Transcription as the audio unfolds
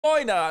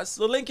Join us.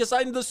 The link is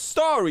in the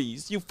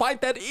stories. You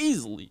find that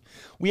easily.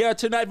 We are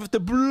tonight with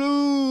the blues.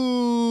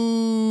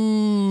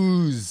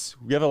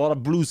 We have a lot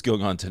of blues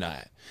going on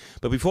tonight.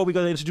 But before we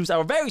go to introduce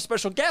our very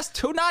special guest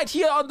tonight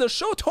here on the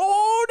show,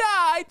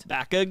 tonight.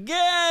 Back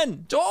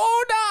again.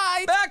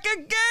 Tonight. Back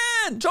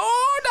again.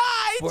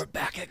 Tonight. We're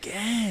back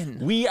again.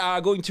 We are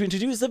going to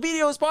introduce the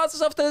video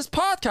sponsors of this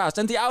podcast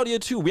and the audio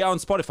too. We are on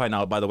Spotify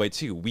now, by the way,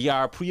 too. We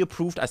are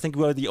pre-approved. I think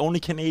we're the only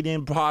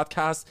Canadian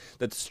podcast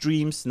that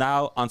streams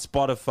now on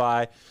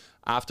Spotify.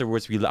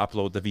 Afterwards, we'll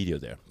upload the video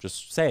there.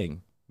 Just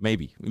saying,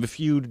 maybe. If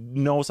you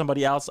know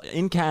somebody else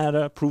in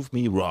Canada, prove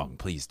me wrong.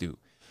 Please do.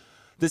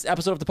 This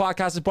episode of the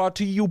podcast is brought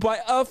to you by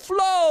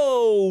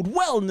Afloat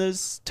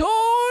Wellness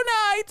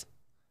Tonight.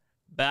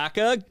 Back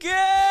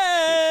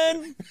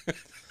again.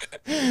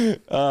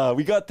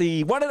 We got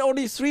the one and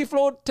only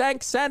 3-float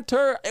tank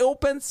center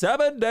open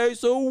 7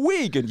 days a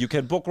week, and you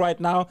can book right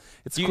now.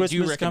 It's Christmas do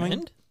you recommend?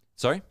 coming.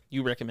 Sorry?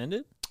 You recommend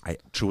it? I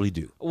truly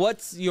do.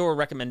 What's your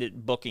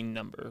recommended booking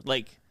number?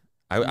 Like,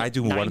 I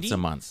do 90? once a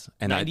month.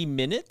 And 90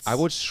 minutes? I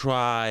would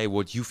try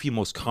what you feel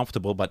most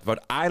comfortable, but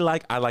what I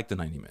like the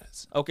 90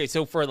 minutes. Okay,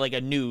 so for like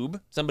a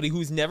noob, somebody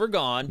who's never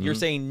gone, you're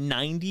saying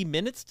 90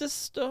 minutes to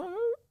start?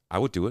 I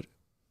would do it.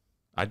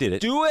 I did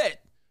it. Do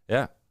it.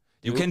 Yeah.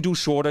 You can do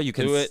shorter. You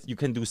can do it. You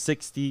can do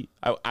 60.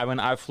 When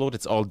I float,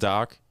 it's all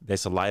dark.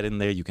 There's a light in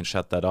there. You can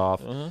shut that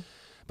off.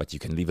 But you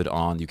can leave it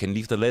on. You can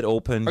leave the lid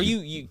open. Are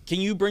you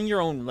can you bring your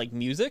own like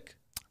music?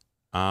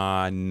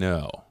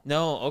 No.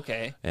 No,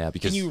 okay. Yeah,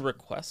 because can you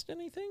request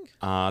anything?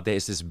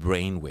 There's this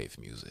brainwave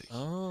music.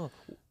 Oh.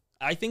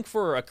 I think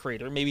for a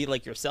creator, maybe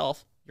like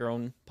yourself, your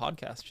own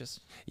podcast,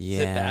 just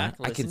sit back,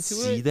 listen I can to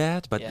see it.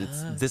 that, but Yeah.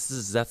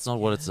 that's not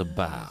what it's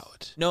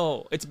about.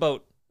 No, it's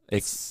about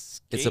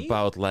It's escape?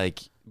 about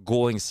like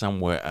going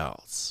somewhere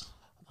else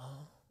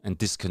and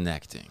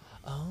disconnecting.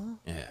 Oh.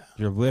 Yeah.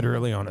 You're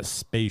literally on a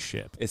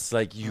spaceship. It's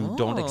like you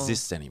don't Oh.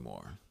 exist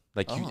anymore.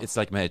 Like it's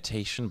like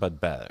meditation,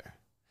 but better.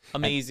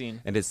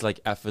 Amazing. And it's like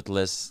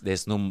effortless.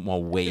 There's no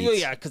more weight. Oh,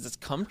 yeah, because it's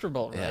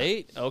comfortable, Yeah.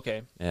 right?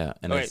 Okay. Yeah.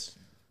 And Okay. it's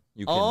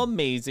you can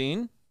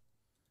Amazing.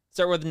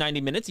 Start with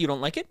 90 minutes. You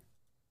don't like it?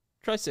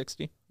 Try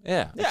 60.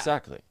 yeah, Yeah.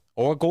 exactly.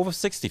 Or go for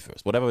 60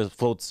 first, whatever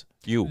floats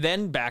you.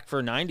 Then back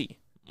for 90.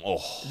 Oh,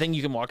 Then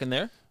you can walk in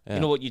there. Yeah. You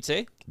know what you'd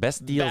say?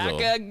 best deal Back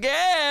though.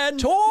 again.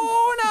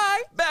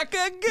 Tonight. Back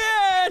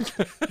again.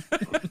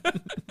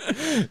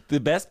 The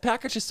best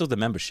package is still the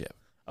membership.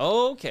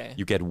 Okay.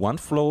 You get one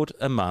float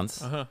a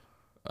month. Uh-huh.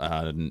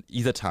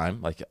 Either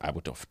time, like I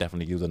would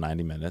definitely do the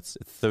 90 minutes.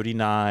 It's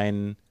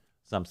 39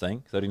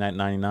 something,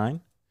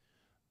 39.99.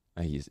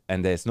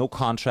 And there's no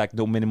contract,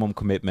 no minimum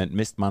commitment.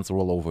 Missed months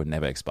roll over and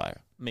never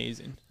expire.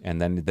 Amazing. And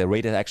then the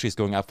rate actually is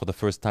going up for the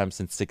first time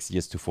since 6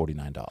 years to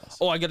 $49.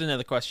 Oh, I got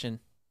another question.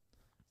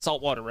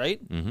 Salt water,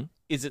 right? Mm-hmm.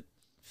 Is it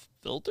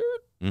filtered?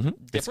 Mm-hmm.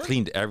 It's Different?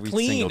 cleaned every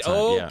Cleaned, single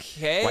time.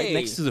 okay. Yeah. Right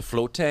next to the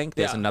float tank,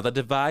 there's Yeah. another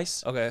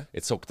device. Okay.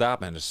 It's hooked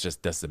up and it's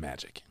just does the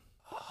magic.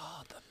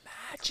 Oh, the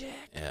magic.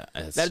 Yeah,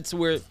 That's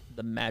where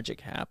the magic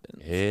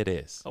happens. it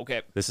is.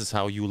 Okay. This is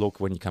how you look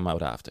when you come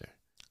out after.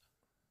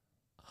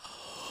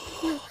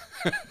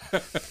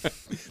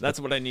 That's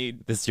what I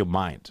need. This is your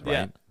mind, right?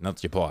 Yeah.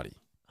 Not your body.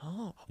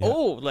 Oh,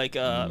 oh, like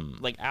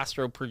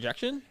astral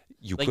projection.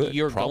 You Like could,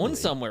 you're probably. going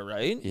somewhere,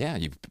 right? Yeah,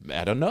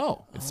 I don't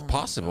know. It's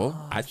possible.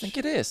 I think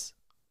it is.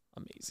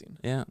 Amazing.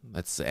 Yeah,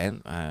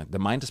 the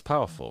mind is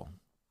powerful.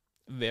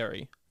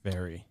 Very.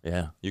 Very.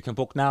 Yeah, you can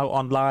book now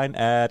online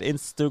at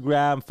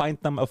Instagram. Find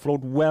them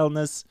Afloat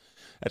Wellness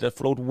at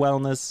Afloat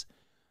Wellness.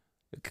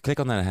 Click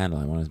on that handle.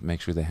 I want to make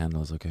sure the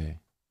handle is okay.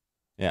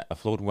 Yeah,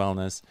 Afloat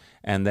Wellness,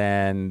 and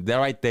then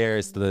right there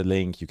is the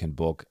link. You can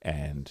book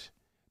and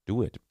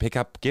do it. Pick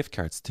up gift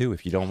cards too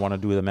if you don't want to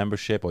do the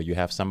membership or you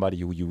have somebody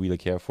who you really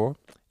care for.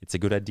 It's a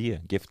good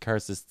idea. Gift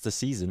cards is the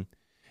season.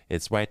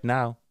 It's right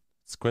now.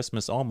 It's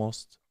Christmas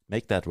almost.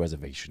 Make that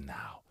reservation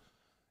now.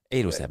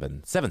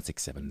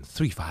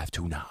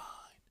 807-767-3529.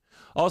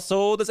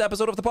 Also, this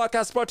episode of the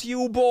podcast is brought to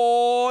you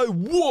by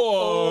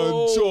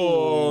One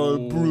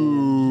Time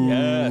Brew.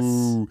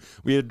 Yes.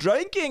 We are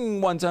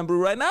drinking One Time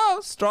Brew right now.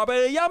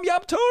 Strawberry Yum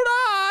Yum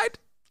tonight.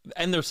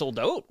 And they're sold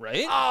out,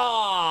 right?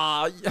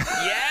 Ah,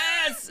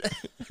 Yes.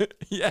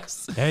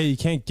 yes. Hey, you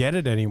can't get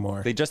it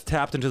anymore. They just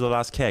tapped into the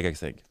last keg, I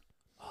think.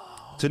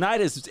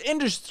 Tonight is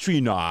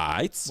Industry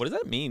Nights. What does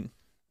that mean?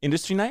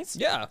 Industry Nights?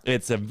 Yeah.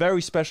 It's a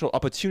very special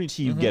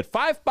opportunity. You get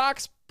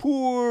 $5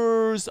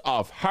 pours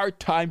of Hard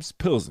Times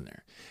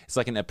Pilsner. It's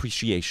like an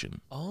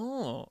appreciation,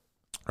 Oh.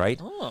 right?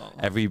 Oh.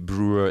 Every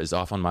brewer is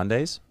off on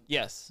Mondays.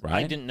 Yes. I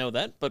Right? didn't know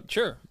that, but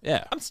sure.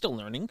 Yeah. I'm still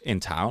learning. In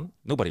town.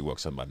 Nobody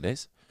works on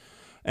Mondays.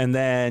 And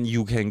then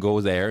you can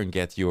go there and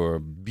get your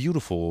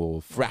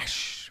beautiful,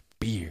 fresh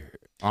beer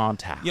on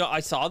tap. You know, I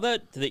saw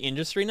that to the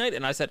industry night,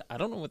 and I said, I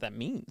don't know what that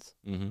means.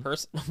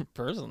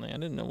 Personally, I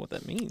didn't know what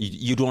that means.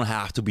 You don't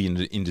have to be in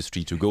the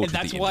industry to go And to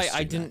that's the why industry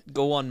I night. didn't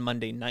go on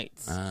Monday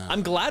nights.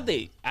 I'm glad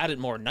they added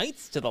more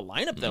nights to the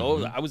lineup,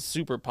 though. I was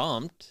super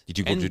pumped. Did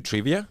you go to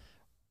trivia?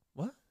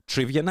 What?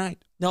 Trivia night?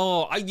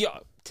 No,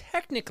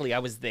 technically I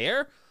was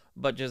there,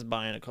 but just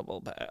buying a couple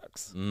of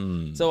packs.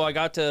 Mm. So I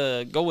got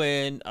to go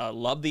in,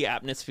 love the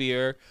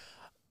atmosphere,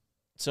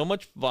 so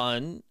much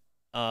fun,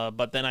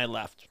 but then I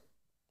left.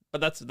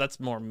 But that's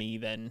more me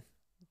than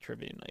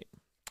trivia night.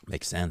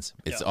 Makes sense.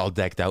 It's Yeah. all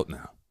decked out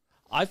now.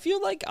 I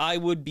feel like I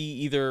would be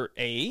either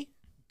A,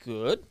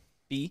 good,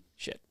 B,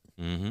 shit.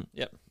 Mm-hmm.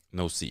 Yep.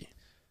 No C.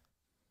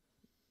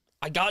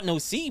 I got no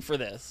C for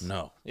this.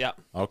 No. Yeah.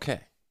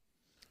 Okay.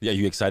 Yeah,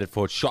 you excited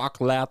for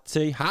chocolate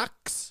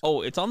hacks?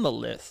 Oh, it's on the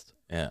list.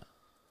 Yeah.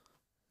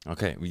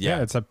 Okay. Yeah,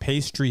 Yeah. it's a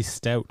pastry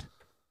stout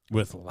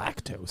with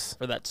lactose.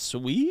 For that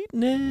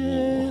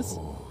sweetness.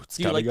 Whoa, it's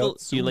Do you like coming out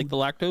do you like soon. the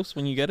lactose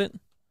when you get it?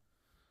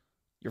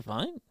 You're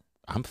fine.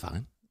 I'm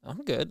fine.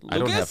 I'm good. I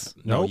don't Lucas?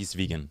 have. No, Nope. he's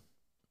vegan.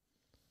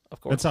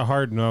 Of course. It's a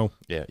hard no.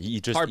 Yeah,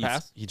 he just Hard eats,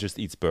 pass. he just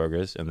eats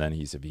burgers and then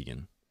he's a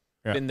vegan.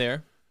 Yeah. Been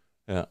there.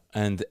 Yeah.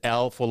 And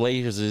L for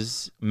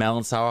Lasers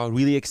melon sour.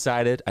 Really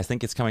excited. I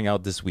think it's coming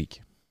out this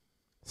week.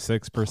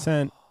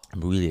 6%.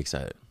 I'm really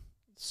excited.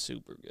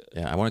 Super good.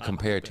 Yeah, I want to I'm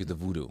compare it to hoping. the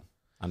Voodoo.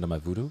 Under my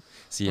Voodoo,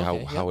 see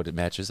Okay, how it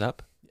matches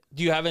up.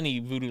 Do you have any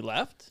voodoo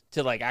left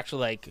to like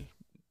actually like?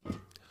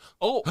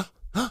 Oh,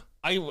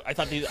 I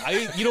thought these.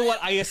 You know what?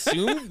 I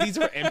assumed these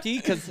were empty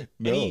because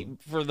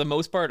for the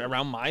most part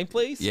around my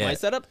place, Yeah. my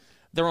setup,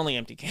 they're only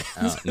empty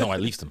cans. No, I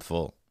leave them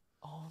full.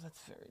 Oh, that's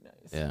very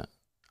nice. Yeah,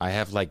 I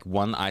have like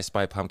one I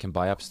Spy pumpkin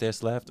pie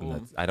upstairs left, and Boom.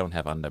 that's, I don't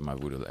have under my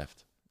Voodoo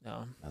left.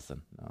 No.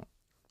 Nothing. No.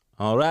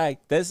 All right,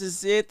 this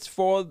is it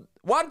for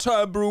One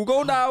Turn Brew.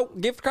 Go now.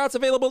 Gift cards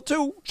available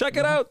too. Check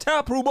it out.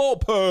 Tap room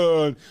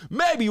open.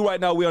 Maybe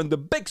right now we're on the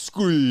big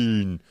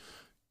screen.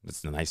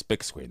 It's a nice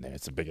big screen there.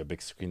 It's a bigger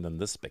big screen than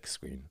this big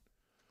screen.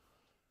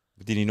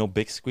 But did you know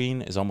big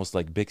screen is almost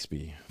like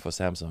Bixby for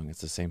Samsung?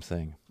 It's the same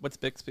thing. What's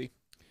Bixby?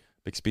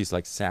 Bixby is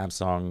like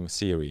Samsung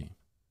Siri.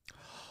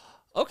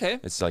 Okay.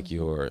 It's like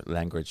your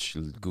language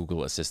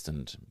Google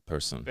Assistant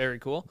person. Very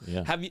cool.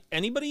 Yeah. Have you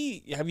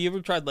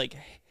ever tried like,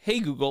 hey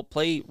Google,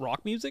 play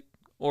rock music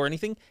or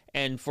anything?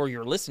 And for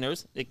your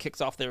listeners, it kicks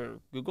off their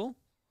Google.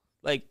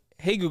 Like,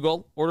 hey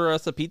Google, order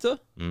us a pizza.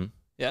 Mm.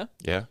 Yeah.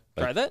 Yeah.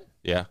 Try Like, that.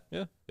 yeah.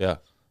 Yeah. Yeah.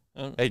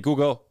 Uh, Hey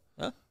Google.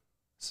 Huh?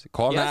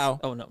 Call Yes? now.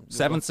 Oh no. Google.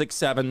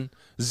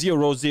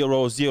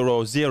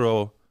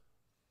 767-0000.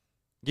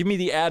 Give me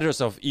the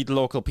address of Eat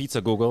Local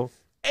Pizza, Google.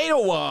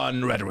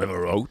 801 Red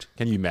River Road.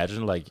 Can you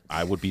imagine? Like,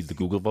 I would be the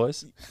Google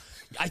voice.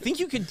 I think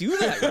you could do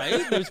that,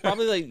 right? There's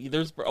probably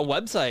there's a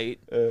website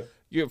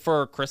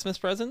for Christmas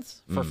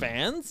presents for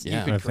fans. Yeah.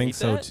 You could I think create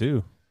so that.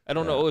 too. I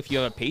don't know if you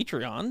have a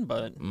Patreon,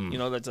 but you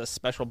know that's a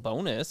special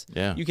bonus.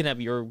 Yeah. You can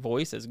have your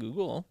voice as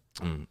Google.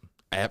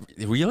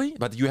 Really?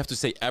 But you have to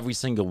say every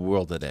single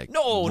word that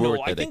No.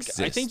 I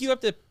that think you have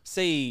to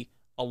say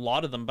a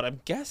lot of them, but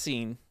I'm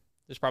guessing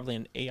there's probably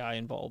an AI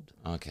involved.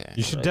 Okay.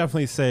 You should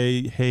definitely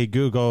say, hey,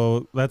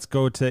 Google, let's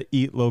go to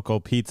Eat Local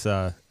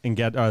Pizza and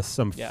get us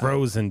some Yeah.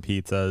 frozen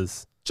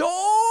pizzas.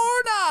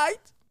 Tonight.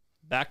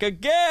 Back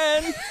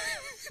again.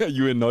 Are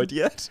you annoyed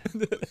yet?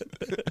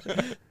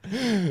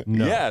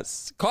 No.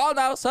 Yes. Call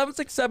now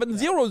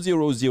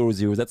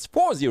 767-0000. That's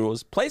 4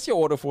 zeros. Place your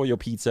order for your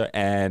pizza.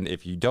 And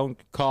if you don't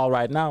call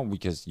right now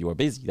because you are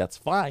busy, that's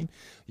fine.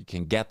 You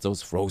can get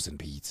those frozen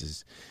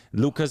pizzas.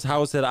 Lucas,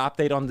 how's that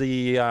update on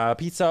the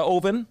pizza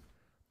oven?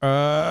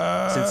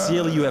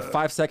 Sincerely, you have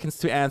 5 seconds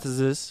to answer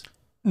this.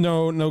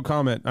 No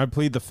comment. I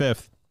plead the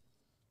fifth.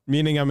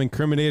 Meaning I'm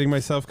incriminating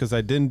myself because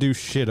I didn't do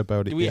shit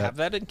about it Do we yet. have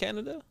that in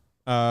Canada?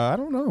 I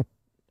don't know.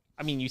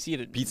 I mean, you see it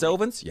at Pizza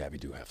ovens? Yeah, we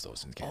do have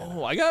those in Canada.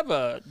 Oh, I got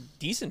a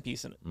decent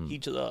piece in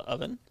each of the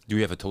oven. Do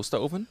you have a toaster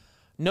oven?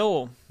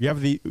 No, You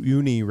have the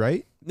uni,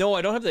 right? no,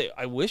 I don't have the.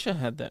 I wish I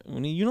had that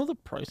uni. You know the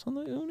price on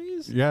the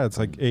unis? Yeah, it's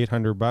like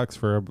 $800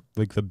 for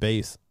like the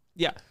base.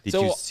 Yeah. Did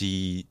so you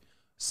see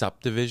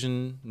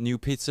Subdivision new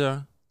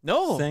pizza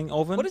no. thing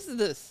oven? What is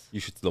this? You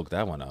should look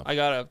that one up. I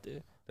got it up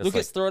there. That's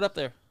Lucas, like- throw it up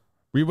there.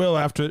 We will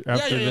after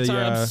Yeah, the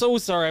sorry. I'm so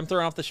sorry. I'm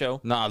throwing off the show.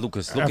 Nah,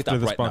 Lucas, look it after up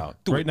the right spon- now.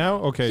 Do right it. now?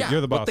 Okay, Yeah,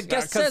 you're the but boss. the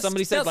guest Because says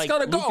somebody said that's like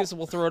gotta go. Lucas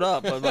will throw it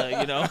up, but like,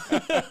 you know.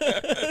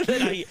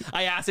 Then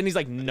I asked and he's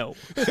like, no.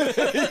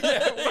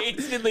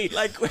 Instantly,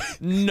 like,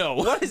 no.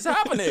 What is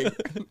happening?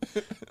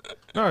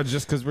 No, it's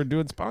just because we're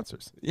doing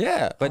sponsors.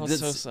 Yeah, but Oh, it's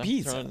so sorry.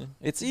 pizza. Throwing-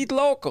 It's Eat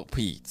Local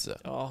Pizza.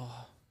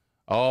 Oh,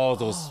 Oh,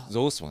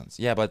 those ones.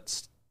 Yeah,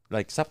 but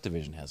like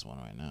Subdivision has one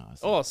right now. I think.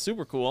 oh,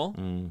 super cool.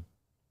 Mm.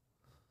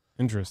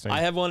 Interesting. I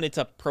have one. It's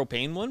a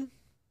propane one,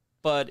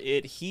 but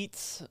it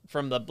heats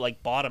from the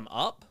like bottom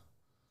up.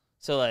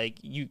 So like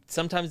you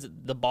sometimes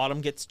the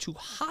bottom gets too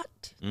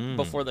hot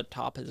before the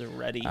top is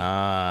ready.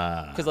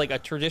 Ah. Because like a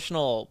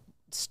traditional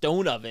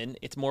stone oven,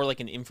 it's more like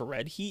an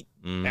infrared heat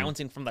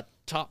bouncing from the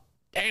top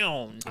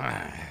down.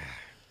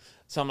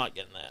 So I'm not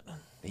getting that.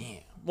 Damn.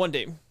 One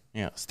day.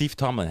 Yeah, Steve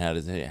Tomlin had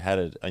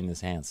it in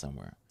his hand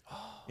somewhere.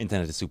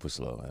 Internet is super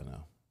slow. I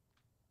know.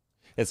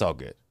 It's all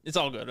good. It's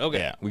all good. Okay.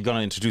 Yeah, we're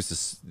gonna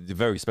introduce the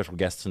very special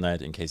guest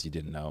tonight. In case you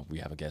didn't know, we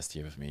have a guest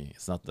here with me.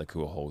 It's not the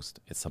cool host.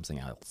 It's something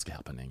else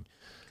happening.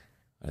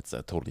 It's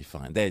totally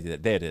fine. There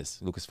it is.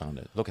 Lucas found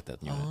it. Look at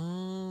that unit.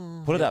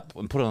 Oh, Put it up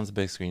and put it on the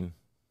big screen.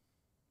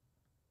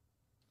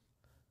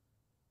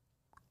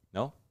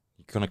 No?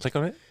 You gonna click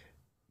on it?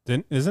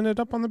 Isn't it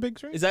up on the big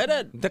screen? Is that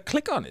it?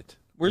 Click on it.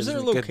 Where's Does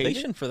their it get bigger?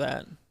 location for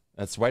that?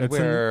 That's right It's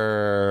in-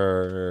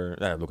 where...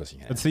 Lucas,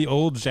 It's the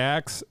old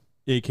Jack's,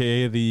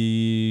 aka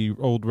the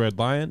old Red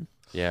Lion.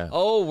 yeah.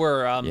 Oh,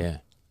 where Yeah.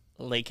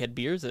 Lakehead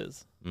Beers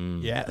is.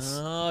 Yes.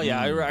 Oh yeah,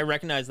 I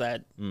recognize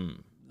that. Mm.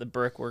 The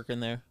brickwork in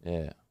there.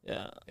 Yeah.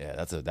 Yeah. Yeah,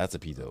 that's a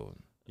pizza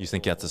oven. You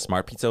think that's a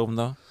smart pizza oven,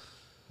 though?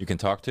 You can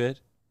talk to it?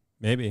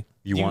 Maybe.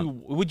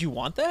 Would you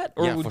want that?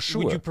 Or Yeah, would, for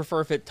sure. would you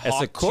prefer if it As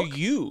a talked to cook?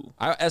 you?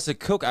 As a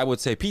cook, I would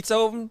say, pizza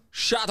oven,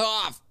 shut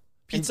off.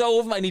 Pizza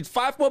oven, I need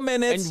 5 more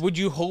minutes. And would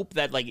you hope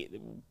that, like,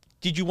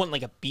 did you want,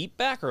 like, a beep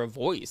back or a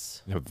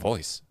voice? A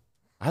voice.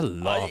 I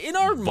love In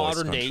our voice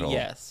modern control.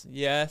 day,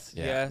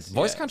 yes.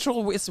 Voice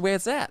control is where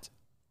it's at.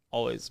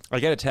 Always. I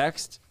get a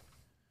text,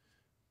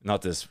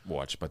 not this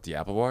watch, but the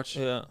Apple Watch,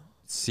 Yeah.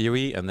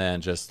 Siri, and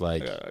then just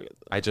like, I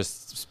I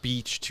just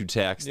speech to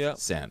text, Yeah.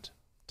 send.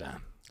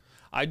 Done.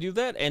 I do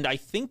that, and I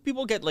think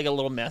people get, like, a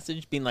little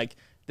message being like,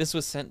 this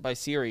was sent by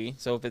Siri,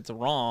 so if it's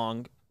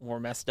wrong or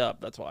messed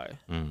up, that's why.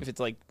 If it's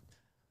like...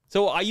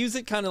 So I use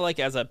it kind of like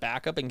as a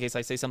backup in case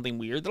I say something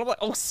weird. Then I'm like,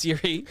 oh,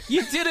 Siri,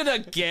 you did it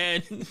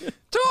again.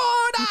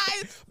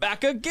 Tonight!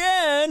 Back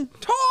again.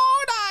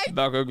 Tonight!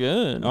 Back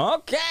again.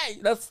 Okay,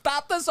 let's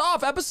start this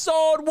off.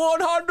 Episode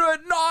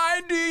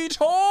 190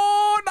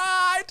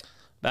 tonight.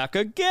 Back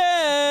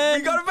again.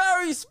 We got a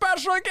very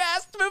special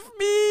guest with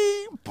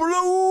me,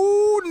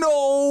 Blue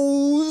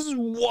Nose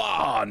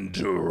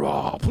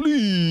Wanderer.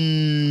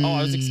 Please. Oh,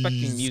 I was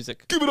expecting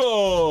music. Give it up.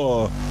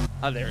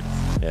 Oh, there it is.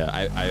 Yeah,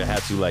 I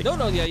had to like.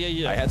 No,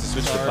 yeah. I had to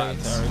switch the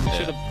buttons. Sorry. We Yeah.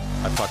 should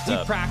have. I fucked We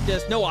up.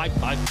 practiced. No, I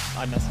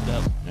messed it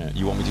up. Yeah,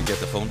 you want me to get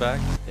the phone back?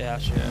 Yeah,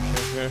 sure.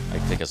 I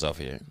can take us off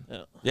here.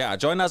 Yeah. Yeah,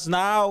 join us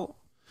now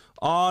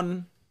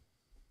on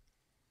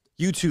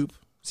YouTube.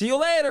 See you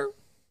later.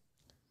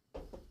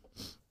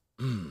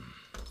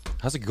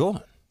 How's it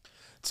going?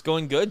 It's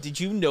going good. Did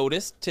you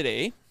notice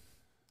today,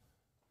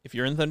 if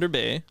you're in Thunder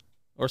Bay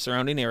or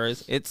surrounding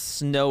areas, it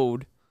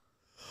snowed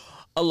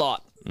a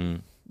lot.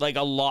 Like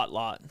a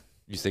lot.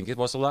 You think it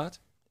was a lot?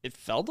 It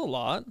felt a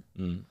lot.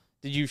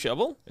 Did you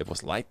shovel? It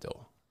was light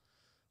though.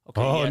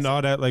 Okay, Oh, yes.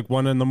 not at like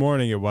 1 a.m.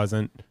 It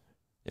wasn't.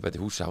 Yeah, but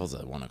who shovels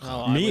at 1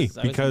 o'clock? Oh, Me, I was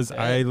because in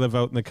I bed. live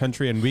out in the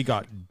country and we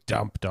got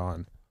dumped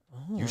on.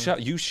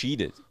 You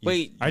sheeted.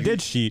 Wait. I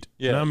did sheet.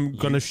 Yeah, and I'm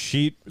going to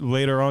sheet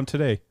later on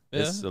today.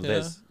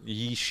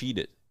 He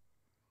sheeted.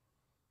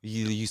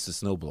 He used the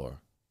snowblower.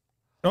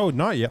 Oh,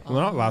 not yet. Well,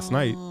 not last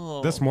night.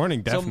 This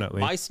morning,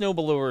 definitely. So my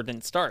snowblower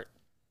didn't start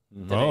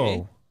today.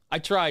 Oh. I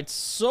tried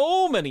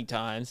so many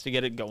times to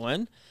get it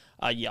going.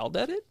 I yelled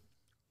at it.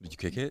 Did you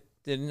kick it?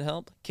 Didn't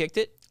help. Kicked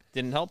it.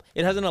 Didn't help.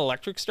 It has an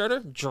electric starter.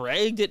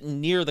 Dragged it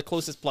near the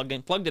closest plug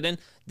in. Plugged it in.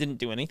 Didn't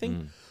do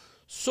anything.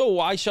 So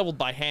I shoveled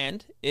by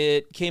hand.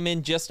 It came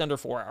in just under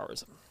 4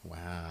 hours.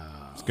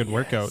 Wow. It's a good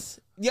workout.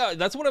 Yeah,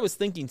 that's what I was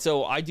thinking.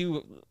 So I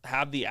do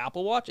have the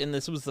Apple Watch, and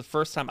this was the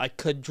first time I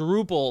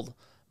quadrupled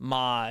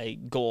my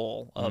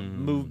goal of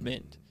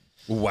movement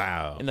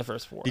Wow. in the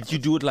first 4 Did hours. you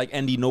do it like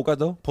Andy Noga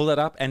though? Pull that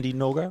up, Andy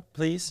Noga,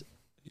 please.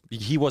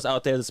 He was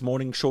out there this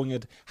morning showing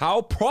it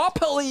how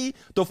properly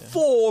the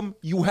form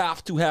you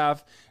have to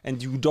have,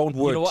 and you don't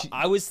work. You know what?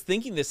 I was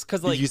thinking this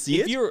because, like, you see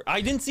if it? you're,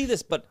 I didn't see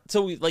this, but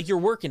so like you're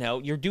working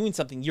out, you're doing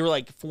something, you're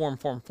like form.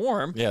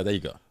 Yeah, there you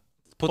go.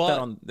 Put But- that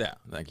on. Yeah,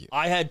 thank you.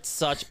 I had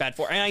such bad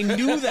form, and I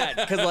knew that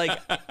because like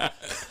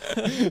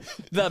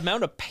the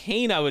amount of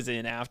pain I was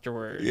in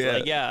afterwards.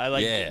 Yeah.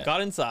 I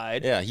got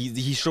inside. Yeah,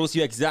 he shows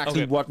you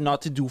exactly Okay. what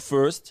not to do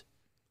first.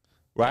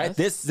 Right?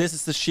 Yes. This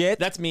is the shit.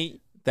 That's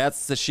me.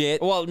 That's the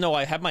shit. Well, no,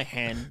 I have my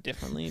hand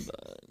differently,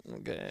 but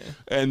okay.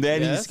 And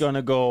then Yes. he's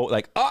gonna go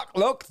like, oh,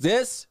 look,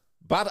 this,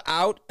 butt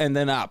out, and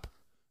then up.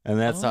 And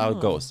that's how it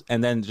goes.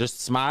 And then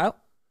just smile.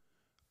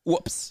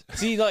 Whoops.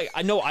 See, like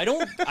I know I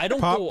don't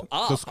Pop go the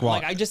up.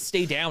 squat. Like I just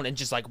stay down and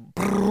just like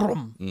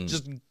brum,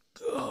 just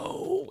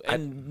go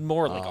and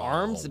more like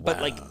arms,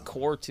 but like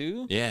core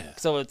too. Yeah.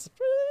 So it's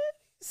pretty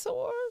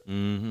sore.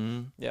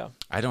 Mm-hmm. Yeah.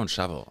 I don't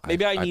shovel.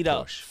 Maybe I need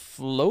a push.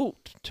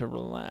 float to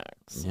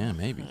relax. Yeah,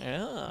 maybe.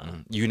 Yeah.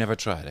 You never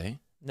tried, eh?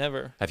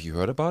 Never. Have you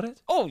heard about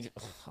it? Oh,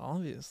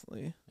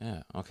 obviously.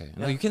 Yeah. Okay.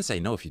 No, you can say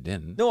no if you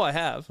didn't. No, I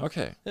have.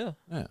 Okay. Yeah.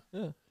 Yeah.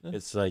 Yeah.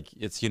 It's like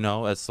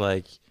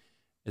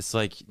it's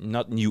like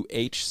not new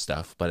age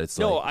stuff, but it's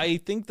No, like I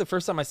think the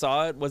first time I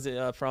saw it was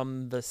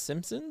from The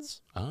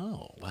Simpsons,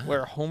 oh wow.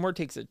 where Homer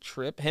takes a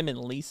trip. Him and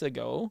Lisa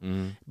go,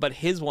 but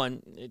his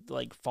one it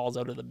like falls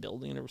out of the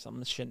building or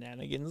some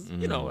shenanigans.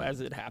 You know, as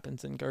it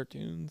happens in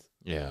cartoons.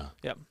 Yeah.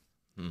 Yep.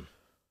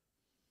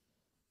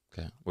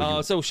 Okay. Were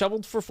you, So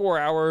shoveled for 4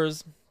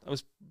 hours. I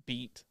was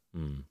beat.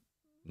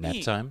 nap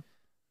eat. time?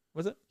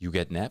 Was it? You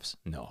get naps?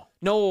 No.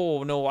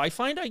 No. I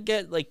find I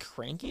get like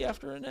cranky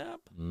after a nap.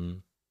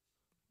 Mm.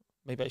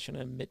 Maybe I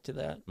shouldn't admit to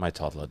that. My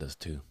toddler does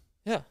too.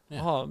 Yeah.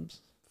 Yeah. Oh, I'm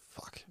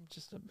Fuck.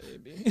 just a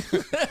baby.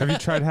 Have you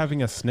tried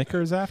having a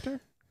Snickers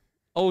after?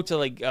 Oh, to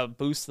like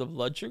boost the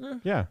blood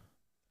sugar? Yeah,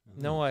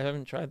 No, I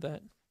haven't tried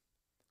that.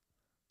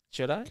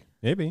 Should I?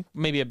 maybe.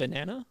 Maybe a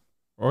banana?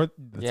 Or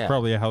that's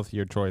probably a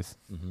healthier choice.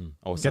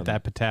 Or Get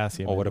that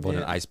potassium. Or what about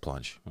an ice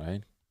plunge,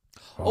 right?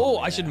 Oh,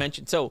 I should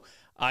mention. So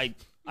I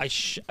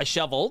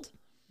shoveled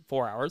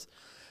 4 hours,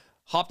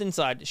 hopped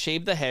inside,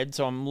 shaved the head,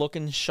 so I'm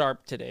looking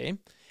sharp today.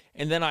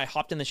 And then I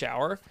hopped in the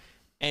shower.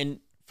 And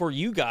for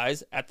you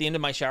guys, at the end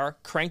of my shower,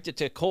 cranked it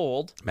to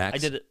cold. Max? I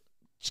did it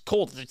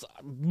cold. It's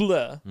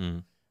blah.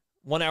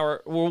 1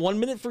 hour, or 1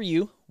 minute for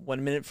you,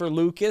 1 minute for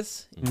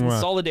Lucas.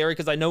 Solidarity,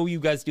 because I know you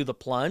guys do the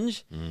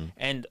plunge.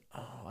 And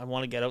I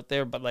want to get out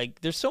there, but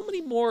like, there's so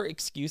many more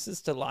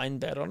excuses to lie in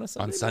bed on a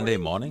Sunday On Sunday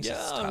morning. mornings?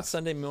 Yeah, on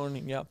Sunday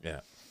morning. Yeah.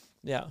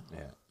 Yeah.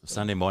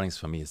 Sunday mornings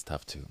for me is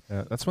tough too.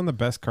 Yeah, that's when the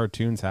best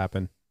cartoons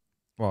happen.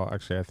 Well,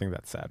 actually, I think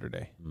that's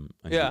Saturday.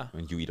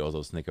 When you eat all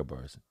those Snicker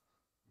bars.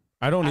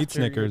 I don't eat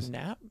After your Snickers.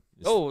 nap?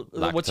 It's Oh,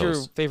 what's your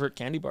lactose. favorite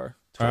candy bar?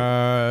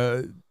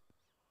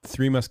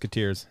 Three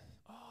Musketeers.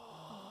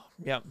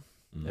 Yeah.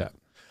 Yeah.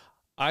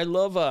 I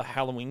love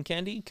Halloween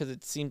candy because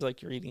it seems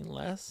like you're eating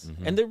less,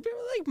 and they're very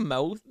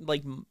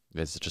like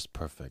It's just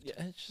perfect. yeah,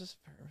 it's just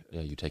perfect.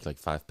 Yeah, you take like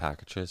 5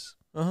 packages.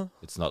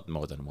 It's not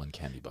more than one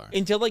candy bar.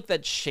 Until like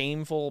that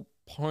shameful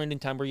point in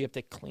time where you have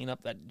to clean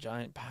up that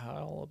giant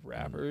pile of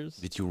wrappers.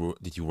 Did you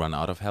run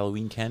out of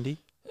Halloween candy?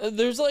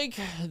 There's like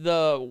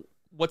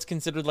what's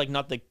considered like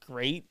not the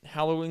great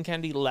Halloween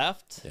candy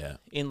left. Yeah.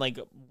 In like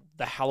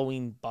the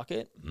Halloween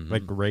bucket.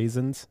 Like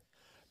raisins.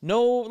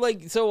 No,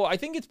 like, so I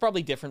think it's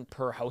probably different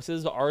per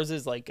houses. Ours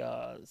is like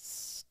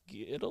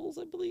Skittles,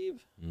 I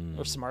believe,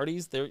 or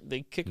Smarties.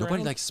 They kick Nobody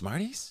around. likes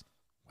Smarties?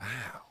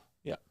 Wow.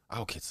 Yeah.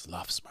 Our kids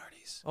love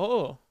Smarties.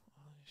 Oh,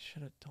 I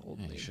should have told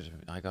Yeah, me. you should have.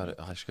 I got it.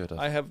 I should have.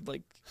 I have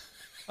like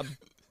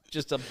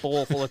just a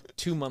bowl full of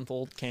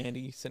 2-month-old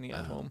candy sitting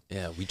at home.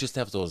 Yeah, we just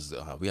have those.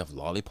 We have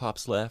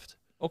lollipops left,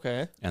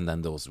 Okay. and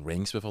then those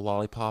rings with a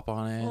lollipop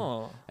on it,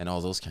 Oh. and all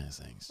those kind of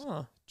things.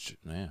 Huh.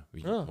 Yeah.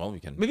 Oh. Well, we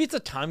can. Maybe it's a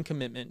time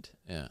commitment.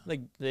 Yeah.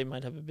 Like they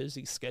might have a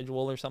busy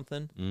schedule or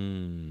something.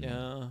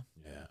 Yeah.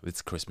 Yeah.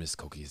 It's Christmas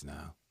cookies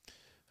now.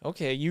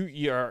 Okay,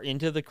 you're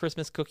into the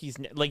Christmas cookies,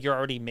 like you're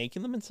already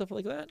making them and stuff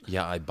like that.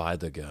 Yeah, I buy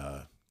the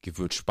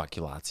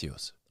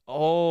Gewürzspekulatius.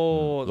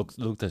 Oh,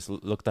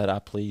 Look that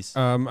up, please.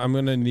 I'm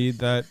gonna need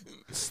that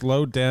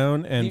slowed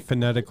down and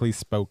phonetically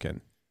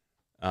spoken.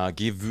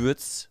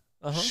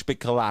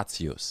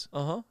 Gewürzspekulatius.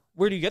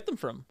 Where do you get them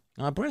from?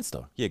 Brand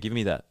store. Here, give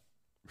me that.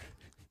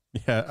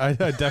 Yeah, I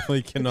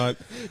definitely cannot.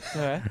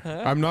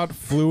 I'm not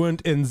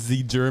fluent in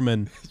the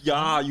German.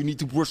 Yeah, you need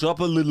to brush up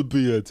a little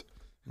bit.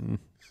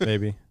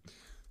 Maybe.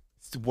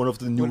 It's one of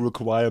the new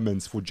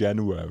requirements for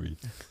January.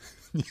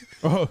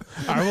 Oh,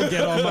 I will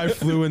get all my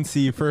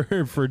fluency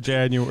for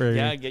January.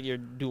 Yeah, get your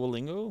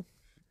Duolingo.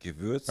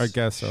 Gewürz. I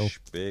guess so.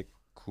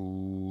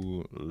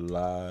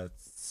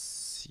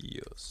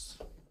 Spekulatius.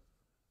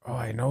 Oh,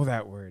 I know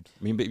that word.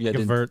 I mean, maybe I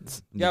didn't.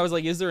 Gewürz. Yeah, I was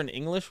like, is there an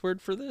English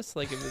word for this?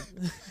 Like,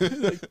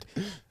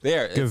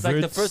 There, it's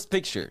like the Gewürz. first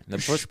picture. The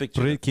first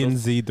picture. Sprechen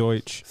Sie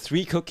Deutsch.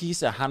 3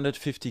 cookies,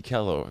 150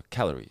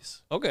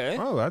 calories. okay.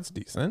 Oh, that's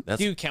decent. That's.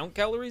 Do you count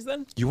calories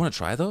then? You want to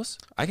try those?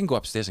 I can go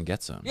upstairs and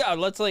get some. Yeah,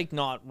 let's like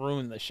not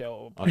ruin the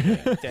show.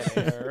 Okay. Dead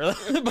air.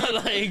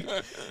 but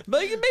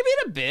maybe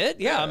in a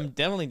bit. Yeah, I'm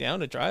definitely down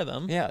to try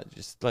them. Yeah,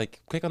 just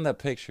like click on that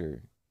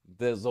picture.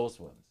 There's those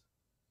ones.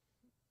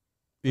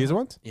 These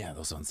ones? Yeah,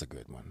 those ones are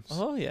good ones.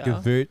 Oh yeah.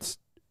 Gewürz.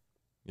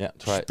 Yeah,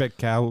 try it.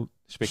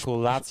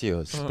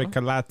 Spekulatius.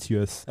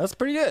 Spekulatius. That's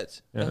pretty good.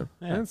 Yeah,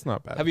 Yeah. that's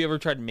not bad. Have you ever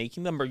tried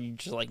making them, or are you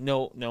just like,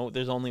 no,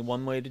 there's only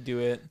one way to do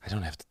it? I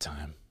don't have the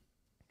time.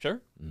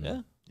 Sure.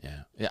 Yeah.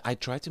 Yeah. I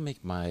tried to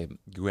make my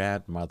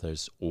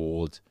grandmother's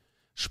old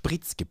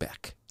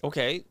Spritzgebäck.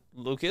 Okay,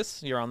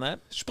 Lucas, you're on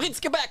that.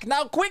 Spritzgebäck,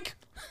 now quick!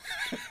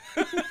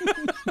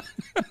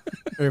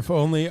 If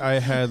only I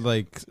had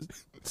like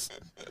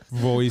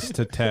voice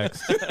to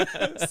text.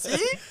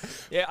 See?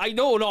 Yeah, I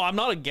know. No, I'm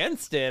not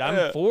against it.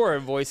 I'm for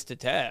voice to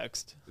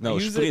text. No,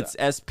 Use Spritz,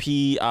 it-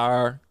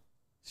 S-P-R,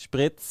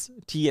 Spritz,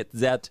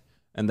 T-Z,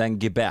 and then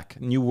Gebäck.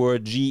 New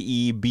word,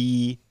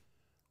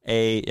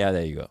 G-E-B-A. Yeah,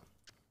 there you go.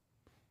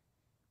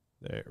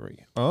 There we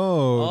go.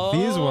 Oh,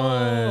 these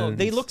ones.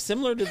 They look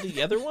similar to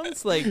the other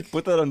ones. Like,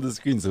 Put that on the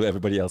screen so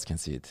everybody else can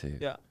see it too.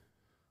 yeah.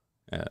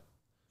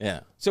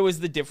 Yeah. So is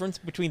the difference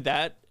between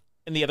that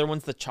and the other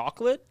one's the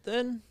chocolate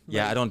then?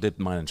 Yeah, Like- I don't dip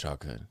mine in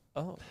chocolate.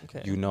 Oh,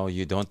 okay. You know,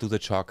 you don't do the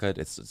chocolate.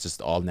 It's just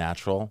all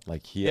natural.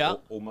 Like here, Yeah.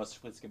 almost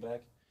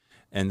Spritzgebäck.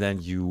 And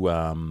then you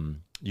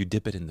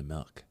dip it in the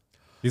milk.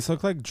 These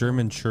look like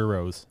German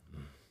churros.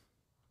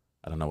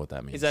 I don't know what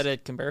that means. Is that a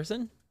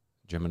comparison?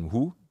 German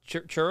who?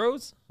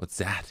 Churros? What's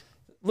that?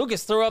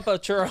 Lucas, throw up a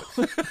churro.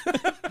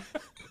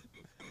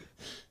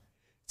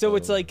 So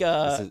it's like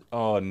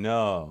Oh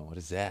no! What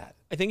is that?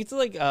 I think it's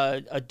like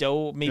a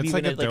dough, maybe It's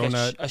even like a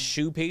donut. a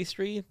shoe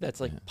pastry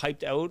that's like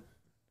piped out,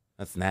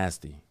 That's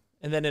nasty.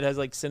 and then it has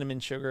like cinnamon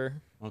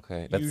sugar.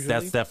 Okay, that's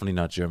Usually. definitely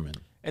not German.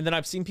 And then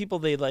I've seen people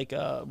they like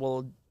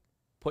will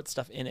put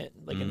stuff in it,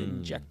 like an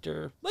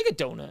injector, like a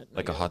donut,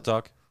 Like a hot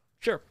dog?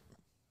 Sure.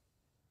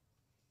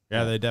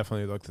 Yeah, they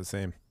definitely look the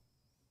same.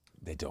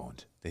 They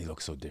don't. They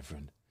look so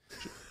different.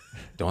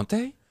 Don't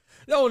they?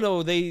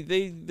 No,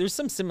 there's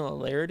some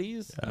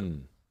similarities,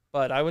 Mm.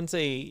 but I wouldn't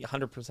say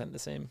 100% the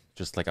same.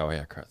 Just like our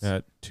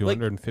haircuts.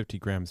 250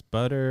 grams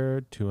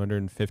butter,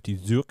 250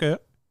 zucca.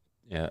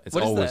 Yeah, it's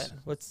What is always that?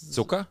 What's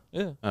zucker?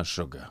 Yeah.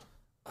 Sugar.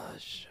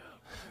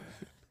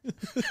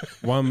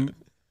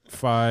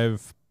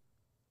 1.5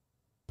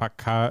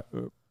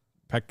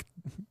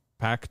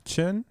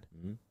 Pakchen.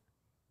 Mm.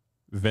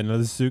 Vanilla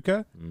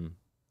zucca. Mm.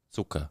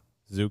 Zucker.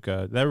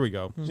 Zucca. There we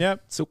go.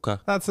 Yep. Zucker.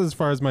 That's as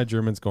far as my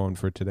German's going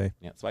for today.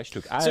 Yeah, 2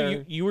 Stück.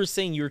 So you were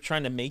saying you were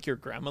trying to make your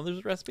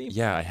grandmother's recipe?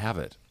 Yeah, I have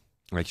it.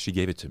 Like she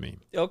gave it to me.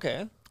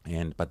 Okay.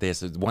 But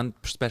there's one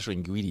special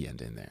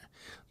ingredient in there.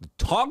 The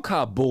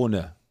Tonka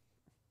Bohne.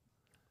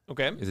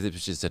 Okay.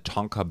 It's just a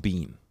Tonka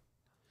bean.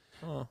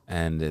 Oh.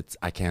 And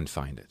I can't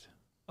find it.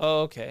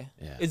 Oh, okay.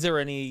 Yeah. Is there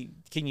any?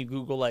 Can you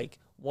Google like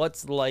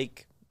what's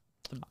like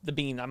the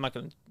bean? I'm not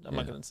gonna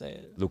say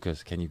it.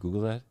 Lucas, can you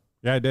Google that?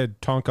 Yeah, I did.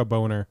 Tonka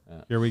boner.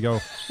 Yeah. Here we go.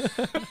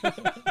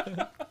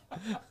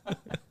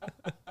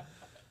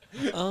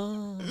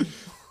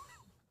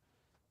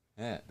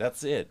 Yeah,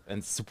 that's it.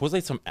 And supposedly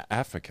it's from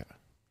Africa.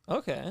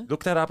 Okay.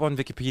 Look that up on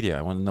Wikipedia.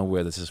 I want to know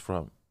where this is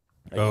from.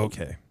 Like,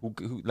 Okay.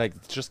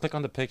 Like, just click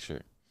on the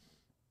picture.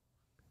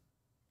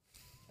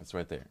 It's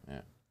right there.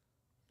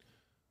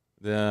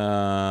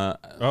 Yeah.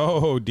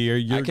 Oh dear.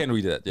 I can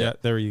read it. Yeah. Yeah.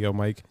 There you go,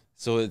 Mike.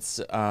 So it's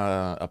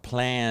a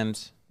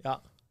plant Yeah.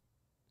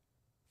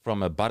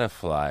 from a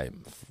butterfly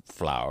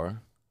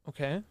flower,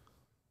 Okay.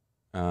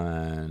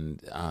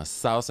 and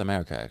South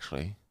America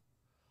actually.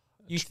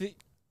 You think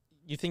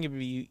it'd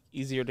be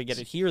easier to get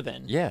it here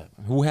then? Yeah.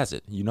 Who has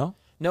it? You know?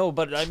 No,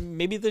 but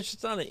maybe there's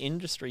just not an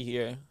industry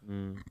here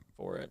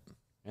for it.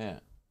 Yeah.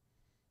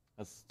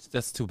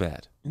 That's too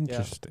bad.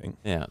 Interesting.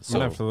 Yeah. I'm So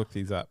gonna have to look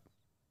these up.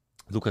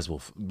 Lucas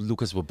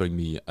will bring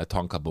me a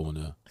Tonka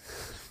Bohne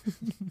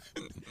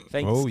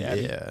Thanks, Oh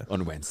Daddy. yeah.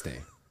 on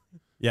Wednesday.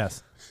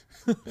 Yes.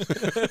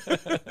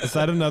 Is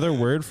that another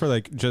word for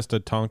like just a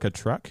Tonka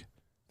truck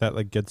that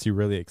like gets you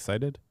really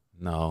excited?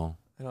 No,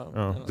 I don't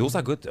Oh. know. those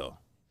are good though.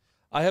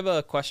 I have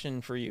a question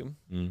for you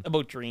Mm.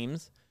 about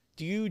dreams.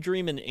 Do you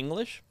dream in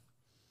English?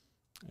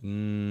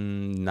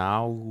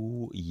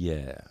 Now,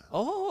 yeah.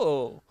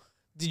 Oh.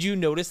 Did you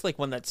notice like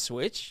when that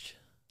switched?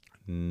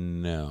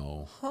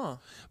 No, Huh.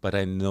 but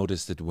I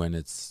noticed it when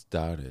it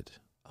started.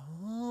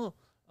 Oh.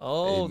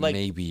 Oh, like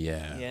maybe,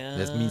 yeah.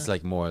 That means Yeah.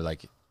 like more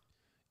like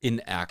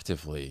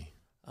inactively.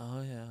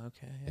 Oh yeah,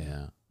 okay.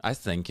 Yeah. I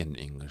think in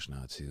English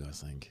now too. I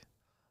think.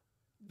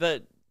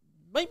 That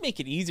might make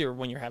it easier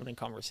when you're having a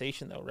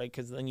conversation though, right?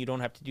 Because then you don't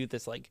have to do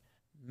this like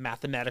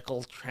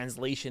mathematical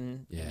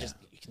translation. Yeah.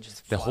 You can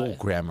just The fly. whole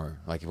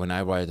grammar, like when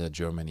I write a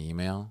German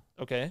email,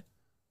 Okay.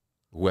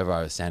 whoever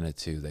I send it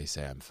to, they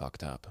say I'm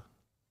fucked up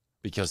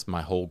because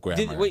my whole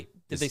grammar.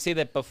 Did they say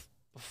that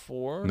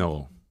before?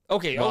 No.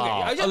 Okay,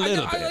 Wow, okay. a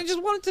little I bit.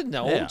 just wanted to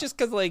know, Yeah. just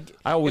because like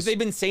I always- if they've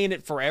been saying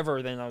it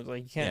forever, then I was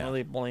like, you can't Yeah.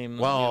 really blame.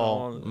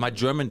 Well, you know. my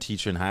German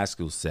teacher in high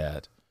school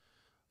said,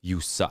 "You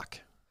suck,"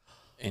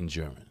 in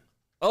German.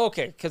 Oh,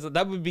 okay, because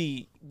that would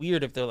be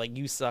weird if they're like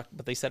you suck,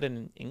 but they said it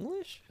in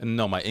English. And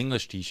no, my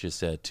English teacher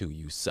said too,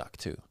 "You suck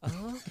too."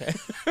 Oh, okay.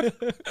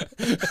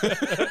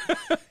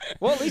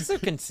 Well, at least they're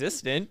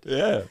consistent.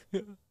 Yeah.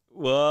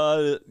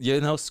 Well,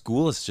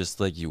 school is just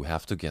like you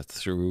have to get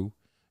through,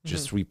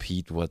 just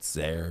repeat what's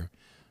there,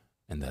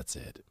 and that's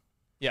it.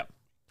 Yeah.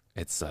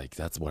 It's like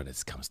that's what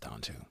it comes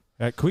down to.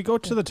 Can we go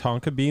to the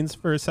Tonka beans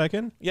for a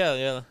second?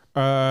 Yeah.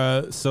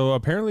 So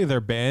apparently they're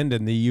banned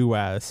in the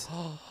U.S.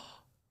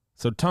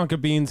 So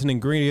Tonka beans, an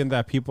ingredient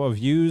that people have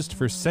used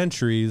for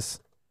centuries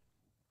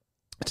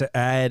to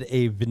add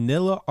a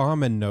vanilla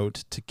almond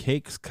note to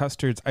cakes,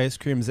 custards, ice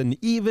creams, and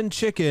even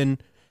chicken,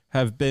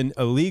 have been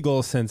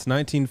illegal since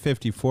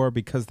 1954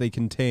 because they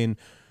contain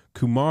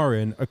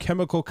coumarin, a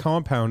chemical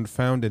compound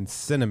found in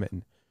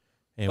cinnamon.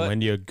 And But-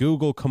 when you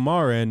Google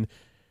coumarin,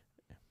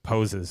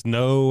 poses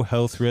no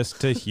health risk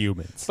to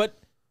humans. But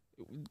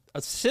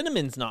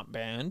cinnamon's not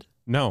banned.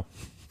 No.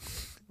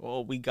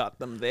 Well, we got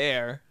them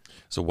there.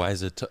 So why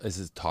is it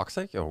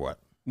toxic or what?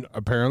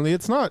 Apparently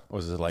it's not. Or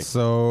is it like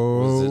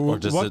So or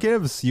just what it-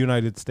 gives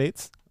United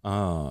States?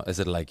 is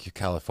it like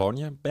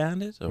California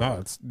banned it? Or No, what?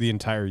 it's the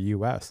entire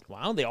U.S.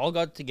 Wow, they all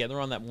got together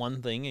on that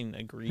one thing and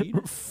agreed.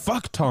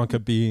 Fuck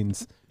Tonka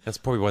beans. That's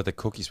probably why the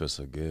cookies were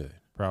so good.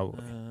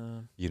 Probably.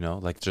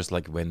 Like just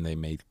like when they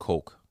made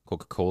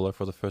Coca-Cola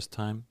for the first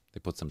time, they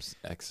put some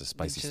extra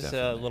spicy Just stuff. a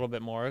in there. little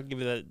bit more.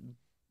 Give it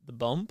the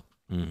bump.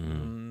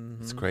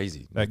 Mm-hmm. It's Mhm.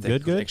 crazy. That They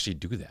good, could good? actually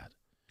do that.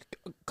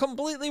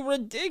 Completely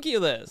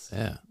ridiculous.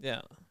 Yeah.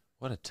 Yeah.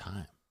 What a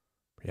time.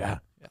 Yeah.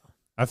 Yeah.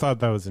 I thought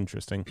that was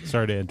interesting.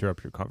 Sorry to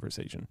interrupt your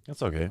conversation.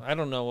 That's okay. I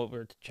don't know what we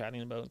were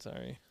chatting about.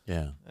 Sorry.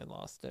 Yeah. I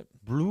lost it.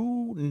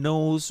 Blue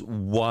Nose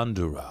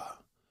Wanderer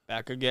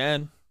Back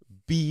again.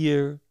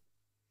 beer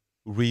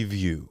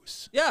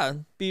reviews. Yeah.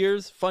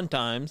 Beers, fun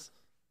times.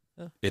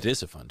 It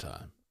is a fun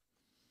time.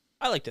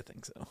 I like to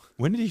think so.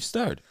 When did you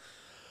start?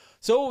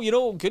 So,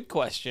 good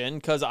question,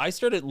 because I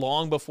started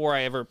long before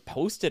I ever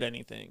posted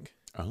anything.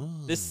 Oh.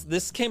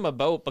 This came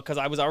about because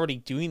I was already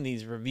doing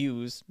these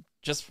reviews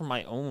just for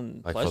my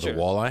own Like pleasure. for the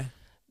walleye?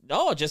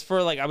 No, just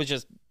for like I was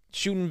just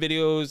shooting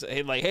videos.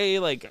 Hey,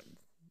 like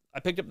I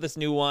picked up this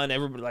new one.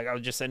 Everybody, like I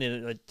was just sending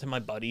it like, to my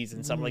buddies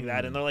and stuff like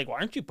that. And they're like, "Why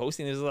aren't you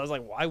posting this?" I was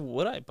like, "Why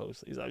would I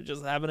post these? I was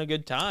just having a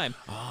good time."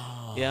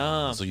 Oh,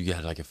 Yeah. So you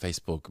had like a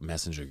Facebook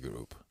Messenger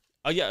group.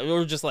 Oh yeah,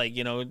 or just like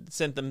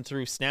sent them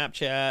through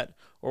Snapchat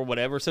or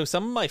whatever. So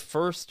some of my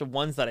first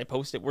ones that I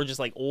posted were just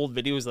like old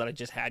videos that I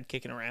just had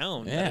kicking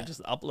around. Yeah. That I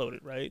just uploaded,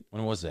 right?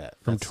 When was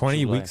that? From That's 20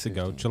 July weeks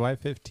ago, 15th. July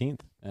 15th.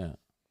 Yeah.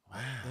 Wow.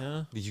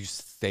 Yeah.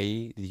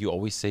 Did you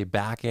always say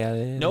back at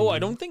it? No, I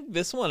don't think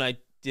this one I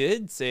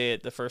did say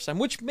it the first time,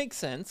 which makes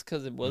sense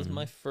because it was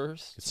my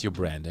first. It's your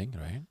branding,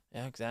 right?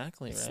 Yeah,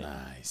 exactly. It's right.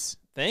 nice.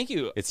 Thank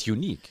you. It's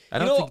unique. I You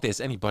don't know- think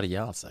there's anybody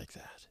else like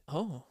that.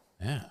 Oh,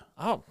 Yeah.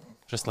 oh,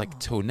 Just like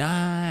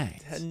tonight.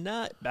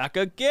 not back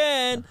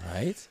again.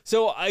 Right?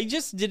 So I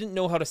just didn't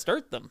know how to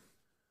start them.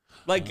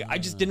 Like I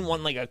just didn't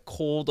want like a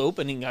cold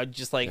opening. I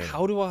just like,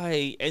 how do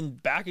I?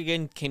 And back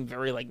again came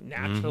very like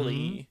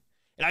naturally,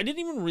 and I didn't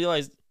even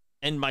realize.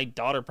 And my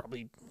daughter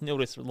probably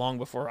noticed long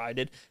before I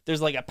did.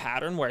 There's like a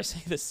pattern where I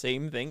say the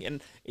same thing,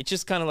 and it's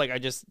just kind of like I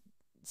just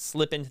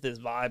slip into this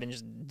vibe and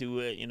just do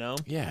it.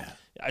 Yeah.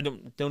 I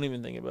don't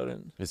even think about it.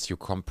 It's your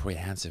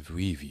comprehensive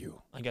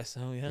review. I guess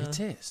so. Yeah. It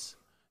is.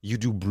 You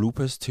do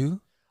bloopers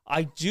too?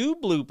 I do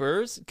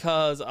bloopers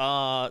because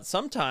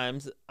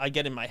sometimes I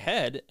get in my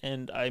head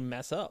and I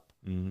mess up.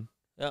 Mm-hmm.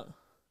 Yeah.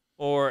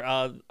 Or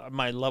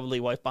my lovely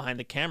wife behind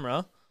the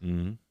camera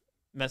Mm-hmm.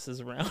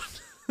 messes around.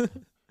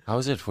 How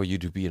is it for you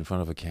to be in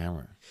front of a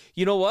camera?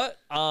 You know what?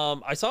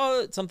 I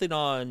saw something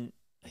on,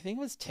 I think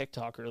it was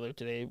TikTok earlier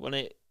today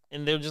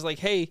and they were just like,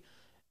 hey,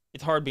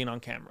 it's hard being on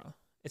camera.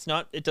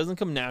 It doesn't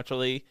come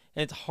naturally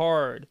and it's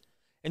hard.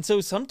 And so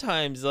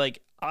sometimes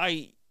like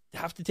I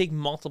have to take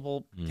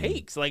multiple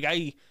takes. Like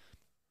I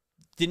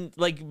didn't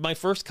like my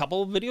first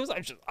couple of videos.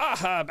 I just,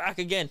 back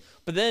again.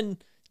 But then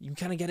you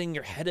kind of get in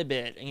your head a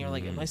bit and you're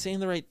like, am I saying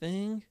the right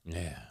thing?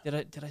 Yeah.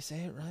 Did I say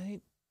it right?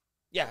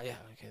 Yeah.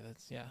 Okay.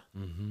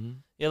 Mm-hmm.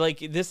 Yeah, like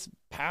this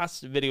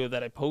past video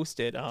that I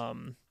posted,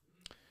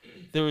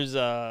 there was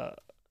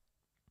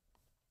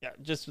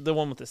just the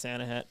one with the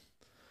Santa hat.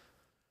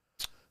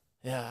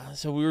 Yeah,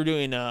 so we were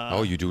doing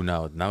Oh, you do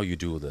now. Now you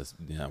do this.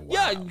 Yeah. Wow.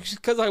 yeah,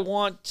 because I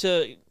want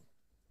to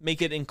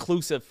make it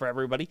inclusive for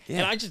everybody, and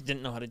Yeah. I just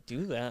didn't know how to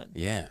do that.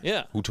 Yeah.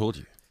 Yeah. Who told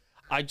you?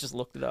 I just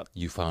looked it up.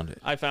 You found it.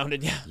 I found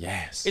it. Yeah,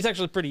 Yes. it's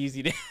actually pretty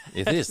easy to.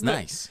 It is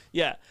nice.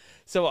 Yeah,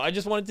 so I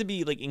just wanted to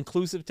be like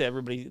inclusive to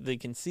everybody; they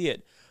can see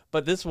it.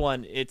 But this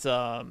one, it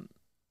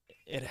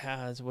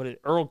has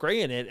Earl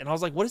Grey in it, and I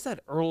was like, what is that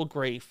Earl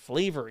Grey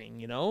flavoring?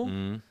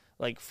 Mm.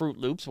 Like Fruit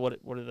Loops. What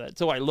is that?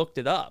 So I looked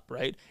it up,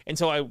 right? And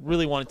so I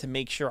really wanted to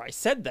make sure I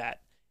said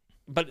that.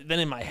 But then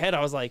in my head, I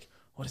was like,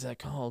 what is that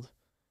called?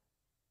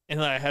 And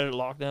then I had it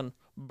locked down,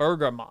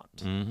 Bergamot.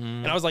 Mm-hmm.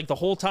 And I was like, the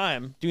whole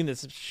time doing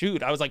this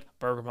shoot, I was like,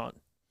 Bergamot.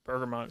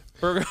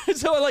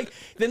 So like,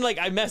 then like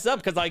I mess up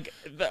because like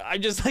I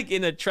just like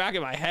in a track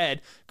in my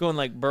head going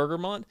like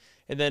Bergamot.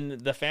 And then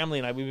the family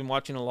and I, we've been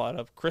watching a lot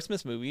of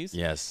Christmas movies.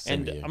 Yes.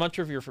 Same And here. I'm not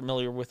sure if you're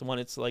familiar with one.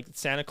 It's like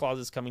Santa Claus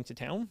is coming to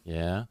town.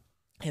 Yeah.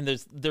 And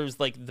there's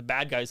like the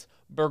bad guys,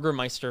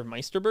 Burgermeister,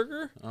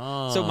 Meisterburger.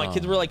 Oh. So my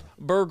kids were like,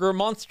 Burger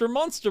Monster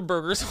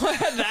Burger. So I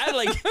had that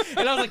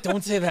and I was like,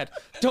 don't say that.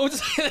 Don't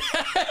say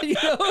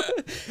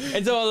that,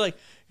 And so I was like,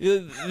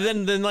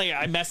 then like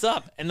I mess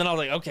up. And then I was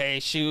like, okay,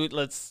 shoot,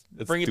 let's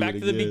bring it do back it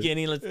to the again.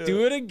 beginning. Let's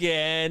do it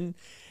again.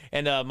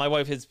 And my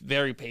wife is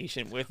very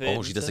patient with it.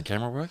 Oh, she does the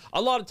camera work?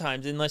 A lot of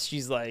times, unless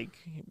she's like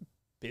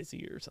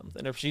busy or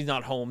something. If she's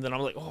not home, then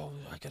I'm like, oh,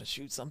 I gotta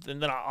shoot something.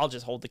 Then I'll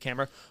just hold the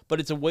camera. But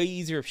it's a way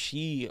easier if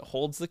she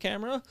holds the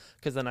camera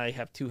because then I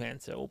have two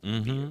hands to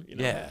open beer.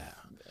 Yeah.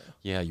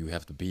 Yeah, you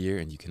have the beer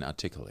and you can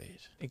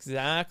articulate.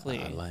 Exactly.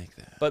 I like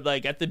that. But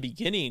like at the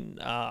beginning,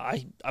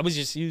 I was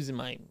just using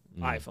my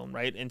iPhone,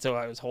 right? And so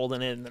I was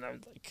holding it, and then I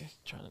was like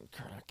trying to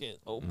crack it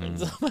open.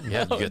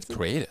 Yeah, you get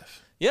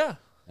creative. Yeah.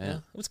 Yeah.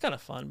 It was kind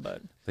of fun,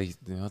 but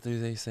What do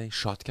they say?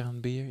 Shotgun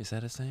beer? Is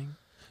that a thing?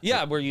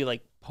 yeah, where you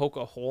like poke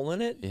a hole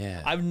in it.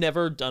 Yeah. I've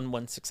never done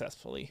one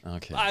successfully.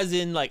 Okay. As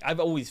in, like I've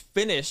always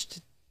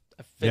finished.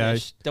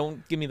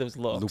 Don't give me those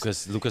looks.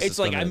 Lucas. It's is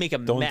like gonna, I make a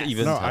don't mess.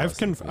 Even No,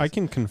 tell us, I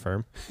can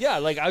confirm. Yeah,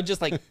 like I would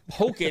just like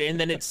poke it and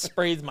then it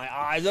sprays my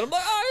eyes and I'm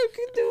like, I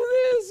can do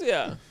this.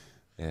 Yeah.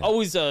 Yeah.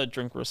 Always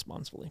drink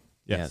responsibly.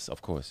 Yes,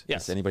 of course.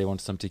 Yes. Does anybody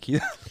want some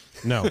tequila?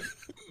 No,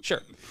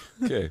 Sure.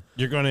 Okay.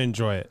 you're going to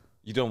enjoy it.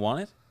 You don't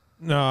want it?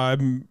 No,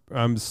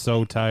 I'm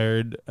so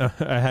tired.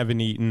 I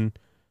haven't eaten.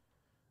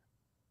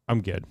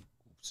 I'm good.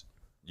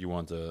 You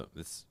want the?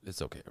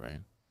 It's okay, right?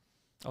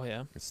 Oh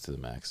yeah. It's to the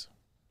max.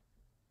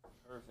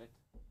 Perfect.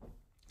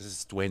 This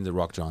is Dwayne the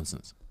Rock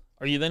Johnson's.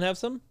 Are you then have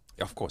some?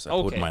 Of course, I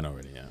put Okay. mine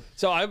already. Yeah.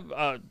 So I've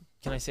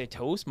can I say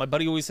toast? My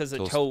buddy always says a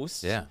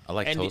toast. Yeah, I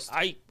like and toast.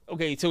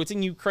 okay, so it's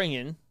in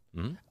Ukrainian.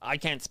 Mhm. I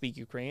can't speak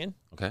Ukrainian,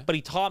 Okay. but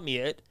he taught me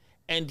it,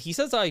 and he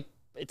says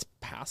it's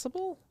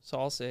passable. So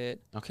I'll say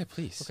it. Okay,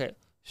 please. Okay.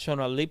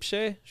 Shona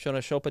lipshe, shona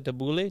shopa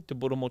debule,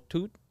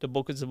 deburomotut,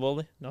 deboka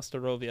zavole,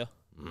 nastarovia.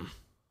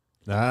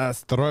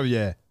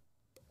 Zdrowie.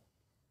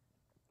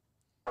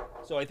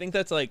 So I think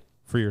that's like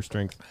for your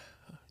strength.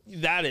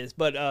 that is,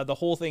 but the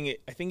whole thing.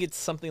 I think it's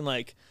something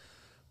like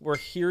we're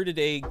here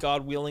today,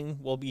 God willing,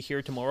 we'll be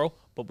here tomorrow,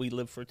 but we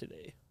live for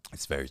today.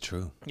 It's very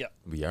true. Yeah,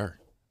 We are.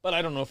 but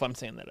I don't know if I'm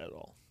saying that at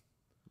all.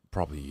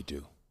 Probably you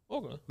do.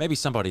 Okay. Maybe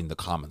somebody in the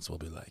comments will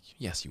be like,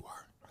 yes, you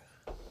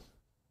are.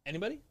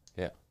 Anybody?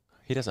 Yeah.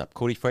 Hit us up.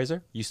 Cody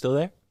Fraser, you still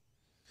there?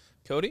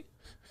 Cody?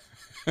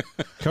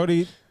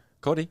 Cody,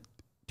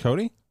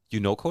 Cody? You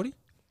know Cody?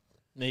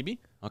 Maybe.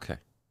 Okay.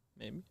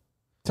 Maybe.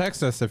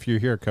 text us if you're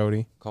here,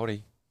 Cody.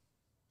 Cody.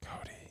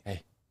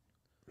 Hey.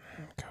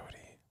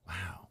 Cody.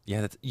 Wow.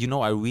 Yeah, that's,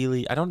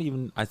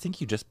 I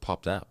think you just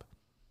popped up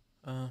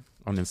on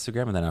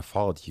Instagram, and then I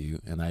followed you,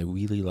 and I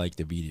really like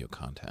the video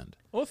content.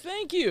 Well,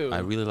 thank you.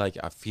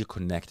 I feel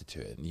connected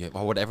to it. And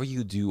whatever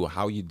you do,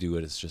 how you do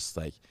it, it's just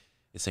like,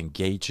 it's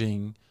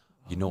engaging.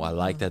 I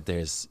like that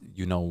there's,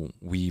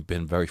 we've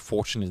been very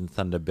fortunate in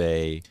Thunder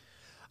Bay.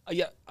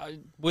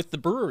 With the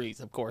breweries,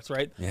 of course,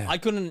 right? Yeah. I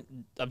couldn't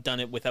have done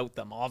it without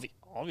them,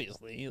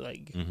 obviously.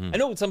 Like, Mm-hmm. I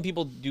know some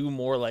people do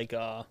more like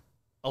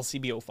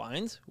LCBO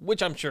finds,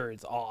 which I'm sure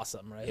is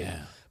awesome, right?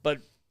 Yeah. But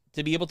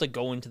to be able to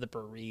go into the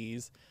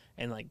breweries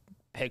and like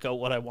pick out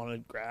what I want to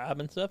grab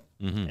and stuff,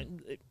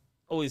 and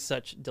always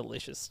such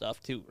delicious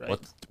stuff too, right?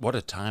 What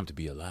a time to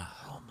be alive.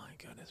 Oh my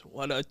goodness,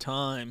 what a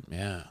time!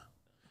 Yeah.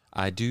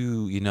 I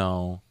do,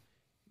 with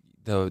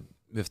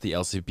the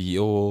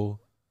LCBO,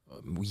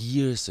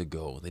 years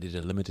ago, they did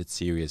a limited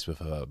series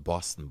with a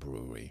Boston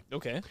brewery.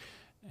 Okay.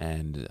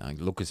 And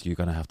Lucas, you're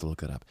going to have to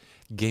look it up.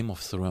 Game of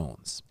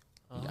Thrones.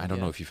 I don't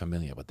know if you're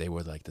familiar, but they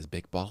were like this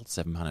big bottle,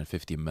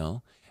 750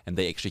 ml, and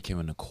they actually came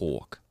in a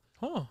cork.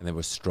 Huh. And they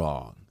were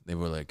strong. They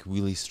were like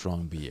really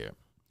strong beer.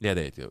 Yeah,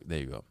 there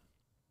you go.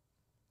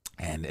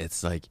 And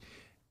it's like,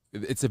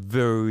 it's a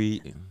very,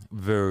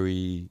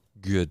 very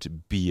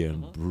good beer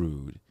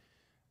brewed.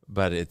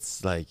 But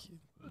it's like,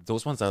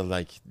 those ones are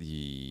like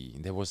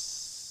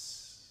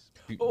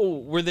Oh,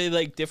 were they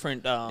like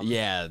different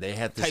yeah, they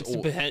had this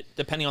types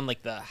depending on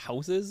like the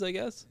houses, I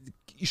guess?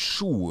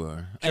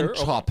 Sure. And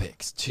okay.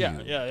 topics too.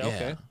 Yeah,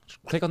 okay.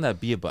 Click on that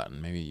beer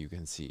button. Maybe you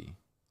can see.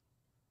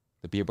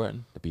 The beer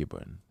button? The beer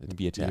button. The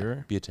beer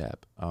tab. Beer tab.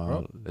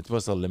 It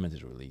was a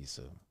limited release,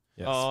 so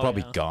Yes. Oh, it's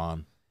probably yeah.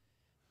 gone.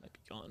 Might be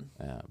gone.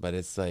 Yeah, but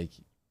it's like,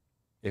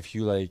 if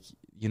you like,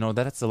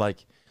 that's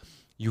like,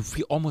 you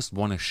almost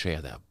want to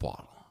share that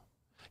bottle.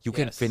 You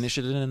can Yes. finish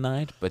it in a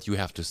night, but you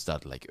have to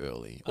start like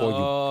early,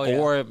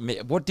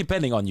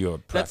 depending on your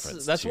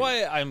preference. That's too.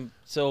 why I'm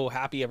so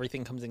happy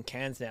everything comes in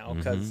cans now,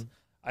 because Mm-hmm.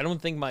 I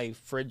don't think my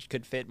fridge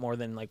could fit more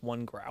than like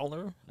one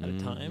growler at a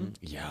time.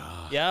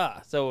 Yeah.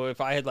 Yeah. So if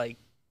I had like,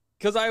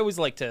 because I always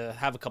like to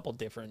have a couple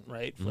different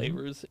Mm-hmm.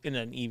 flavors in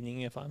an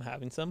evening if I'm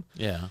having some,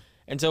 Yeah.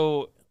 and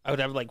so I would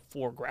have like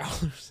 4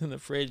 growlers in the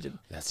fridge, and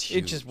That's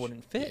huge. it just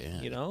wouldn't fit.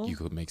 Yeah. You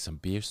could make some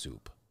beer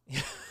soup,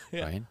 Yeah.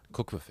 right?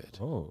 Cook with it.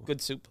 Oh.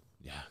 Good soup.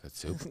 Yeah, good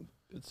soup.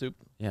 Good soup.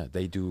 Yeah,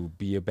 they do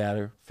beer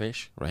batter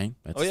fish, right?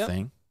 That's Oh, yeah. the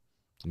thing.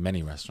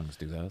 Many restaurants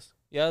do those.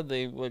 Yeah,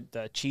 they would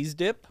cheese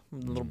dip, a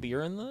little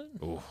beer in that.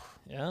 Oh,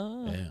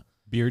 Yeah. yeah.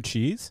 Beer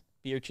cheese?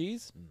 Beer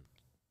cheese.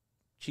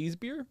 Cheese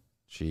beer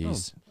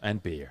Cheese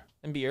and beer.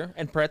 and beer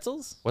and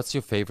pretzels. What's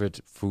your favorite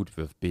food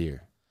with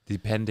beer?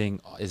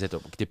 Is it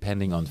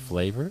depending on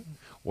flavor,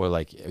 or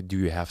like do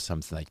you have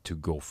something like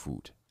to-go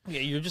food?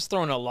 Yeah, you're just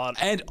throwing a lot.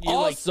 And you're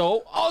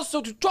also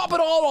to top it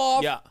all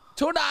off, yeah,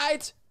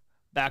 tonight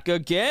back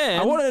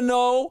again. I want to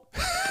know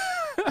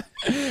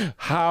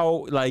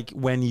how, like,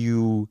 when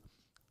you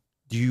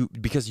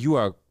because you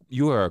are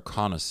a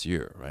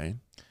connoisseur, right?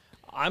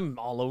 I'm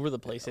all over the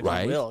place, if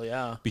Right? you will.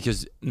 Yeah.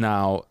 Because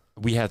now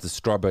we had the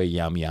strawberry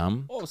yum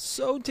yum. Oh,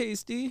 so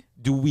tasty.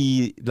 Do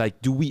we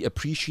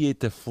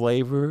appreciate the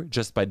flavor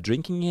just by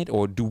drinking it,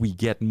 or do we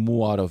get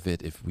more out of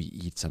it if we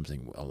eat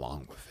something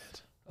along with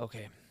it?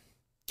 Okay.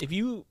 If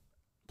you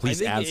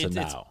Please I think answer it's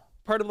now.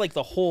 part of like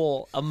the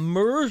whole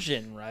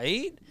immersion,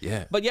 right?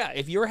 Yeah. But yeah,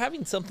 if you're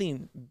having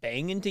something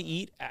banging to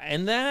eat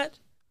and that,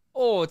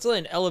 it's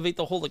going to elevate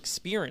the whole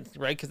experience,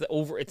 right? Because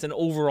it's an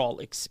overall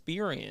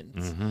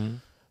experience. Mm-hmm.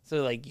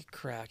 So like you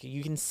crack it,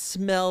 you can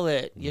smell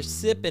it, you're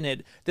sipping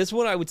it. This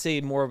one I would say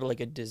more of like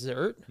a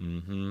dessert.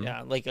 Mm-hmm.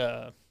 Yeah, like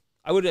I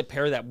would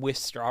pair that with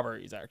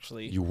strawberries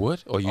actually. You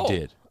would, or you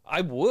did?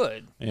 I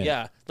would. Yeah.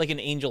 Yeah, like an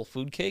angel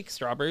food cake,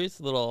 strawberries,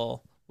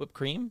 little whipped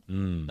cream,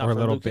 Not Or a for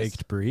little Lucas.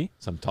 baked brie?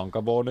 Some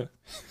tonka bolle. You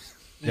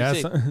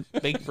Yes. say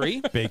baked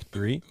brie. Baked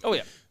brie. Oh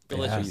yeah,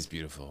 delicious. She's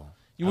beautiful.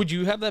 Would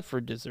you have that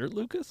for dessert,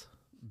 Lucas?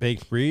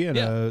 Baked brie and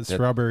Yeah. a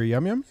strawberry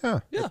yum yum?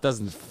 Yeah. Yeah. It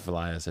doesn't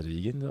fly as a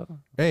vegan though.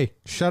 Hey,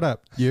 shut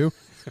up, you.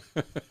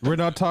 We're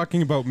not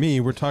talking about me.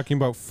 We're talking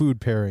about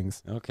food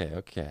pairings. Okay.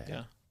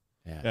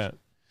 Yeah.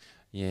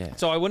 Yeah.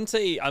 So I wouldn't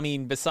say. I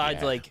mean,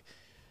 besides Yeah. like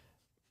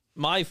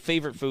my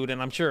favorite food,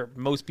 and I'm sure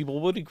most people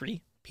would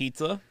agree,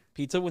 pizza.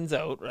 Pizza wins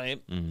out,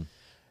 right? Mm.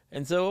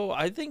 And so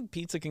I think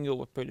pizza can go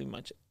with pretty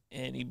much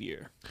any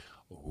beer.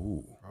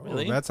 Ooh.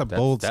 Really? That's a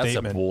bold That's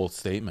statement. a bold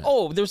statement.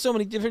 Oh, there's so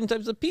many different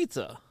types of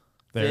pizza.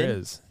 There Thin,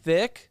 is.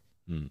 thick.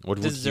 What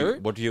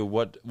Dessert? What would you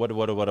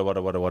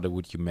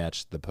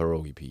match the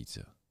pierogi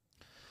pizza?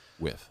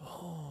 with?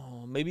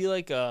 Oh, maybe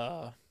like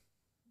an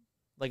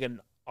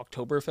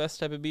Oktoberfest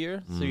type of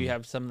beer. So you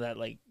have some of that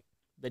like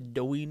the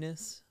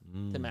doughiness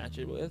to match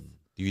it with.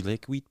 Do you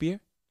like wheat beer?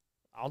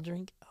 I'll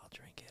drink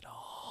it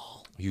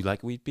all. You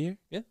like wheat beer?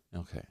 Yeah.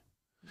 Okay.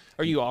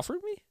 Are you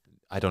offering me?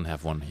 I don't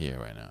have one here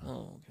right now.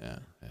 Oh, okay.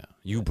 Yeah.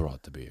 You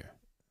brought the beer.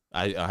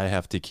 I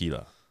have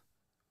tequila.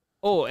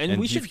 Oh, and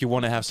we should. If you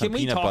want to have some Can we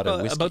peanut talk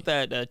butter whiskey. about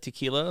that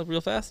tequila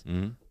real fast?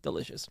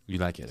 Delicious. You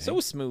like it? So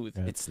smooth.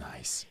 Yeah. It's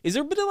nice. Is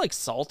there a bit of like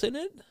salt in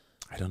it?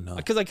 I don't know.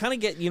 Because I kind of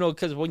get,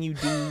 because when you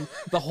do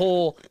the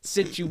whole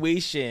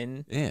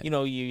situation, Yeah.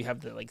 you have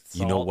the like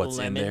salt, You know what's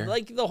in lemon, there?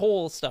 like the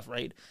whole stuff,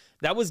 right?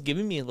 That was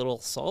giving me a little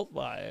salt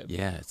vibe.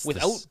 Yeah, it's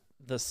Without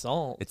the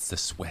salt. it's the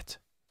sweat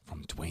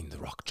from Dwayne the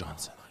Rock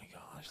Johnson. Oh my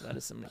gosh, that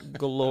is some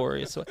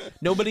glorious sweat.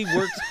 Nobody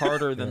works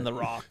harder than The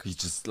Rock. He's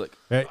just like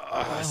Hey,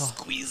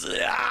 squeeze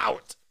it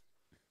out.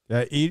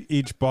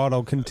 each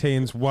bottle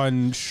contains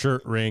one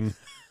shirt ring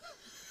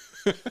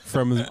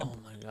from Oh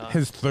my god.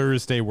 his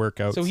Thursday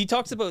workout. So he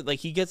talks about like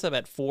he gets up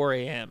at 4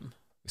 a.m.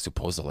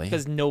 Supposedly.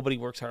 because nobody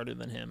works harder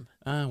than him.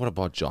 What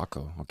about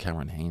Jocko or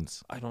Cameron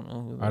Haynes? I don't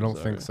know. Who I don't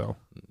those think are. so.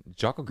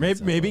 Jocko.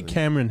 Maybe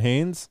Cameron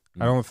Haynes.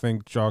 I don't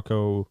think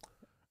Jocko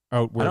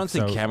outworks. I don't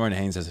think out. Cameron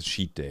Haynes has a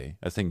cheat day.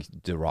 I think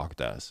The Rock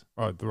does.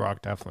 Oh, The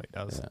Rock definitely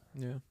does.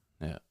 Yeah.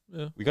 Yeah.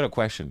 Yeah. We got a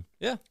question.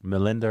 Yeah.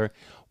 Melinda,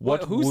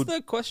 Who's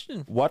the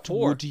question? what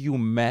for? would you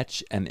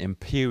match an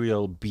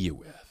imperial beer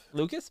with?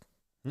 Lucas?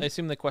 I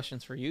assume the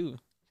question's for you.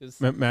 'Cause-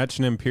 Match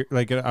an imperial.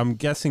 Like I'm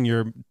guessing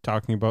you're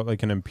talking about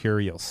like an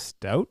imperial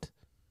stout,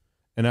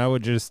 and I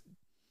would just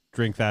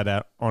drink that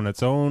out on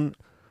its own,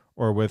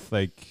 or with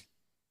like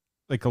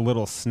a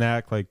little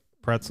snack like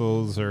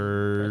pretzels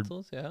or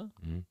pretzels, yeah.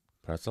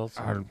 Pretzels?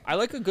 I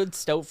like a good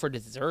stout for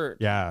dessert.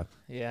 yeah.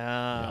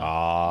 Yeah.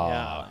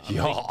 Ah, I'm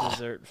a big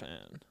dessert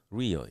fan.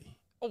 Really?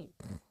 Oh,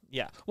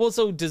 yeah. Well,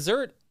 so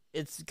dessert,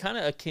 it's kind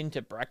of akin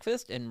to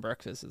breakfast, and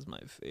breakfast is my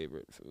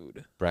favorite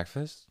food.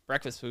 Breakfast?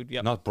 Breakfast food,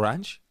 yeah. Not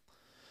brunch?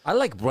 I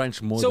like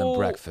brunch more than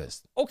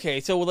breakfast.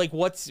 Okay, so like,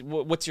 what's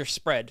your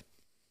spread?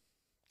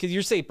 Because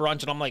you say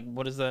brunch, and I'm like,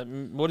 what does that?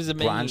 What does it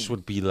mean? Brunch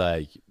would be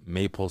like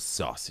maple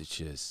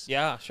sausages.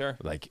 Yeah, sure.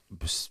 Like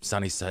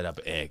sunny side up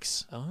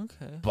eggs,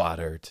 Okay.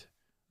 buttered,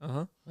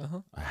 Uh huh.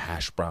 a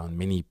hash brown,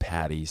 mini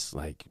patties,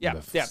 like Yeah.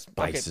 with Yeah.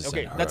 spices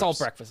Okay. and That's all herbs.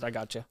 breakfast. I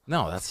got you.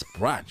 No, that's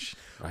brunch,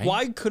 right?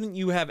 Why couldn't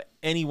you have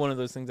any one of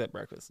those things at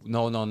breakfast?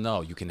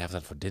 No. You can have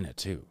that for dinner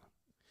too.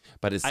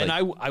 But it's And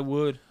like I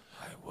would.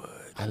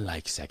 I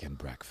like second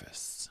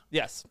breakfasts.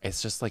 Yes.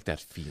 It's just like that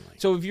feeling.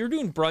 So if you're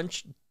doing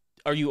brunch,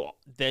 are you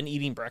then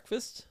eating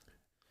breakfast?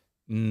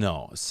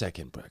 No,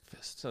 second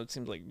breakfast. So it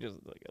seems like just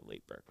like a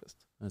late breakfast.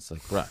 It's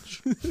like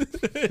brunch.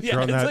 Yeah,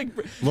 You're on it's that like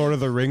Lord of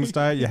the Rings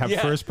diet. You have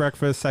Yeah. first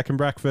breakfast, second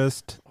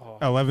breakfast,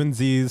 11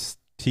 Z's,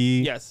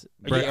 tea. yes.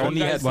 Bre- They Are you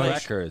only had guys like-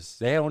 crackers.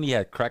 They only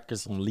had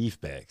crackers on leaf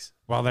bags.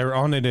 While they were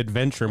on an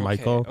adventure,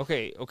 Michael.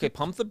 Okay.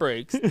 Pump the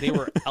brakes. They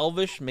were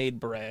Elvish made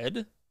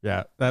bread.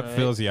 Yeah, that Right.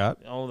 fills you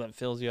up. Oh, that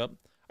fills you up.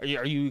 Are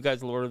you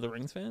guys Lord of the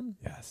Rings fan?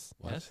 Yes.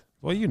 What? Yes.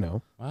 Well, you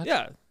know. What?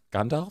 Yeah.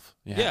 Gandalf?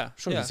 Yeah,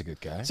 Sure, yeah. he's a good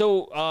guy.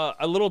 So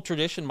a little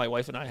tradition my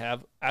wife and I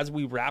have as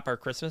we wrap our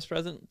Christmas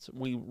presents,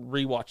 we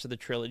rewatch the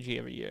trilogy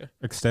every year.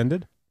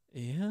 Extended?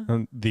 Yeah.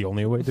 The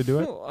only way to do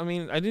it? No, I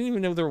mean, I didn't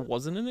even know there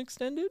wasn't an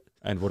extended.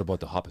 And what about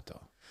the Hobbit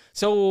though?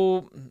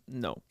 So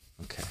no.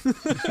 Okay.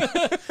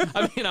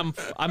 I mean,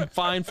 I'm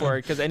fine for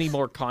it because any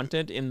more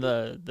content in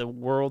the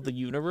world, the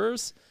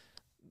universe,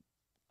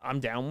 I'm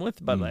down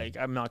with. But like,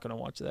 I'm not gonna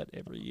watch that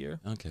every year.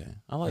 Okay.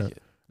 I like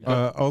it.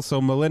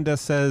 Also, Melinda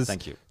says,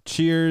 Thank you.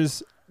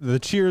 cheers. The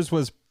cheers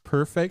was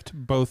perfect,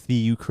 both the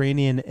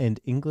Ukrainian and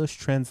English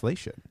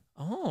translation.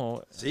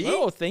 Oh, See?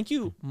 Oh, thank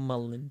you,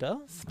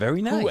 Melinda.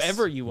 Very nice.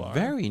 Whoever you are.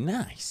 Very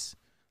nice.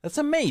 That's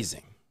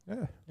amazing.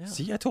 Yeah. Yeah.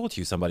 See, I told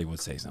you somebody would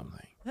say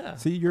something. Yeah.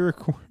 See, your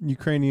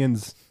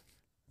Ukrainian's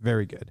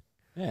very good.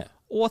 Yeah.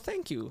 Well,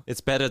 thank you.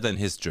 It's better than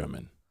his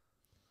German.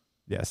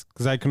 Yes,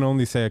 because I can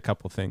only say a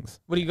couple things.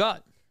 What do you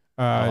got?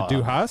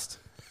 Du hast.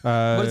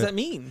 What does that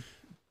mean?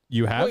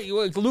 You have.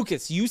 Wait,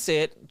 Lucas, you say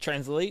it.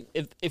 Translate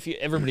if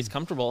everybody's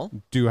comfortable.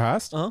 Du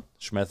hast.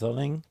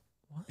 Schmetterling.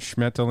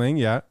 Schmetterling,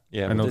 yeah.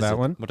 Yeah. I what know is that it?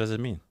 one. What does it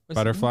mean? What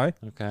does it Butterfly.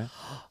 Okay.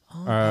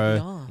 Oh,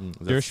 Uh,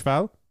 That's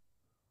Durchfall.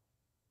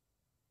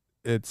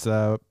 It's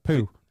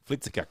poo.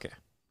 Flitzekacke.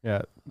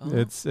 Yeah. Oh.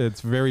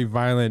 It's very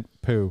violent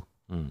poo.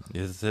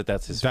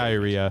 That's his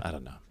Diarrhea. favorite. I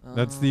don't know.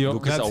 That's the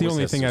Lucas that's the always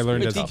only has thing to I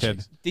learned speak as a up.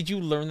 kid. Did you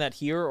learn that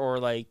here or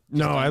like?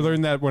 No, just I on-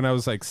 learned that when I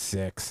was like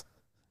 6.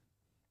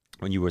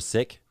 When you were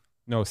sick?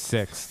 No,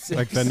 6.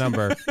 Like the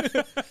number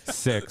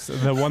 6.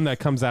 The one that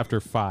comes after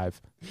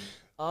 5.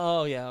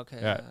 Oh yeah, okay.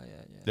 Yeah.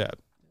 Yeah.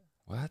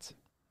 What?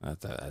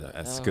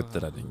 That's good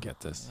that I didn't get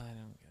this. I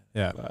don't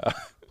get it. Yeah.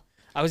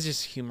 I was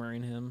just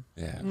humoring him.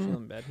 Yeah. I'm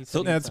feeling bad. He said So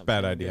he was That's a not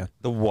bad feeling idea.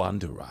 The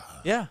Wanderer.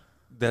 good. Yeah.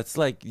 That's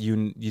like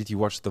you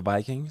watch the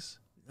Vikings?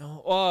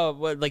 No.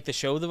 What, like the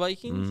show The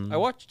Vikings? I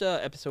watched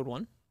episode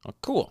 1. Oh,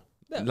 cool.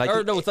 Yeah. Like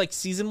Or no, it's like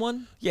season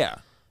 1. Yeah.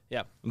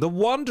 Yeah. The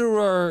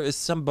Wanderer is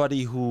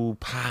somebody who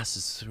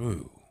passes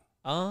through.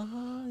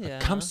 Yeah.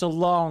 Comes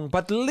along,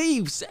 but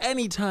leaves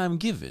anytime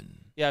given.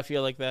 Yeah, I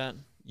feel like that.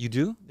 You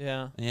do?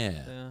 Yeah.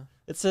 Yeah.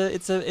 It's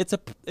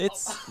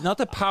not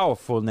a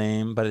powerful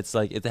name, but it's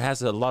like it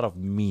has a lot of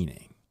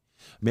meaning.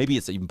 Maybe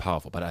it's even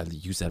powerful, but I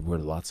use that word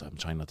a lot, so I'm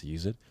trying not to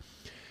use it.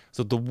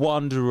 So the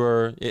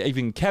Wanderer,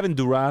 even Kevin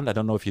Durant, I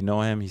don't know if you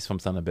know him. He's from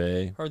Thunder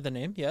Bay. Heard the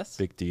name? Yes.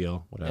 Big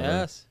deal, whatever.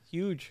 Yes,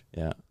 huge.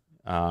 Yeah.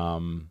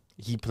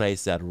 He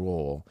plays that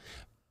role.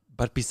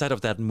 But beside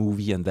of that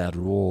movie and that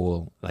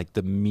role, like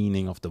the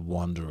meaning of the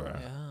Wanderer.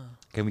 Yeah.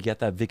 Can we get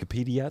that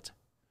Wikipedia?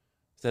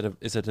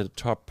 Is it a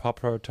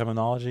proper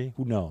terminology?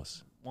 Who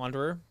knows?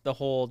 Wanderer, the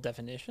whole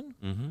definition?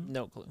 Mm-hmm.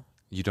 No clue.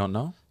 You don't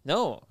know?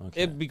 No.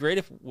 Okay. It'd be great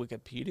if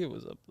Wikipedia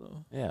was up,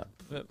 though. Yeah.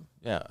 But,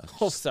 Yeah.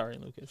 oh, sorry,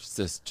 Lucas.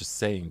 Just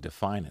saying,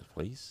 define it,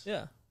 please.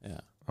 Yeah. Yeah.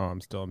 Oh,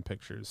 I'm still in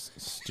pictures.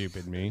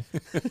 Stupid me.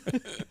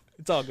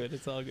 It's all good.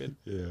 It's all good.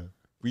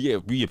 Yeah.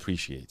 We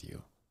appreciate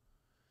you.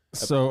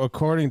 So,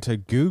 according to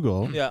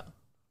Google, Yeah.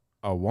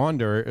 a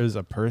wanderer is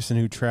a person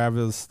who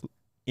travels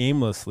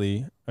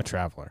aimlessly, a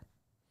traveler.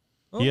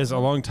 He is a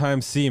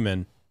long-time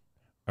seaman,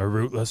 a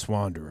rootless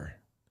wanderer.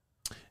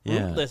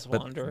 Yeah. Rootless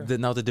but wanderer.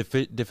 Now the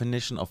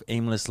definition of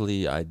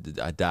aimlessly, I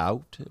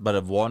doubt. But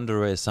a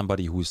wanderer is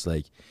somebody who's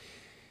like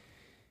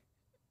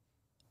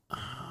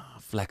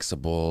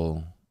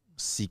flexible,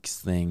 seeks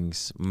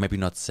things, maybe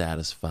not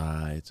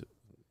satisfied.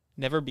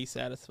 Never be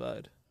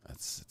satisfied.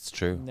 It's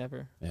true.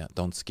 Never. Yeah.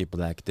 Don't skip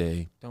Black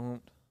Day.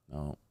 Don't.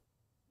 No.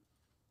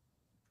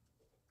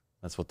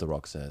 That's what The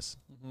Rock says.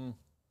 Mm-hmm.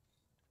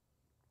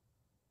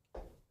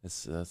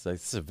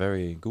 It's a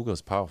very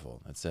Google's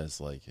powerful. It says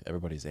like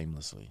everybody's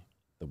aimlessly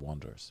the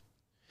wanderers.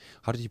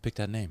 How did you pick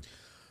that name?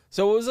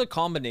 So it was a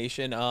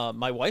combination.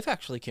 My wife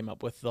actually came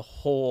up with the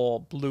whole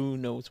Blue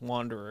Nose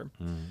Wanderer.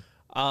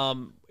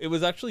 It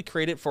was actually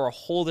created for a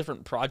whole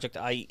different project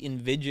I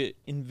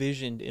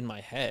envisioned in my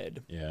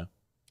head. Yeah.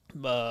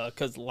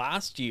 Because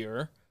last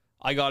year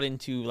I got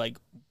into like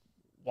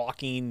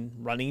walking,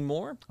 running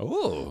more.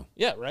 Oh.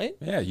 Yeah, right?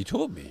 Yeah, you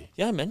told me.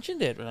 Yeah, I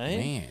mentioned it, right?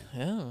 Man.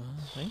 Yeah,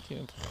 thank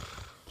you.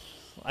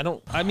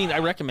 I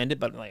recommend it,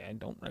 but like I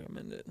don't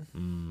recommend it.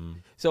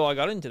 So I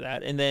got into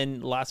that, and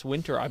then last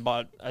winter I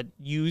bought a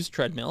used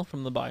treadmill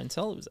from the buy and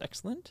sell. It was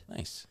excellent.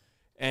 Nice.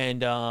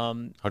 And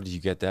how did you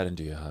get that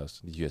into your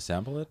house? Did you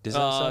assemble it?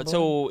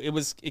 So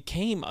it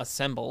came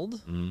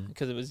assembled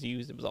because it was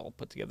used. It was all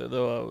put together.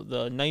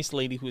 The nice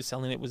lady who was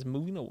selling it was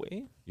moving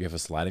away. You have a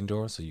sliding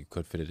door, so you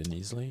could fit it in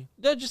easily.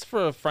 Yeah, just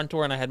for a front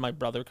door, and I had my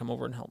brother come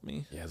over and help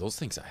me. Yeah, those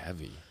things are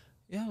heavy.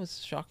 Yeah, it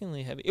was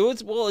shockingly heavy.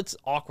 It's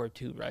awkward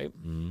too, right?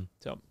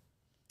 So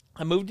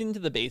I moved into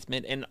the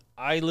basement, and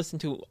I listen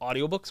to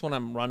audiobooks when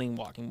I'm running,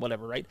 walking,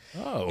 whatever, right?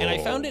 Oh. And I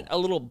found it a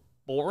little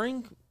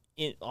boring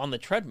on the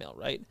treadmill,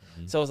 right?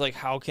 So I was like,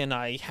 how can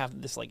I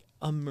have this like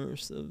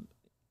immersive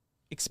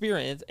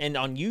experience? And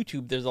on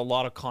YouTube, there's a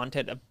lot of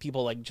content of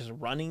people like just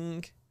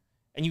running,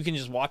 and you can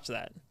just watch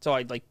that. So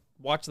I'd like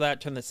watch that,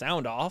 turn the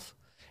sound off,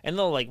 and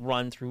they'll like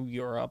run through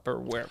Europe or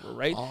wherever,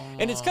 right?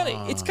 And it's kind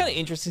of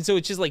interesting. So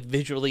it's just like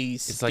visually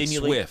stimulating.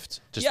 It's like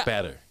Swift, just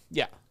better.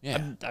 Yeah.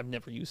 Yeah. I've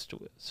never used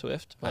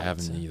Swift. I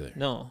haven't either.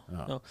 No.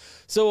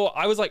 So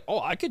I was like,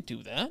 oh, I could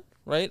do that,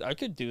 right? I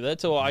could do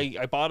that. So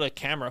I bought a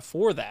camera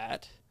for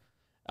that.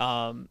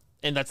 And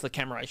that's the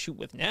camera I shoot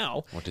with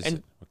now. What is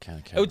it? What kind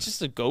of camera? Oh, it's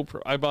just a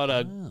GoPro. I bought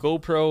a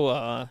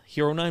GoPro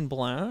Hero 9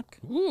 Black.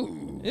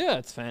 Ooh. Yeah,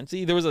 it's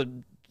fancy. It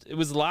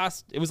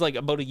was like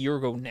about a year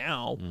ago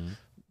now.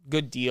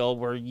 Good deal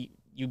where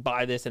you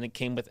buy this and it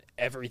came with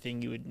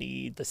everything you would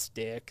need, the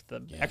stick,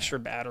 the extra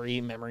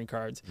battery, memory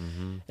cards.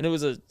 And it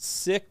was a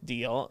sick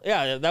deal.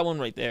 Yeah, that one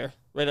right there.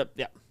 Right up.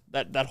 Yeah.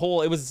 That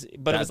whole, it was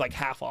like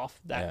half off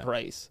that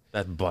price.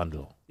 That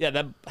bundle. Yeah,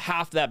 that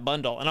half that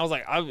bundle. And I was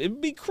like, it'd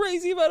be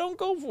crazy if I don't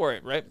go for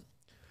it, right?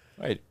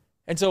 Right.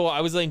 And so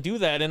I was like, do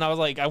that. And I was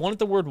like, I wanted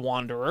the word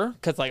wanderer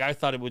because like I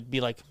thought it would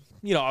be like,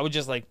 I would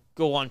just like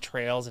go on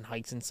trails and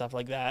hikes and stuff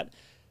like that.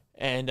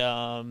 And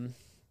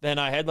then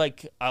I had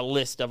like a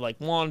list of like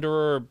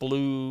wanderer,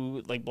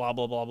 blue, like blah,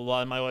 blah, blah, blah,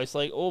 blah. And my wife's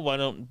like, oh, why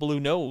don't Blue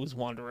Nose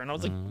Wanderer? And I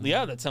was like,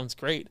 yeah, that sounds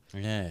great.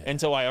 Yeah.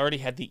 And so I already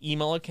had the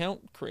email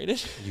account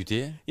created. You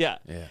did? Yeah.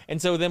 Yeah. And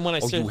so then when I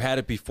started, you had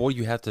it before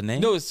you had the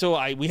name? no, so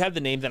we had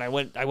the name. Then I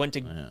went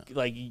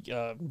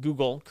to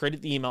Google,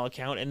 created the email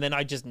account, and then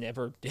I just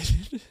never did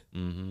it.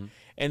 And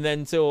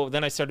then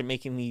then I started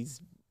making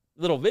these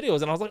little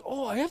videos, and I was like,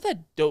 oh, I have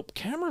that dope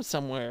camera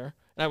somewhere.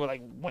 And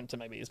I went to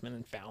my basement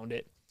and found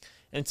it.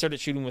 And started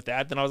shooting with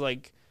that. Then I was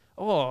like,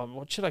 "Oh,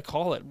 what should I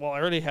call it?" Well, I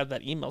already had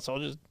that email, so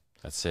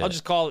I'll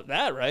just call it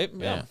that, right?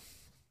 Yeah.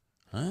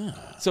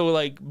 So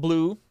like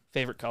blue,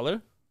 favorite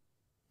color.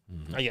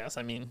 I guess.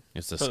 I mean,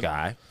 it's the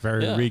sky.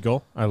 Very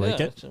regal. I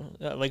like it.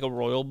 Yeah, like a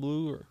royal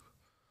blue or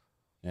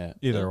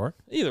either or.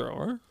 Either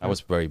or. I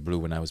was very blue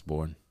when I was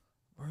born.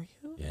 Were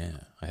you? Yeah,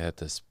 I had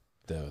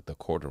the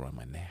cord around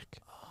my neck.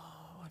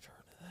 Oh, I've heard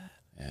of that.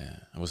 Yeah,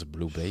 I was a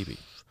blue baby.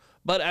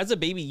 But as a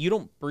baby, you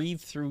don't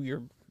breathe through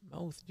your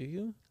mouth, do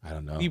you? I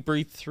don't know. You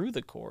breathe through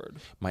the cord.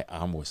 My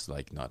arm was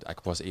like not. I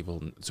was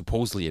able.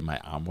 Supposedly, my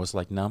arm was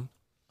like numb.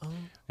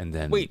 And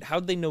then Wait,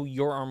 how'd they know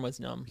your arm was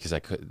numb? because I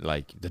could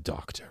like the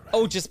doctor. Right?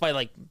 Oh, just by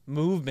like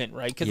movement,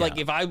 right? Because like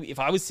Yeah. if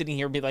I was sitting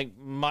here and be like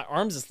my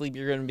arm's asleep,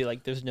 you're gonna be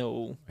like, there's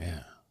no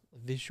yeah.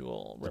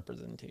 visual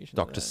representation.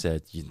 Doctor of that.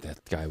 said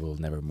that guy will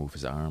never move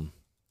his arm.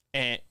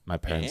 Eh, My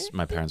parents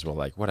were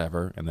like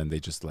whatever, and then they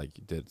just like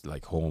did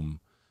like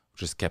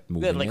just kept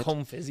moving that, like it.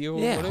 home physio. Or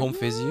Yeah, whatever? home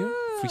physio,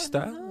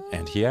 freestyle,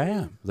 and here I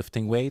am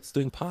lifting weights,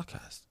 doing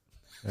podcast.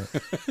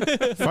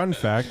 Fun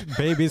fact: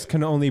 babies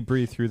can only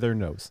breathe through their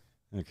nose.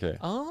 Okay.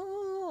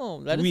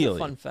 Oh, that is a Really?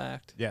 fun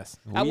fact. Yes.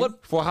 At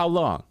what? For how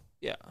long?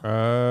 Yeah.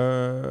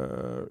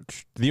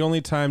 The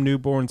only time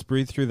newborns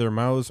breathe through their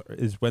mouths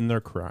is when they're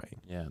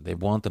crying. Yeah, they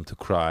want them to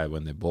cry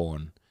when they're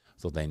born,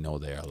 so they know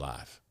they're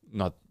alive.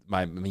 Not,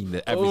 I mean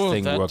that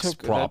everything that works took-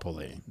 that-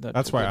 properly.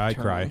 That's why I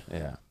cry.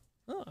 Yeah.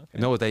 Oh, okay.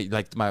 No, they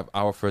like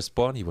our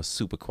firstborn. He was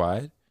super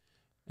quiet,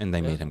 and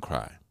they made him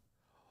cry.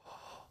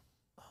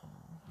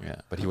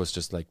 Yeah, but he was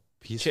just like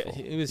peaceful.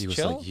 He was like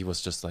chill? he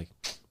was just like,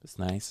 it's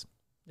nice.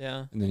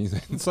 Yeah. And then he's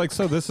It's like,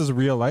 so this is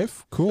real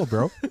life? Cool,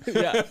 bro.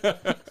 Yeah.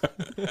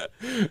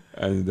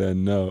 and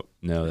then no,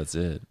 that's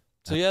it.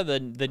 So yeah, the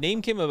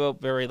name came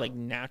about very like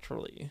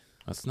naturally.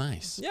 That's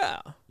nice. Yeah.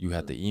 You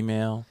had the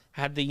email.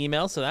 Had the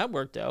email, so that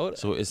worked out.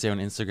 So is there on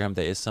Instagram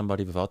there is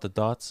somebody without the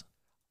dots?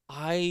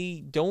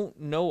 I don't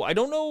know. I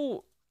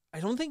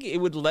don't think it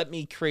would let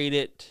me create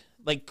it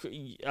like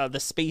the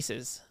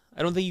spaces.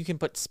 I don't think you can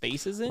put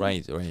spaces in.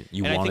 Right.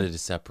 You And I wanted think- it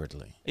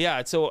separately.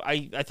 Yeah. So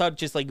I thought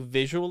just like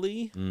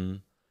visually, Mm.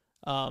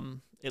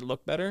 it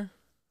looked better.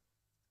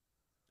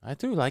 I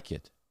do like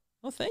it.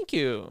 Oh, thank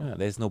you. Yeah,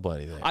 there's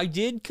nobody there. I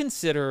did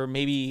consider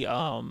maybe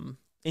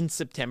in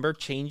September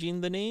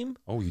changing the name.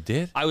 Oh, you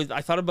did?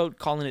 I thought about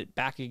calling it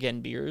Back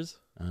Again Beers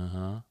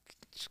Uh-huh.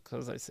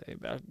 because I say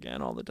back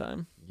again all the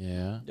time.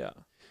 Yeah. Yeah.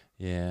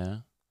 Yeah.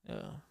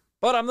 Yeah.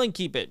 But I'm gonna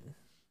keep it.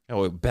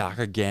 Oh, back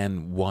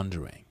again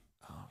wondering.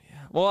 Oh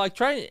yeah. Well, I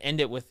try to end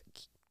it with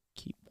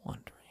keep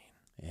wondering.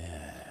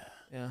 Yeah.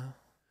 Yeah.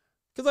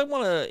 Because I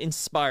want to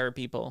inspire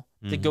people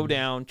to go Mhm.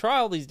 down, try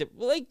all these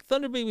different. Like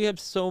Thunder Bay, we have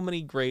so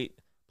many great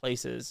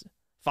places.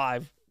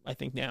 5, I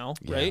think now,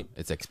 Yeah, right?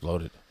 it's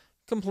exploded.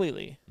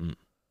 Completely.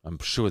 I'm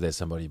sure there's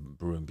somebody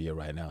brewing beer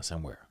right now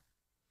somewhere.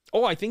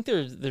 Oh, I think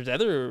there's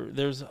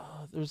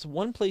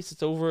one place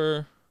that's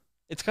over.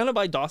 It's kind of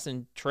by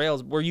Dawson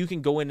Trails where you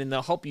can go in and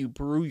they'll help you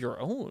brew your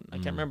own. I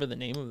can't remember the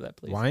name of that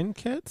place. Wine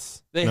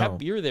kits? They No. have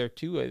beer there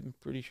too. I'm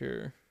pretty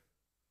sure.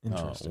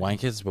 Interesting. Wine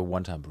Kids were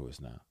one-time brewers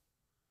now.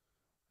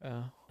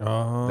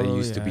 Oh, They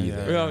used to be yeah,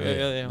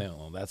 there. Yeah.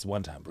 No, that's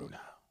one-time brew now.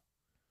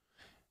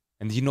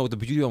 And you know, the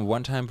beauty of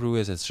one-time brew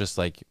is it's just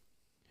like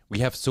we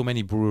have so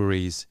many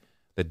breweries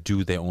that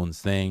do their own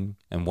thing,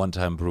 and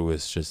one-time brew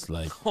is just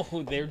like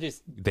Oh,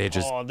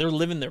 they're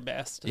living their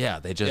best. yeah,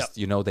 they just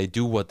they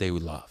do what they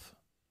love.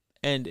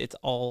 And it's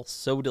all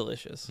so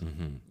delicious.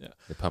 Mm-hmm. Yeah.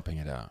 They're pumping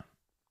it out.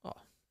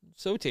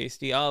 So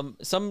tasty.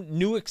 Some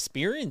new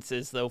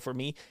experiences though for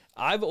me.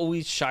 I've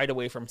always shied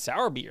away from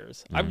sour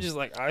beers. I'm just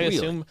like I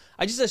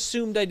just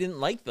assumed I didn't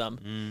like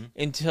them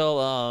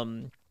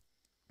until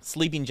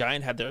Sleeping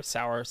Giant had their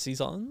sour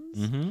saisons.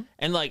 Mm-hmm.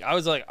 And like I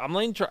was like I'm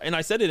going to try, and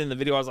I said it in the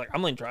video. I was like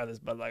I'm going to try this,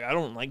 but like I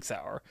don't like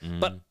sour.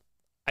 But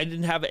I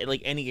didn't have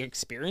like any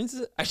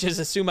experiences. I just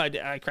assumed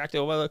I cracked it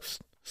open. Like,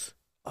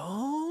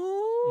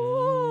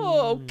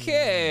 oh,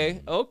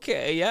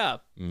 okay, yeah.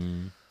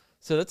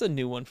 So that's a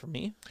new one for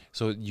me.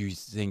 So you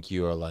think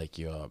your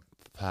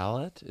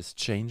palate is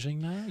changing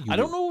now? I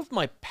don't know if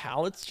my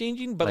palate's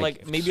changing, but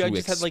like maybe I through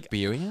just had like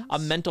experience? a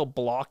mental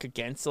block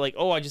against like,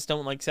 oh, I just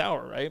don't like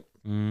sour, right?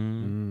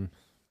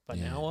 But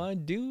Yeah. now I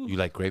do. You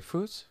like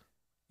grapefruits?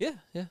 Yeah.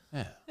 Yeah.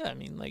 I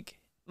mean, like,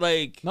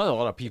 Not a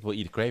lot of people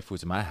eat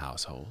grapefruits in my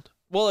household.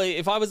 well,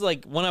 if I was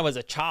like when I was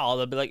a child,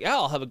 I'd be like, yeah,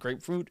 I'll have a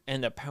grapefruit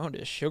and a pound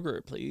of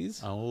sugar,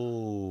 please.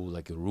 Oh,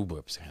 like a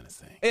rhubarb kind of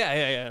thing. Yeah.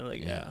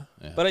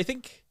 Yeah. But I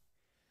think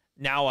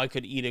now I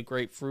could eat a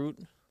grapefruit.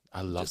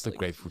 I love Just the like-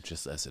 grapefruit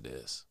just as it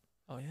is.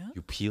 Oh yeah.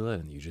 You peel it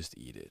and you just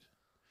eat it.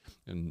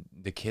 And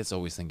the kids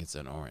always think it's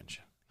an orange.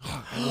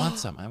 I want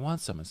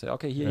some. I say,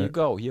 okay, here you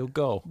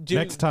go. Dude,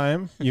 Next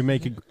time you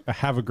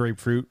have a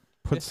grapefruit,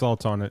 put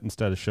salt on it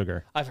instead of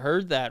sugar. I've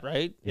heard that,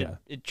 right? Yeah.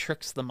 It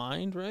tricks the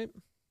mind, right?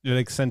 It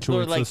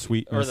accentuates the or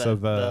sweetness the,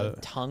 of the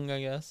tongue,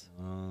 I guess.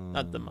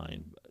 Not the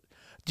mind. But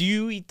do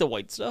you eat the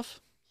white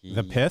stuff?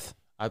 the pith.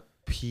 I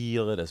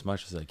peel it as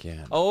much as I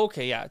can. Oh,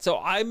 okay, yeah. So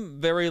I'm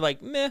very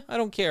like, meh, I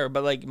don't care.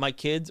 But like my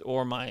kids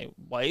or my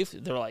wife,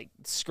 they're like,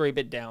 scrape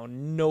it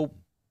down. No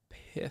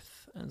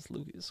pith, as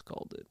Lucas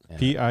called it.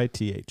 Yeah.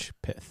 Pith.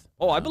 Pith.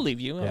 Oh, I believe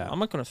you. Yeah. I'm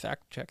not going to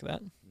fact check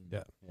that.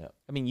 Yeah.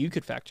 I mean, you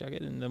could fact check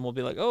it, and then we'll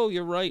be like, oh,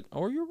 you're right,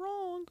 or you're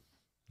wrong.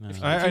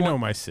 I know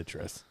my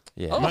citrus.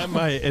 Yeah. Oh.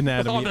 My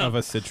anatomy Oh, no. of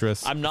a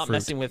citrus. I'm not fruit.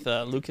 messing with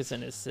Lucas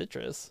and his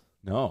citrus.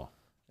 No,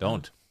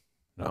 don't.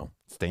 No.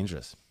 It's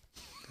dangerous.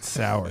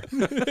 Sour.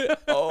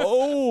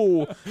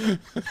 Oh,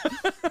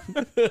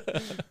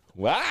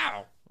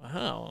 Wow.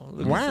 wow.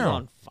 Lucas is Wow.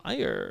 on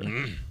fire.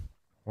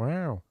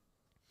 Wow.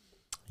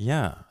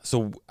 Yeah.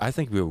 So I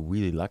think we were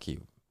really lucky.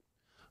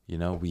 You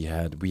know, we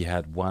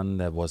had one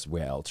that was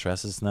where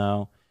Altres is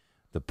now,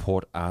 the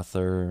Port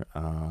Arthur.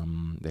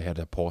 They had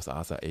a Port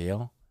Arthur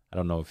ale. I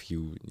don't know if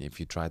you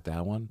tried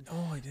that one.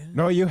 No, I didn't.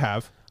 No, you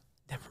have.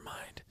 Never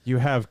mind. You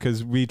have,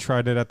 because we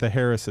tried it at the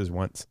Harris's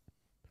once.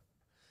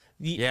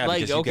 Yeah, like,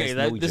 because you okay, guys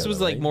know this each was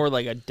other, like right? more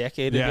like a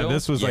decade ago. Yeah,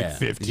 this was like Yeah.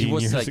 15 He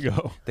was years like-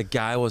 ago. The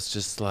guy was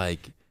just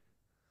like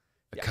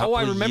a couple Oh,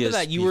 I remember years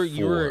that. You were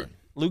before.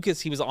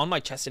 Lucas. He was on my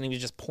chest and he was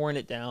just pouring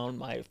it down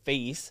my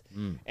face,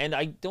 and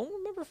I don't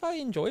remember if I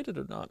enjoyed it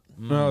or not.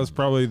 No, it was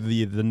probably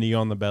the knee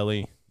on the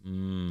belly.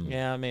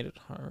 Yeah, I made it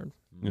hard.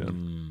 Yeah.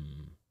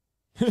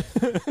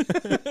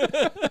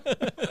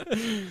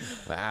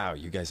 Wow,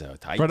 you guys are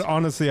tight. But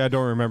honestly, I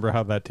don't remember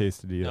how that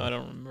tasted either. No, I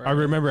don't remember. I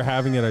remember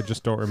having it. I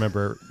just don't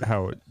remember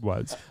how it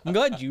was. I'm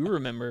glad you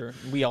remember.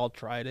 We all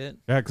tried it.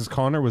 Yeah, because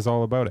Connor was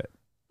all about it.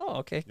 Oh,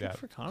 okay. Good Yeah.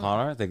 for Connor.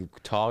 Connor, the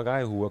tall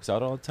guy who works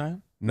out all the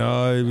time.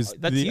 No, it was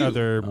That's the you.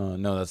 other.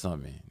 No, that's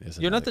not me. There's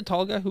You're not the another-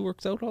 tall guy who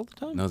works out all the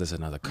time? No, there's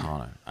another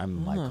Connor.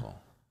 I'm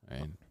Michael.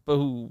 Right? But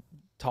who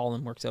tall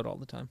and works out all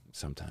the time?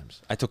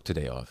 Sometimes I took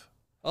today off.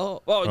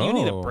 Oh, well, you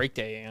need a Oh. break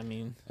day. I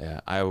mean,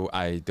 Yeah,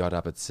 I got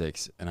up at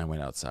 6 and I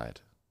went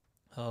outside.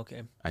 oh,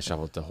 okay. I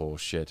shoveled the whole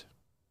shit.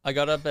 I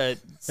got up at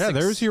Yeah, 6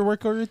 there's your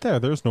workout right there.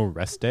 There's no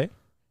rest day.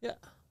 Yeah,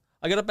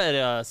 I got up at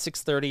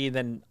 6:30,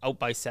 then out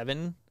by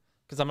 7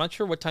 because I'm not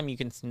sure what time you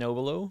can snow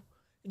below.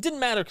 It didn't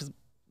matter because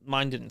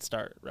mine didn't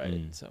start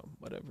right, so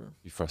whatever.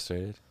 You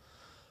frustrated?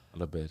 A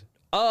little bit.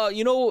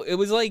 You know, it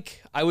was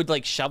like I would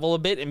like shovel a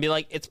bit and be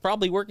like, "It's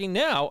probably working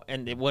now,"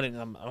 and it wouldn't.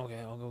 I'm okay.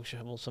 I'll go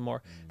shovel some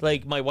more.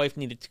 Like my wife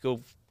needed to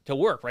go to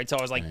work, right? So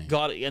I was like,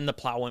 "Got it," and the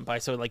plow went by,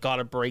 so like,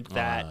 gotta break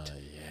that.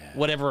 Yeah.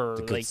 Whatever,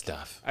 The good like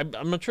stuff.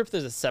 I'm not sure if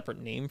there's a separate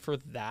name for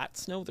that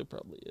snow. There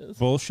probably is.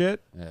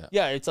 Bullshit. Yeah.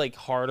 Yeah, it's like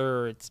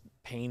harder. It's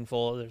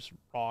painful. There's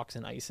rocks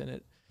and ice in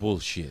it.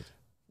 Bullshit.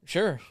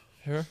 Sure.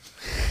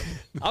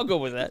 I'll go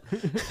with that.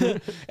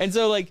 And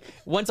so like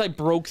once I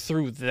broke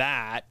through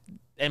that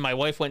and my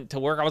wife went to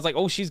work, I was like,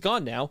 oh, she's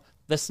gone now.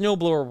 The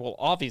snowblower will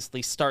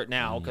obviously start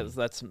now because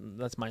that's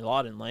my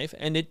lot in life.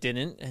 And it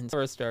didn't. And so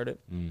I started.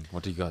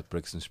 What do you got?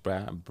 Bricks and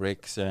Stratton?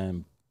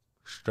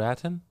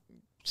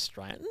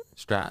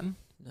 Stratton?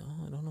 No,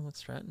 I don't know what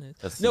Stratton is.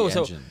 That's no, the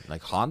so engine.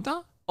 Like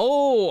Honda?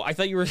 oh, I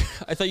thought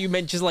you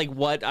meant just like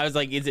what? I was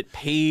like, is it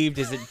paved?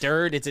 Is it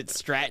dirt? Is it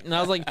Stratton? I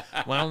was like,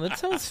 well, that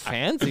sounds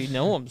fancy.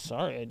 No, I'm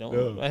sorry, I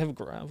don't. I have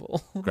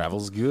gravel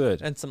Gravel's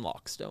good. and some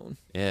lockstone.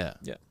 Yeah.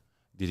 Yeah.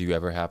 Did you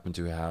ever happen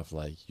to have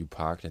like you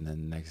parked and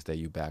then the next day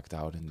you backed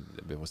out and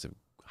there was a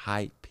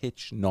high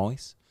pitched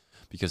noise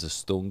because a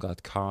stone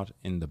got caught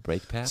in the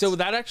brake pads? So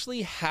that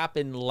actually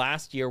happened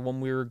last year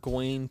when we were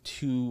going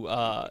to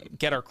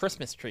get our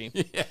Christmas tree.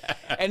 Yeah.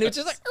 And it's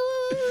just like,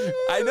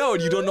 I know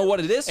you don't know what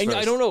it is. and I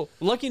first. don't know.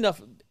 Lucky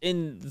enough,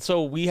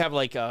 so we have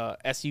like a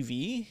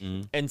SUV,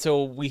 Mm-hmm. and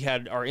so we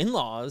had our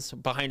in-laws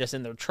behind us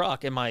in their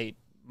truck, and my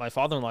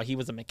father-in-law, he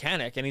was a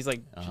mechanic, and he's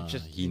like,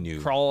 just he knew.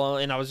 crawl,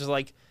 and I was just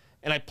like.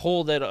 And I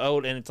pulled it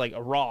out, and it's like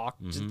a rock,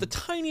 Mm-hmm. just the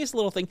tiniest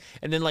little thing.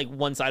 And then like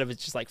one side of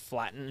it's just like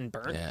flattened and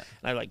burnt. Yeah.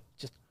 And I like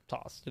just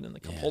tossed it in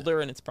the cup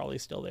holder, and it's probably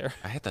still there.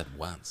 I had that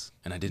once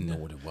and I didn't know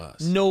what it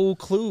was. No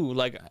clue.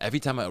 Like Every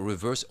time I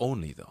reverse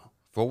only though.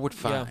 Forward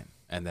fine. Yeah.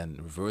 And then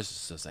reverse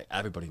is just like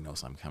everybody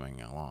knows I'm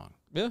coming along.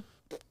 yeah.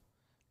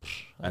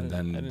 And I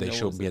then didn't they know it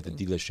showed was me a at the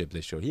thing. dealership.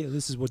 They showed,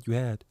 this is what you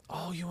had.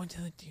 Oh, you went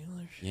to the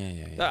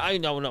dealership. Yeah. I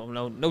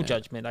no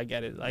judgment. I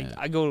get it.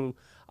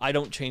 I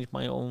don't change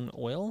my own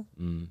oil.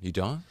 You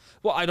don't?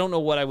 Well, I don't know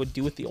what I would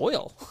do with the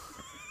oil.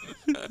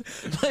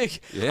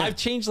 Like Yeah. I've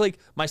changed like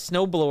my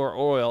snowblower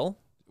oil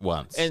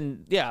Once.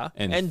 and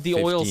In the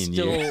oil's 15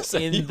 still years. You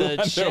in the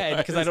wonder shed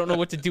because I don't know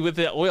what to do with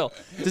the oil.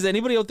 Does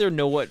anybody out there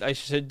know what I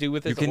should do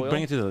with you this can oil?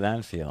 bring it to the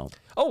landfill.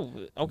 Oh,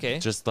 okay.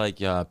 Just like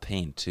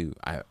paint too,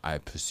 I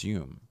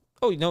presume.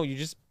 Oh no, you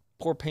just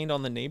pour paint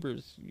on the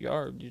neighbor's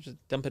yard. You just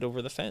dump it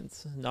over the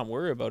fence. Not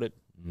worry about it.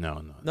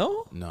 No.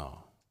 No?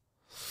 No.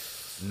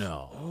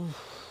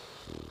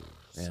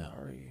 Yeah.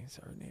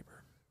 Sorry,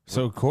 neighbor.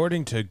 So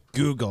according to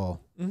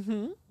Google,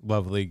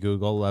 lovely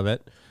Google, love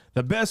it.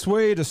 The best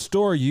way to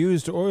store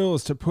used oil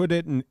is to put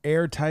it in an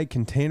airtight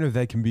container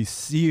that can be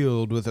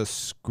sealed with a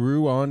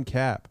screw-on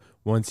cap.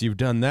 Once you've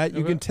done that,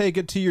 you can take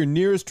it to your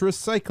nearest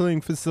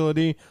recycling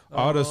facility,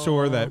 auto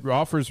store that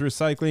offers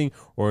recycling,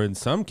 or in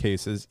some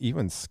cases,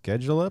 even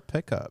schedule a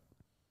pickup.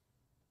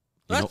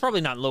 That's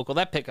probably not local.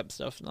 That pickup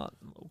stuff's not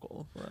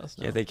local for us.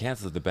 No. Yeah, they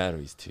canceled the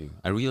batteries too.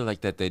 I really like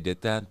that they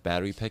did that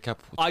battery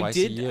pickup I twice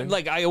did a year.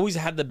 like I always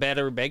had the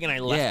battery bag and I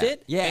left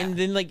it. yeah. And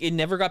then like it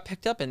never got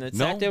picked up and it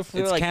no, sat there for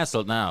it's like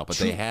canceled now, but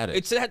they had it.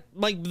 It sat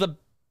like the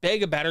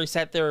bag of batteries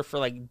sat there for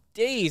like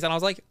days and I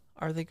was like,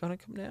 are they gonna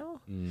come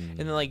now? And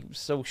then like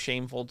so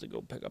shameful to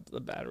go pick up the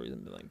batteries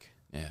and be like,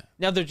 yeah.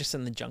 now they're just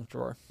in the junk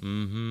drawer.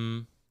 Mm-hmm.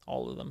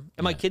 All of them.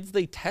 And my kids,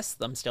 they test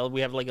them still.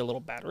 We have like a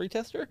little battery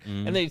tester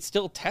and they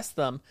still test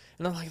them.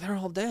 And I'm like, they're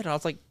all dead. And I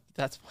was like,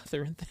 that's why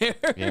they're in there.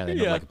 Yeah, they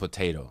look like a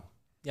potato.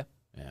 Yeah.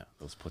 Yeah,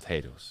 those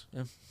potatoes.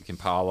 Yeah. You can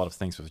power a lot of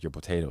things with your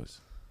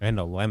potatoes. And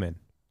a lemon.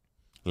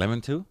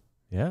 Lemon too?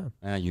 Yeah.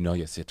 You know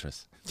your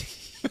citrus.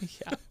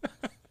 Yeah.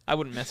 I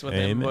wouldn't mess with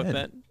him with Amen.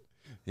 that.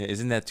 Yeah,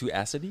 isn't that too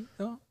acidy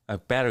though?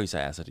 Batteries are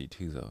acidy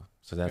too though,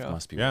 so that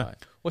must be Yeah. why.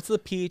 What's the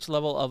pH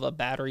level of a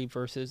battery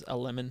versus a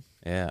lemon?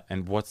 Yeah,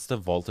 and what's the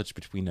voltage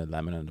between a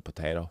lemon and a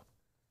potato?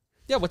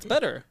 Yeah, what's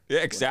better? Yeah,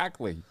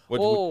 exactly.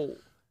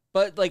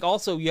 But like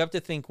also you have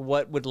to think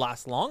what would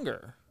last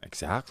longer.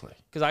 Exactly.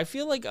 Because I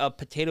feel like a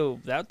potato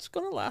that's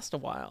gonna last a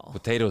while.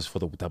 Potatoes for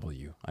the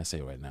W. I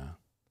say right now.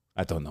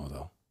 I don't know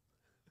though.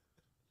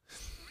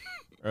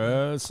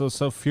 So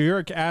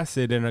sulfuric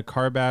acid in a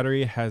car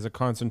battery has a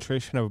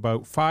concentration of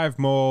about 5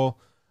 mole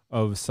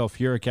of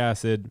sulfuric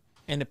acid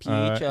And a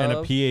pH and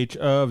a pH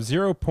of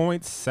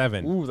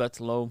 0.7. Ooh, that's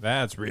low.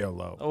 That's real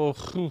low. Oh,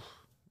 phew.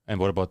 And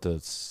what about the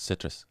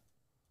citrus?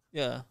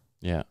 Yeah.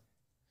 Yeah.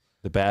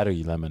 The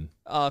battery lemon.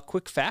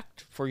 Quick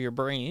fact for your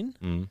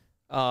brain: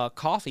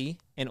 coffee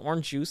and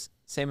orange juice,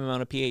 same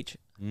amount of pH.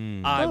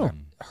 I've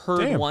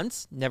heard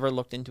once, never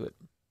looked into it.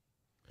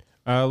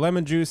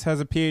 Lemon juice has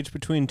a pH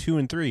between 2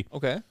 and 3.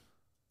 Okay.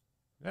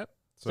 Yep.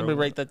 So, Somebody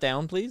write that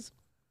down, please,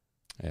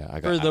 Yeah, I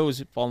for got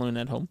those following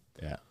at home.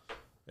 Yeah.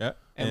 Yeah.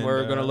 And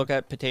we're gonna look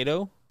at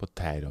potato.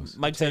 Potatoes.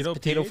 Mike says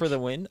potato pH? for the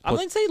win. I'm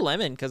gonna say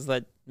lemon because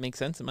that makes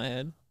sense in my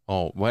head.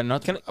 Oh, why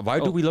not? Why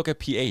do we look at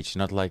pH?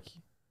 Not like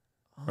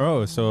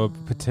Oh, so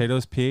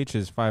potatoes pH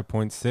is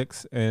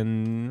 5.6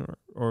 and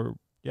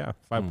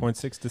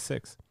 5.6 to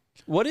 6.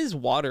 What is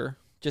water?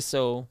 Just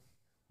so.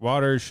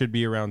 Water should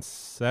be around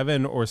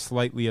 7 or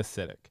slightly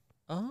acidic.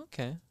 Oh,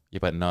 okay. yeah,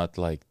 but not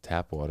like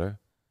tap water.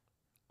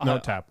 No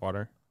tap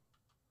water.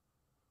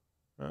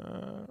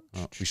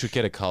 We should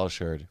get a color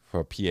shirt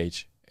for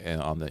pH in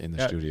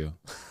the studio.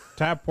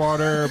 Tap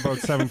water about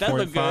That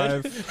looked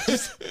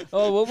 7.5.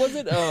 Oh, what was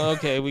it? Oh,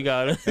 okay, we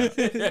got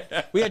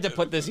it. We had to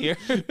put this here.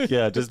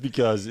 Yeah, just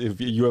because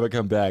if you ever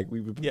come back,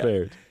 we were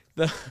prepared.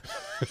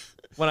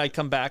 When I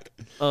come back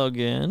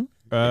again.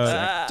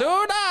 Tonight.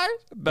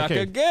 Back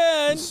Okay.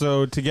 again.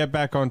 So to get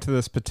back onto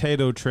this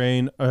potato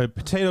train, a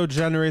potato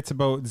generates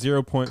about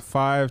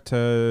 0.5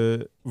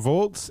 to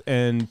volts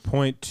and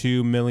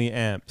 0.2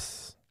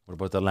 milliamps. What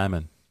about the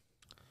lemon?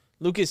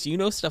 Lucas, you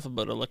know stuff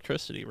about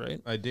electricity,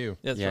 right? I do.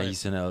 That's Yeah, right.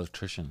 he's an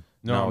electrician.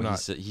 No, I'm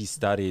not. He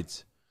studied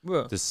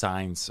Yeah. the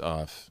science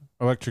of.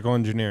 Electrical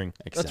engineering.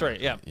 That's right,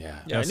 yeah. Yeah.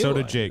 Yeah, I so knew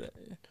did I- Jake.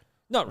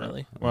 Not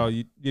really. Well,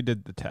 you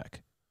did the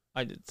tech.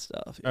 I did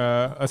stuff.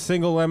 A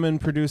single lemon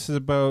produces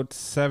about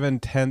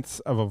 7/10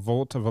 of a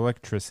volt of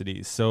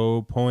electricity,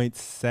 so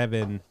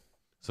 0.7.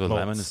 So the volts.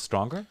 lemon is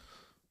stronger?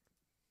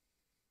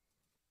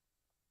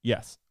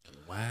 Yes.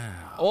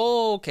 Wow.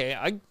 Oh, okay.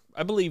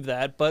 I believe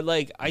that, but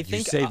like I You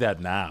think say that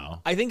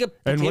now. I think a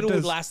And what potato would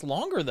does- last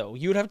longer though.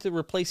 You would have to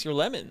replace your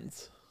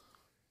lemons.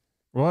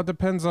 Well, it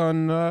depends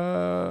on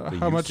The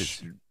how much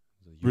usage.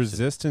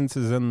 resistance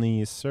is in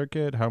the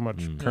circuit, how much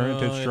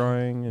current Oh, it's yeah.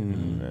 drawing,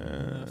 and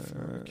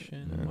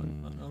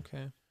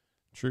Okay.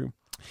 true.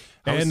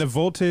 How's- And the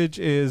voltage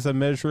is a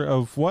measure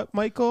of what,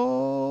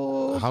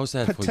 Michael? How's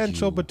that for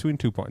Potential you? between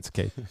 2 points.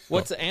 Okay.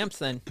 What's the amps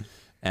then?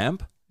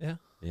 Amp? Yeah.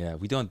 Yeah,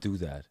 we don't do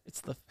that.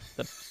 It's the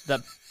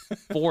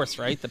force,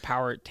 right? The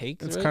power it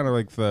takes. It's right? kind of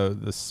like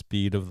the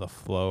speed of the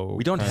flow.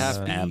 We don't have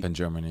kinda. amp in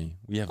Germany.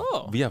 We have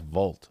Oh. we have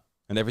volt,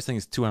 and everything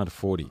is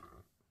 240.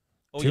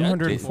 Oh,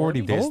 240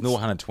 240? There's no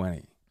volts?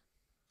 120.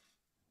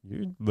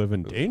 You're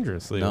living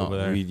dangerously No, over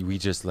there. we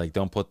just like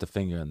don't put the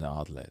finger in the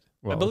outlet.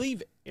 I Well,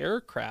 believe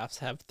aircrafts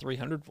have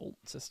 300 volt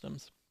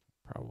systems.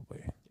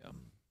 probably.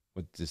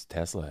 What does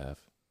Tesla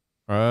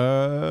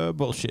have?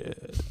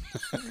 Bullshit.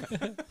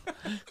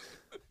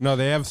 No,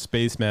 they have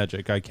space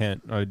magic.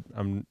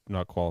 I'm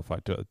not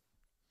qualified to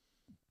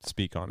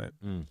speak on it.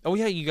 Oh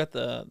yeah, you got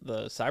the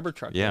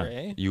Cybertruck Yeah, there,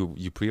 eh?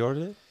 you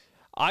pre-ordered it?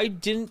 I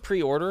didn't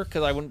pre-order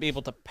because I wouldn't be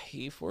able to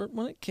pay for it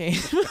when it came.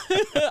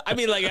 I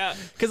mean, like,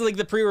 because like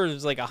the pre-order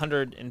was like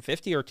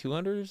 150 or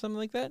 200 or something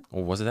like that.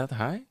 Or was it that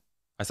high?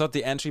 I thought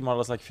the entry model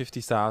was like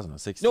 50,000 or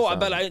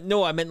 60,000.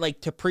 No, I meant like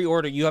to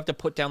pre-order, you have to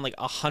put down like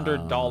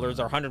 $100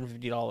 or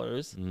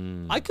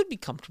 $150. I could be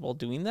comfortable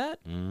doing that,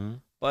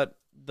 but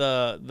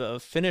the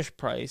finished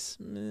price.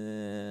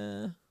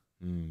 What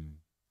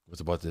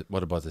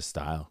about the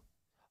style?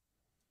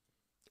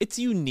 It's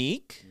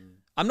unique.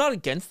 I'm not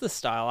against the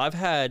style. I've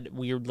had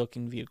weird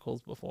looking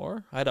vehicles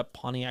before. I had a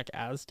Pontiac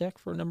Aztec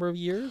for a number of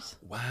years.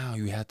 Wow,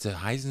 you had the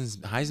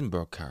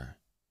Heisenberg car.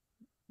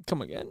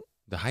 Come again?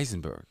 The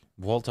Heisenberg.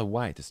 Walter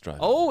White is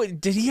driving. Oh,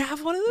 did he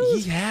have one of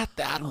those? He had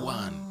that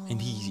one.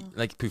 And he,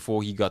 like,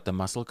 before he got the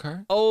muscle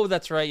car. Oh,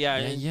 that's right. Yeah.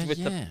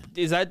 Yeah.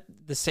 Is that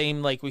the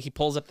same, like, when he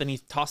pulls up, then he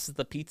tosses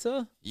the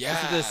pizza?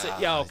 Yeah.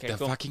 Yeah, okay, The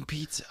cool. fucking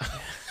pizza.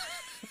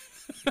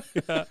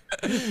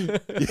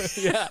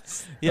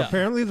 Yes. Yeah.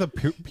 Apparently, the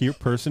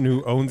person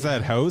who owns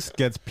that house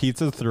gets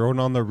pizza thrown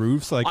on the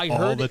roofs like I all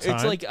heard the time.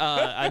 it's like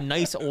a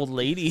nice old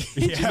lady.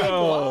 She's Yeah. like,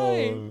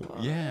 why?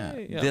 Yeah.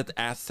 Yeah. That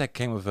Aztec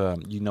came with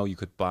you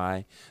could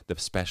buy the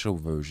special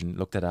version.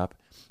 Look that up.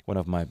 One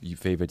of my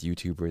favorite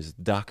YouTubers,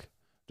 Duck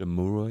the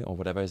Murray or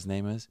whatever his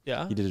name is.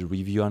 Yeah. He did a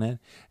review on it,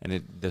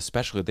 and the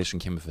special edition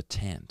came with a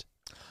tent.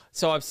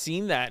 So I've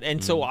seen that,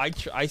 and so I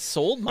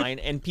sold mine,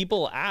 and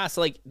people asked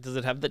like, "Does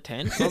it have the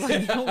tent?" I was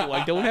like, "No,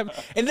 I don't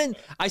have." And then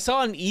I saw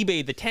on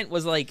eBay the tent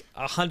was like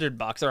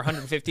 $100 or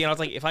 $150, and I was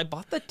like, "If I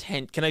bought the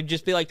tent, can I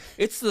just be like,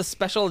 it's the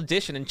special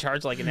edition and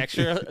charge like an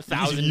extra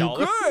 $1,000?"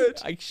 You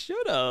could. I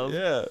should have.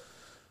 Yeah.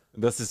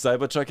 Does the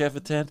Cybertruck have a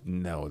tent?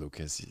 No,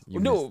 Lucas.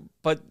 No,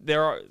 but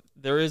there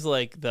is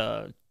like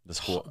the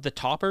school. the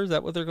topper. Is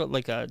that what they're called?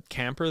 Like a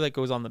camper that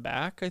goes on the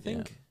back, I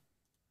think.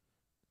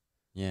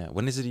 Yeah.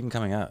 When is it even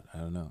coming out? I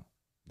don't know.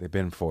 They've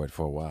been for it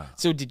for a while.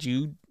 So did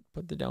you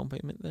put the down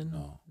payment then?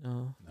 No.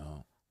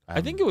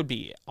 I think it would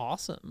be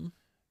awesome.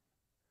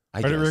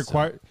 But it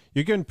requires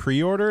you can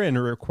pre-order, and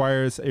it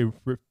requires a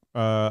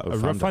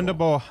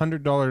refundable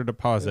 $100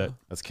 deposit. Yeah.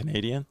 That's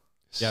Canadian?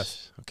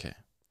 Yes. Okay.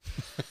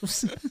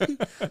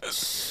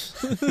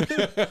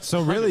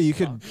 So really, you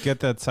could get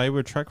that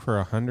Cybertruck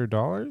for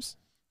 $100.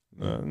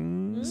 I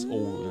don't know.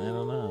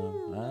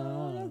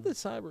 The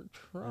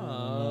Cybertruck.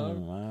 I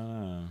don't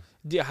know.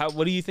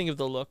 What do you think of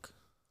the look?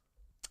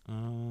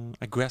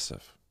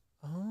 Aggressive.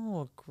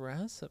 Oh,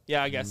 aggressive.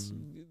 Yeah, I guess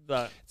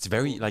It's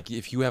very like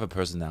if you have a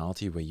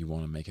personality where you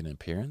want to make an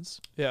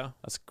appearance,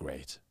 that's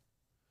great.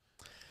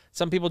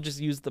 Some people just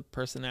use the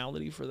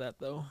personality for that,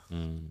 though.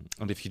 And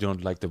if you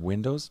don't like the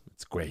windows,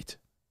 it's great.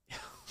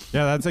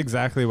 Yeah, that's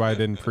exactly why I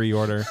didn't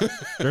pre-order.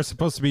 They're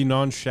supposed to be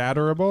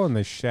non-shatterable, and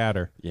they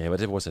shatter. Yeah,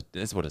 but it's a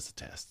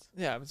test.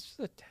 Yeah, it was just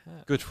a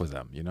test. Good for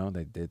them,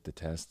 they did the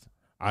test.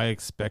 I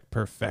expect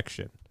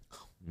perfection.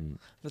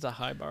 That's a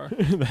high bar.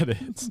 That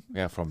is.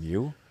 Yeah, from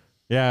you.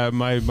 Yeah,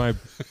 my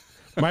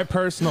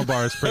personal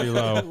bar is pretty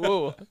low,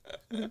 Whoa.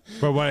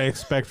 but what I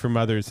expect from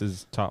others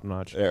is top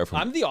notch. Yeah,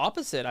 I'm the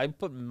opposite. I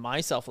put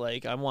myself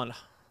like I want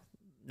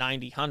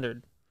 90,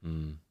 100.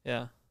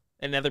 Yeah,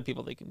 and other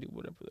people, they can do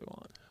whatever they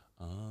want.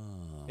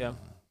 Oh. Yeah.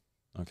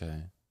 Okay.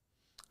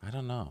 I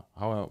don't know.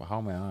 How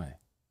am I?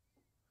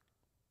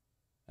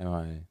 Am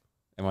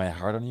I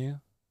hard on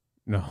you?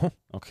 No.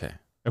 Okay.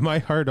 Am I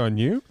hard on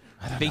you?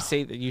 They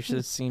say that you should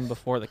have seen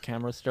before the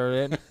camera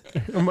started.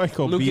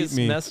 Michael Lucas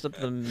beat me. messed up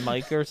the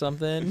mic or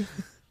something.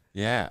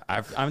 Yeah,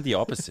 I'm the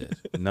opposite.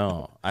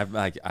 No,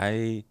 but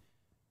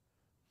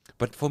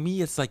for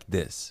me, it's like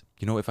this.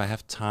 If I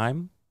have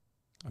time,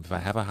 if I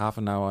have a half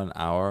an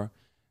hour,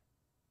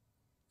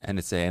 and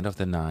it's the end of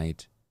the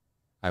night,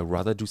 I'd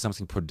rather do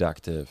something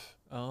productive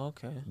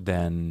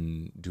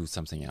than do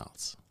something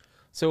else.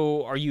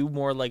 So are you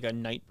more like a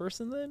night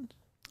person then?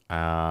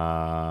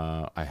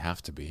 I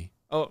have to be.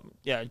 Oh,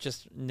 yeah,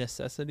 just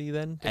necessity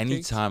then?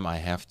 Anytime I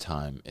have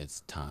time,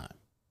 it's time.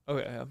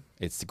 Okay, yeah.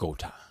 It's go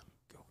time.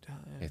 Go time.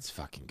 It's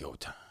fucking go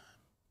time.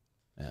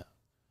 Yeah.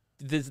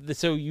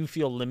 So you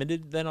feel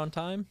limited then on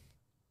time?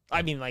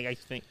 I mean, like, I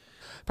think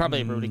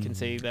probably everybody can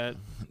say that.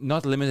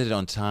 Not limited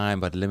on time,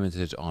 but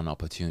limited on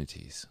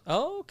opportunities.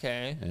 Oh,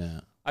 okay.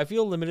 Yeah. I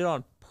feel limited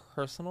on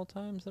personal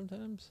time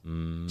sometimes.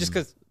 Just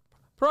because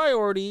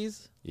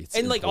priorities. It's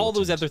and like all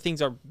those important. other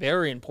things are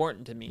very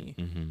important to me.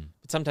 Mm-hmm.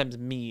 But sometimes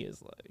me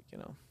is like,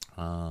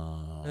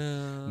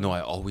 No,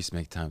 I always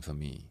make time for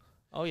me.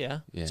 Oh yeah.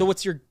 Yeah. So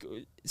what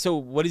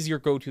is your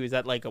go-to? Is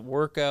that like a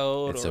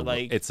workout It's or a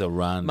like it's a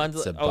run,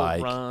 it's a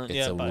bike,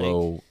 it's a bike.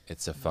 row,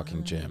 it's a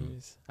fucking gym.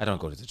 Nice. I don't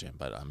go to the gym,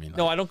 but I mean,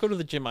 No, I don't go to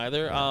the gym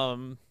either. Yeah.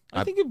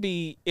 I think it'd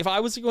be if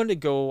I was going to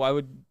go, I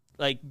would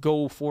like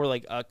go for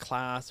like a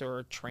class or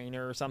a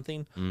trainer or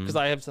something because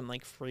I have some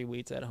like free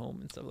weights at home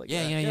and stuff like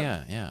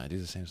that. Yeah. I do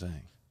the same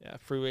thing. Yeah,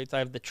 free weights. I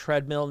have the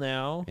treadmill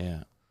now.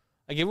 Yeah.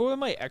 I gave away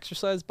my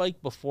exercise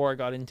bike before I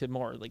got into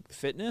more like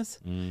fitness,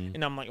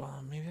 and I'm like,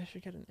 well, maybe I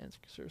should get an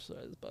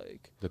exercise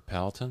bike. The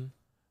Peloton.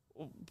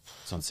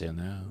 It's on sale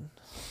now.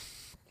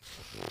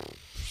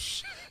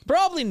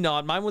 Probably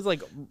not. Mine was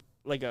like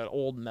an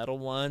old metal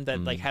one that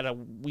like had a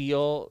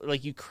wheel,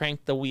 like you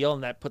cranked the wheel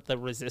and that put the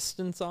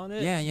resistance on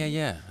it.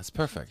 Yeah. That's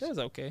perfect. That was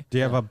okay. Do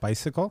you have a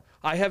bicycle?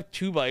 I have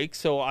 2 bikes,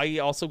 so I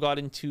also got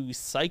into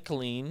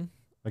cycling.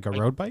 Like a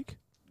road bike?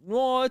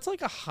 No, it's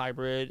like a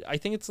hybrid. I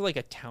think it's like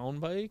a town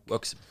bike,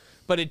 Works.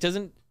 but it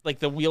doesn't like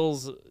the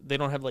wheels. They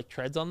don't have like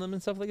treads on them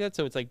and stuff like that,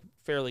 so it's like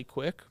fairly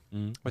quick.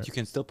 But you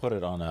can still put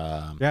it on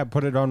Yeah,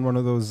 put it on one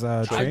of those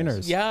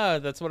trainers. Yeah,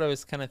 that's what I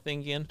was kind of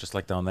thinking. just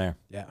like down there.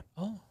 Yeah.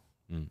 Oh.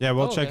 Yeah,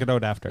 we'll check okay. it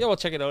out after. Yeah, we'll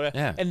check it out.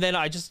 Yeah. And then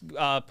I just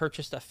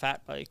purchased a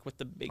fat bike with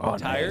the big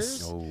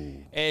tires. Nice. Oh.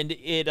 And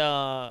it's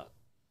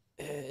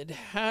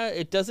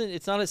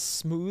not as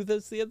smooth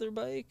as the other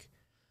bike.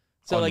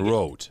 So on like the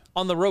road.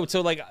 On the road.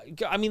 So like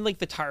I mean like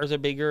the tires are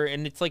bigger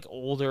and it's like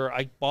older.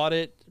 I bought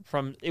it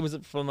from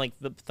like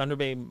the Thunder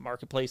Bay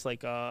Marketplace,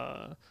 like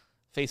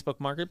Facebook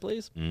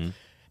Marketplace.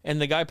 And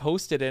the guy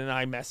posted it and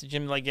I messaged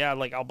him like, yeah,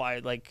 like I'll buy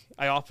it. Like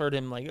I offered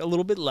him like a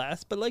little bit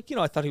less, but like,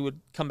 I thought he would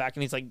come back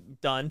and he's like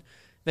done.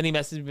 Then he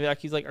messaged me back.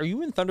 He's like, are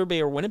you in Thunder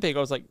Bay or Winnipeg? I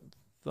was like,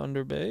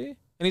 Thunder Bay?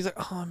 And he's like,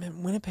 oh, I'm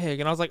in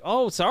Winnipeg. And I was like,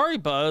 oh, sorry,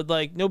 bud.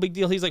 Like, no big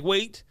deal. He's like,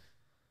 wait,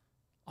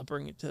 I'll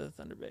bring it to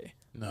Thunder Bay.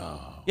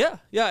 No. Yeah.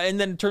 And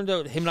then it turned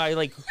out him and I,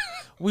 like,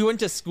 we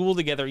went to school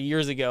together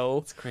years ago.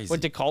 That's crazy.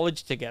 Went to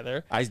college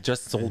together. I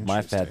just sold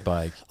my fat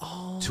bike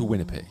to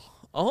Winnipeg.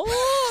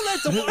 Oh,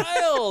 that's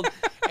wild.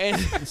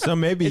 And So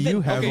maybe and then-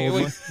 you have okay,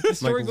 old wait, the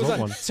story Michael's goes old on.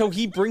 one. So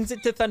he brings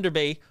it to Thunder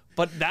Bay,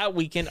 but that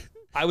weekend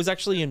I was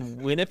actually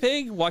in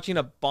Winnipeg watching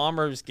a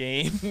Bombers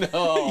game.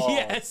 No.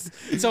 Yes.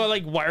 So I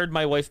like wired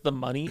my wife the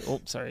money.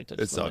 Oh, sorry. I touched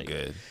It's the all mic.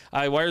 good.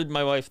 I wired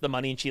my wife the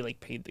money and she like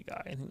paid the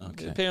guy. And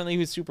Okay. apparently he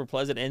was super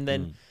pleasant. And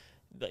then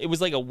it was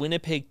like a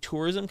Winnipeg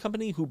tourism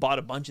company who bought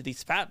a bunch of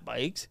these fat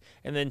bikes.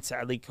 And then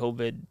sadly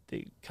COVID,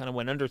 they kind of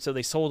went under. So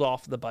they sold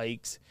off the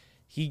bikes.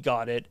 He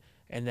got it.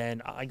 And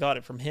then I got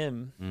it from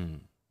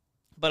him.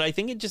 But I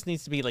think it just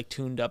needs to be like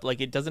tuned up.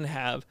 Like it doesn't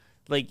have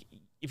like,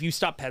 if you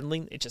stop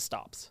pedaling, it just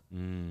stops,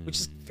 which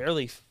is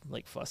fairly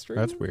like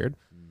frustrating. That's weird.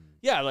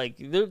 Yeah, like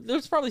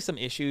there's probably some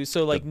issues.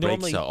 So like The brakes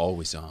normally are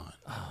always on.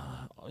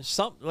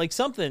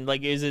 something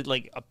like, is it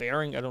like a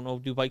bearing? I don't know.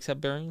 Do bikes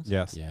have bearings?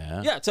 Yes.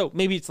 Yeah. Yeah. So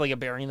maybe it's like a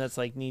bearing that's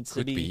like needs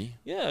Could to be.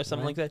 yeah, or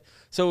something like that.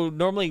 So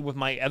normally with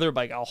my other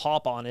bike, I'll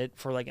hop on it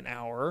for like an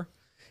hour,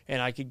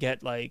 and I could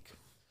get like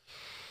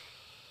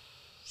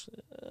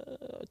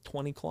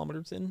 20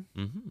 kilometers in.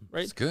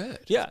 Right. It's good.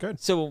 Yeah. good.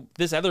 So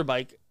this other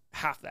bike,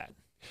 half that.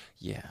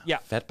 Yeah. Yeah.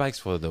 Fat bikes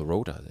for the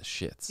road are the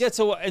shits. Yeah.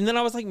 So and then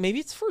I was like, maybe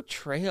it's for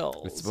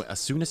trails. It's, as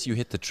soon as you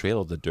hit the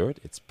trail of the dirt,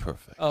 it's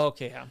perfect. Oh,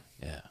 okay. Yeah.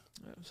 Yeah.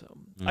 So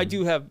I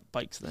do have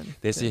bikes then.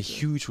 There's a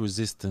huge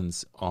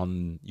resistance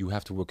on. You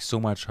have to work so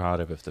much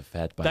harder with the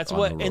fat bike. That's on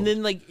what, the road. and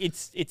then like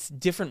it's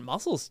different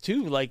muscles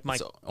too. Like my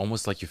It's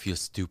almost like you feel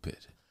stupid.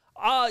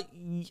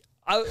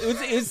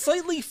 it was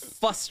slightly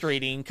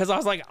frustrating because I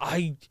was like,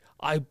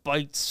 I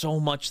biked so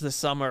much this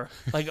summer.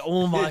 Like,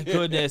 oh my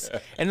goodness.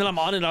 And then I'm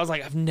on it and I was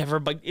like, I've never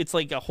biked. It's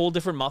like a whole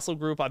different muscle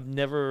group. I've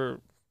never,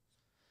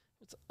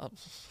 it's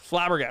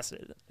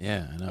flabbergasted.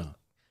 Yeah, I know.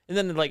 And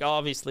then like,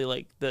 obviously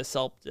like the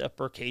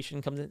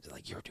self-deprecation comes in. It's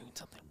like, you're doing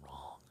something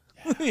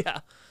wrong. Yeah.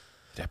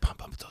 Did I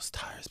pump up those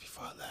tires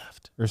before I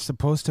left? You're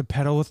supposed to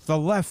pedal with the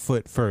left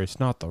foot first,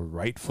 not the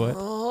right foot.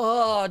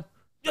 Oh,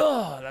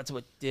 that's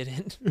what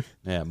didn't.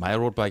 Yeah, my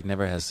road bike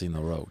never has seen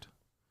the road.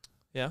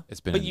 Yeah. It's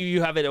been But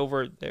you have it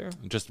over there.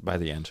 just by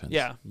the entrance.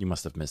 Yeah. You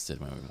must have missed it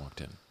when we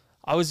walked in.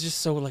 I was just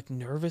so like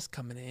nervous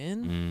coming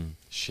in.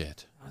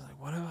 Shit. I was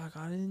like, what have I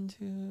got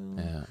into?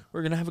 Yeah.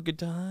 We're going to have a good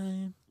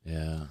time.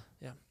 Yeah.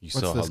 Yeah. You What's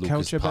saw how this Lucas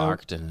couch about?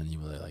 parked, and then you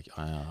were like,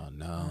 oh,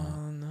 no.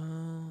 Oh,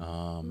 no.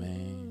 Oh,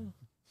 man.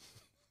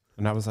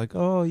 And I was like,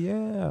 oh,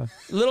 yeah.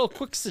 Little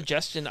quick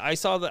suggestion. I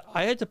saw that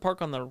I had to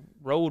park on the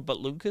road, but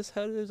Lucas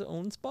had his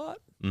own spot.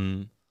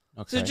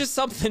 Okay. So just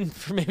something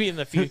for maybe in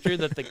the future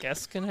that the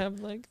guests can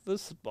have like the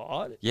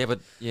spot. Yeah, but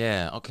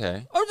yeah,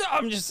 okay.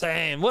 I'm just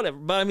saying, whatever.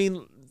 But I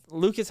mean,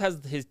 Lucas has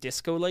his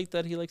disco light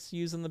that he likes to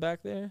use in the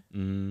back there.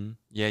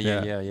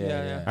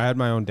 Yeah. I had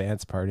my own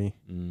dance party.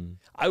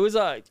 I was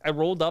I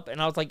rolled up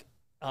and I was like,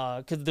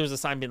 because there's a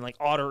sign being like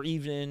odd or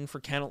even for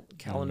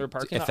calendar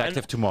parking.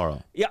 Effective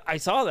tomorrow. Yeah, I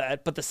saw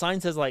that, but the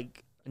sign says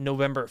like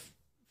November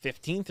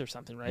 15th or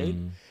something, right?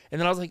 And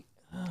then I was like,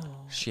 oh,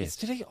 Shit. is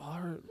today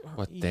odd or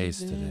What day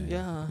is even? today?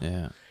 Yeah.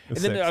 Yeah. And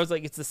then I was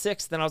like, it's the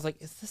 6th. Then I was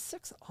like, is the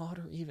 6th odd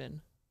or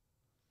even?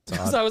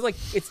 odd. So I was like,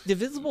 it's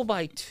divisible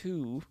by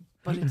 2,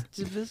 but it's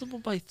divisible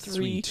by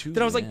 3. Three,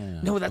 Then I was like,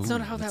 yeah. no, that's not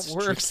Ooh, how that that's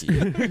works.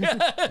 tricky.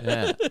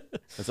 Yeah.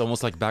 It's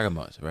almost like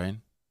Bergamot, right?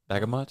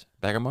 Bergamot?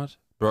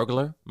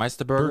 Burglar?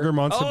 Meisterburger? Burger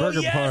Monster Oh,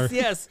 Burger yes, Bar.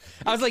 yes.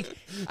 I was like,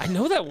 I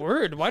know that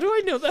word. Why do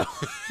I know that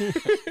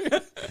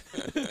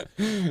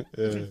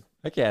word?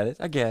 I get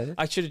it.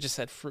 I should have just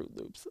said Fruit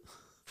Loops.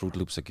 Fruit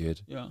Loops are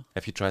good. Yeah.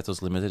 Have you tried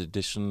those limited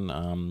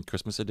edition,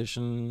 Christmas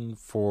edition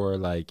for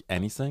like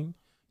anything?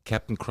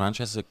 Captain Crunch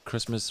has a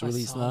Christmas I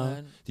release saw now.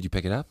 that. Did you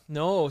pick it up?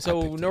 No,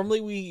 so picked it. normally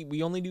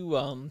we only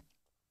do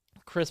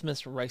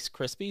Christmas Rice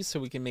Krispies, so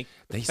we can make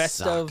They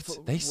festive.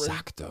 sucked. They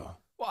sucked though.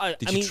 Well,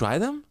 Did I you mean, try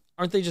them?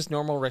 aren't they just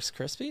normal Rice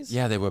Krispies?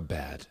 Yeah, they were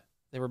bad.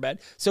 They were bad.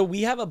 So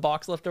we have a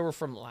box left over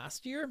from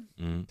last year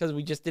because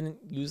we just didn't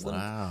use them.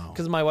 Wow.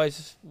 Because my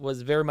wife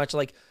was very much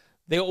like,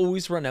 they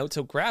always run out,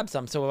 so grab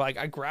some. So like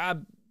I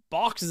grabbed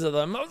boxes of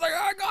them. I was like,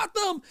 I got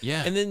them.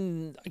 Yeah. And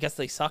then I guess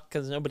they suck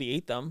because nobody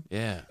ate them.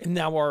 Yeah. And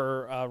now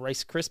our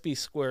Rice Krispie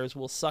squares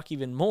will suck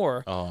even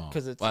more Oh.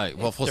 because it's Right,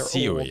 well, for they're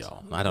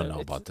cereal. old. I don't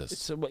know It's- about this.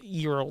 It's a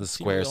year-old The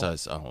square cereal.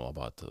 size all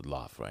about the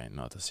love, right?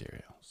 Not the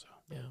cereal. So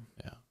Yeah.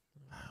 yeah.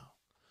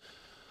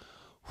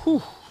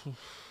 Wow.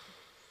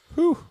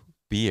 Whew.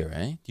 Beer,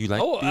 eh? Do you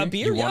like Oh, beer? a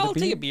beer? You Yeah, want I'll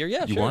take a beer.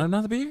 Yeah, You sure. want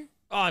another beer?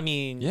 Oh, I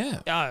mean,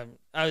 Yeah.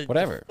 I,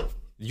 Whatever.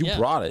 You Yeah.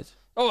 brought it.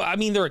 Oh, I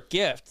mean, they're a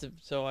gift,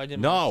 so I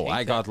didn't. No, want to take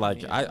I got that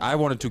like from you. I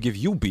wanted to give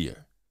you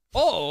beer.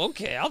 Oh,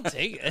 okay, I'll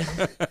take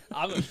it.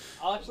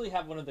 I'll actually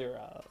have one of their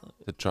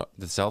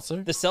The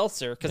seltzer. the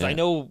seltzer because I Yeah.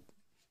 know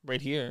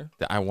right here.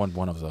 I want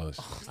one of those.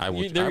 I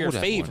would. they're I your would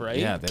have fave, one. right?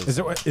 Yeah.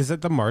 Is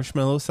it the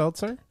marshmallow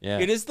seltzer? Yeah.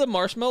 It is the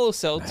marshmallow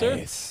seltzer.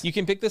 Nice. You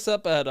can pick this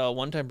up at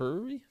One Time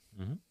Brewery.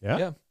 Yeah.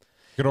 Yeah.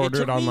 Could order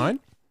took it online?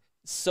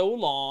 So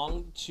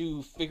long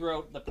to figure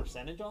out the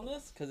percentage on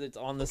this because it's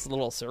on this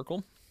little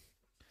circle.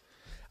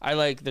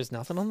 There's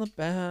nothing on the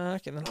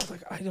back, and then I was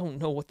like, I don't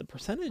know what the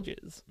percentage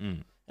is.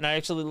 And I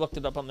actually looked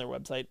it up on their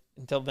website.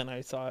 Until then,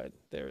 I saw it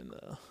there in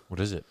the. What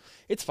is it?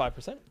 It's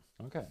 5%,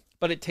 Okay.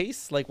 but it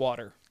tastes like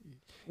water.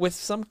 with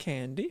some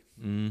candy.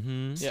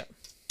 Mm-hmm. Yeah.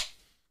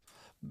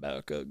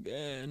 Back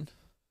again.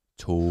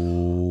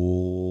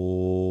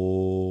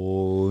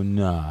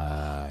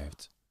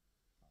 TONIIIIIIIIGHT.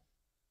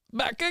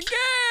 Back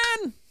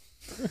again.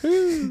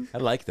 I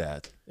like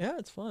that. Yeah,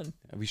 it's fun.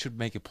 We should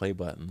make a play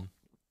button.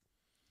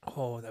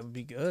 Oh, that would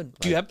be good.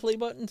 Do you have play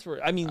buttons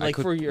for? I mean, I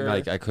could, for your.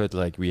 I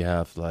could we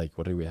have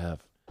what do we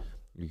have?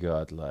 We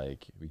got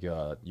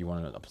you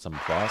want some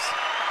applause?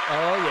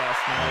 Oh yes,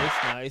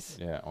 nice.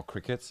 Yeah, or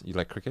crickets. You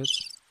like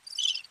crickets?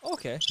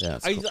 Okay. Yeah,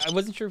 it's I cool. I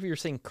wasn't sure if you were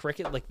saying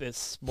cricket like this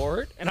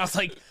sport, and I was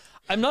like,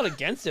 I'm not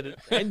against it.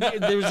 And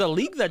there's a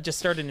league that just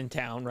started in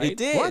town, right? It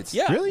did. What?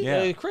 Yeah. Really?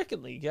 Yeah.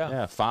 Cricket league. Yeah.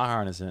 Yeah,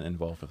 Farhan is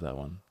involved with that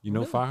one. You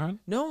know Really? Farhan?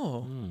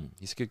 No.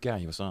 He's a good guy.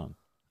 He was on.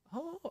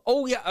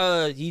 Oh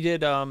yeah. He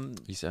did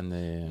He's on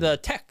the the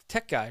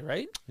tech guy,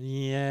 right?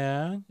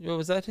 yeah.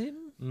 Was that him?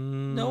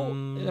 No.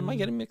 Am I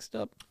getting mixed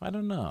up? I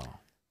don't know.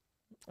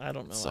 I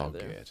don't know. It's all either.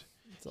 good.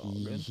 It's all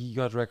good. He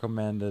got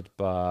recommended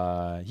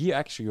by. He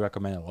actually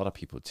recommended a lot of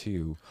people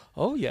too.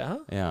 Oh yeah.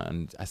 Yeah,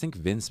 and I think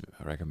Vince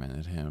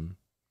recommended him.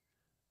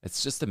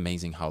 It's just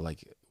amazing how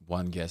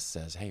one guest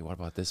says, "Hey, what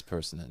about this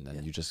person?" and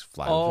then you just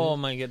fly. Oh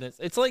with my goodness.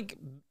 It's like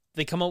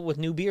they come up with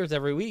new beers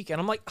every week, and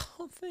I'm like,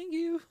 oh, thank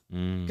you.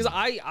 it.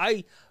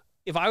 Because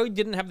if I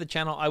didn't have the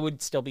channel, I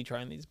would still be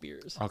trying these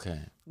beers. Okay.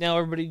 Now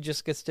everybody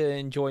just gets to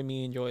enjoy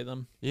me, enjoy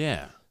them.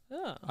 Yeah.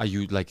 Yeah. Are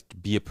you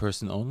be a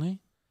person only?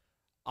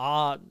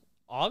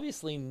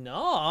 Obviously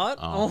not.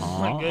 Oh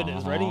my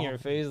goodness, right in your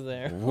face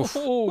there.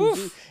 Ooh,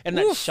 dude. And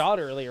that shot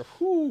earlier.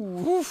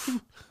 Ooh.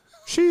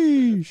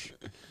 Sheesh.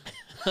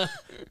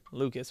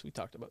 Lucas, we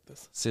talked about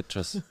this.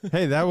 Citrus.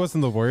 Hey, that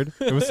wasn't the word.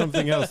 It was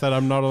something else that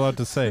I'm not allowed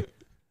to say.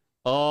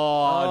 Oh,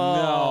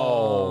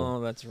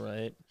 Oh, that's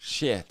right.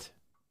 Shit.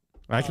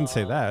 I can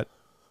say that.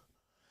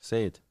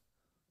 Say it.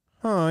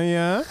 Oh,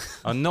 yeah?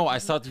 Oh no, I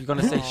thought you were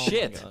gonna say Oh my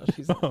shit.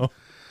 gosh, Oh,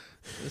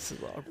 this is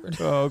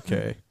awkward.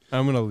 okay.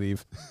 I'm going to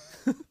leave.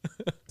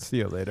 See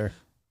you later.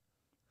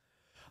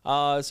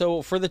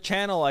 So for the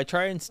channel, I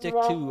try and stick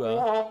to.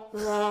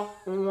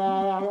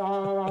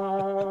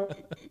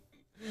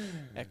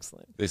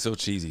 Excellent. They're so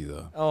cheesy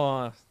though.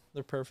 Oh,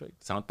 they're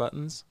perfect. Sound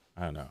buttons?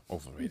 I don't know.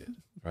 Overrated,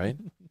 right?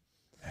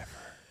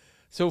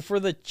 So for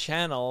the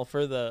channel,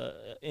 for the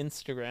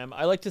Instagram,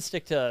 I like to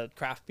stick to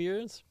craft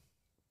beers.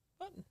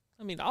 But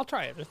I mean, I'll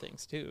try other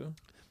things too.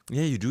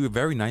 Yeah, you do it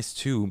very nice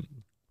too.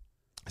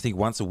 I think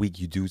once a week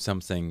you do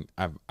something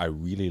I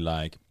really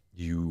like.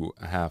 You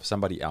have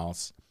somebody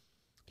else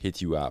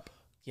hit you up.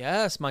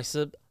 Yes, my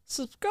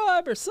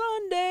subscriber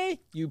Sunday.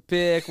 You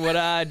pick what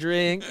I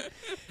drink.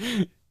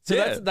 So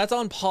Yeah. that's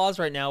on pause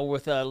right now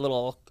with a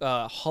little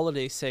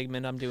holiday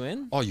segment I'm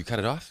doing. Oh, you cut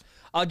it off?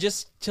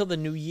 Just till the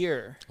new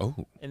year. Oh.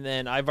 And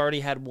then I've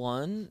already had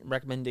one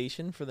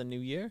recommendation for the new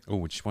year. Oh,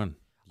 which one?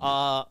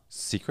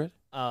 Secret?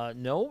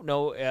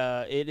 No.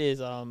 It is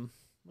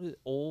what is it?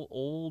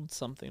 old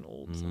something.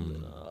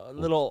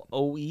 Little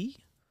OE.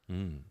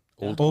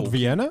 Old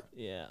Vienna?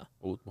 Yeah.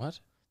 Old what?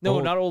 No,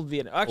 Old- not Old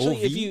Vienna. Actually,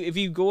 OV? if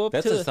you go up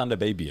That's to a Thunder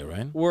Bay beer,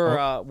 right? where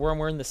I'm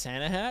wearing the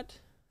Santa hat.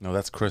 No,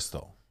 that's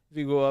Crystal. If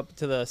you go up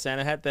to the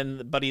Santa hat,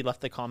 then Buddy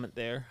left the comment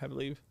there, I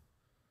believe.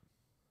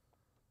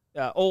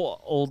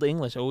 Old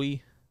English OE.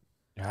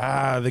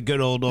 Ah, the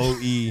good old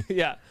OE.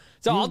 Yeah.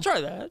 So I'll try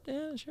that.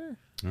 Yeah, sure.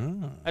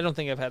 Oh, I don't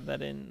think I've had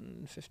that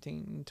in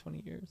 15,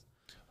 20 years.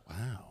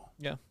 wow.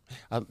 Yeah.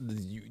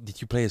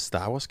 Did you play a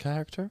Star Wars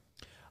character?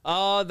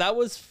 That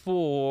was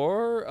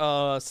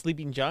for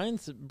Sleeping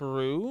Giants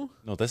Brew.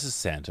 No, this is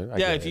Santa. I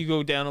Yeah, get if it. you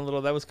go down a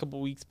little, that was a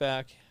couple weeks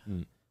back.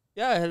 Mm.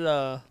 Yeah, I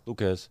had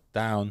Lucas,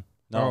 down.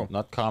 No, Oh.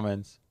 not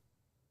comments.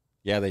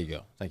 Yeah, there you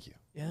go. Thank you.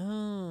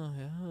 yeah,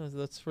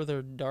 that's for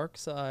their dark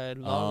side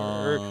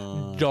lager.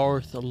 Oh. Or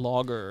Darth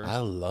Lager. I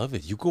love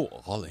it. You go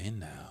all in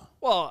now.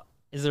 Well,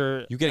 is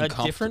there You're getting a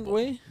different comfortable.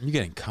 way? You're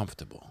getting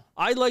comfortable.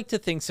 I like to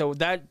think so.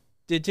 That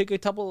did take a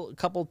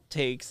couple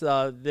takes.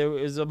 There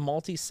was a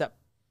multi-step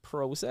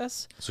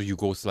process. So you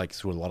go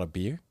through a lot of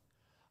beer?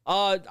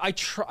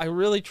 I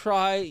really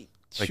try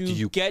Like, to do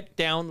you- get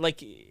down.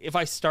 Like, if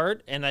I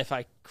start and if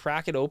I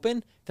crack it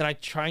open, then I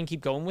try and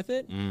keep going with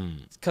it.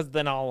 Because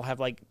then I'll have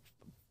like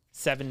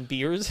 7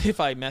 beers if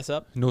I mess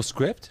up. No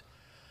script?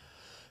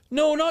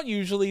 No, not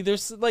usually.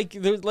 There's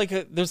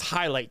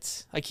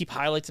highlights. I keep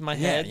highlights in my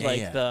head,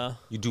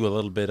 You do a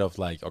little bit of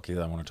okay,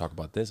 I want to talk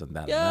about this and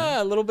that. and that.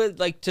 yeah, a little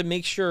bit to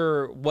make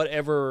sure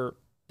whatever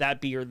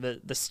that beer,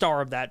 the star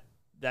of that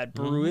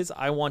brew is,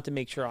 I want to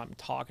make sure I'm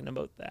talking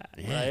about that.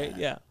 Right?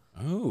 Yeah.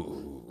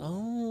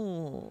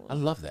 Oh, I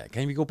love that.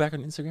 Can we go back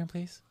on Instagram,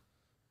 please?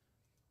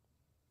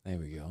 There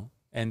we go.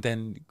 And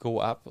then go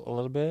up a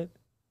little bit.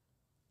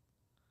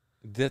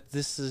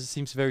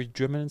 Seems very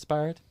German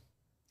inspired.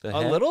 The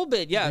A head? little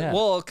bit, yeah. Yeah.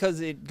 Well, because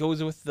it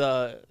goes with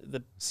the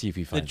See if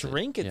you the find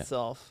drink it. Yeah.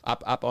 itself.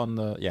 Up on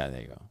the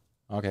there you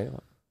go. Okay.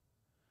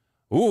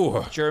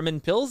 Ooh. German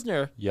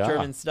Pilsner, Yeah.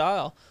 German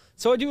style.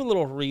 So I do a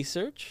little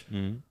research.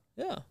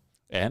 Yeah.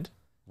 And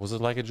was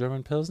it like a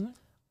German Pilsner?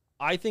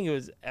 I think it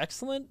was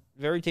excellent,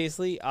 very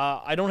tasty.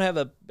 I don't have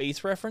a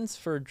base reference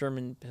for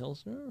German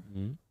Pilsner.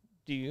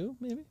 do you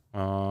maybe?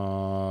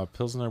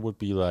 Pilsner would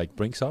be like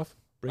Brinkhoffs,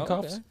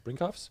 okay.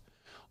 Brinkhoffs,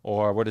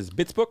 or what is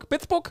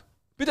Bitzbock?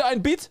 Bitte ein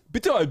Bit,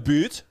 bitte ein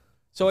Bit.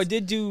 So I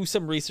did do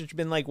some research,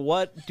 been like,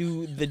 what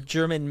do the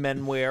German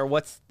men wear?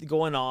 What's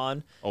going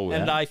on? Oh,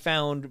 and yeah? I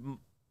found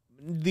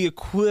the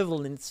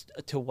equivalents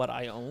to what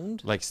I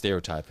owned. Like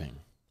stereotyping.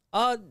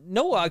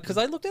 No, because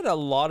I looked at a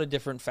lot of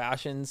different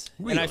fashions,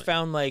 and I Really?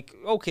 found like,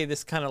 okay,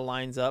 this kind of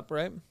lines up,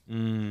 right?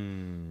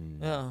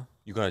 Yeah.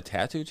 You got a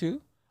tattoo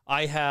too?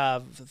 I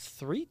have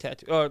 3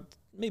 tattoos, or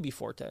maybe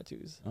 4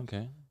 tattoos.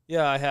 Okay.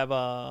 Yeah, I have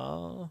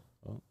Oh.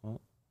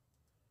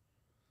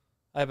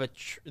 I have the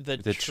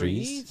The trees.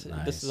 trees?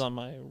 Nice. This is on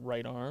my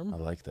right arm. I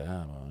like that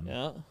one.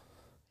 Yeah.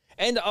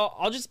 And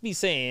I'll just be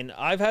saying,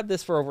 I've had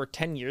this for over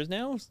 10 years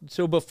now.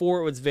 So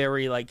before it was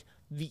very like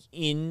the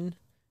in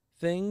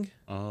thing.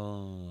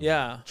 Oh.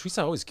 Yeah. Trees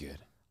are always good.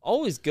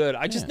 Always good.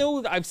 I just Yeah.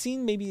 know I've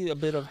seen maybe a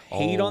bit of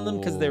hate on them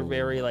because they're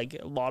very Oh. like,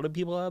 a lot of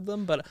people have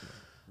them. But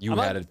You I'm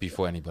had not- it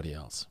before anybody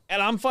else.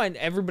 and I'm fine.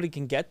 Everybody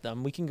can get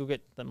them. We can go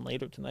get them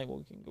later tonight.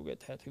 We can go get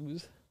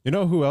tattoos. You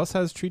know who else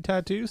has tree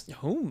tattoos?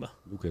 Whom?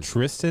 Lucas.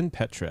 Tristan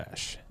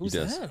Petrash. Who's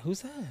does. that?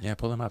 Who's that? Yeah,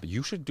 pull him up.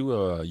 You should do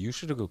a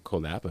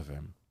collab with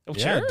him. Oh,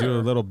 Yeah, sure. do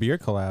a little beer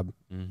collab.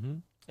 Mm-hmm.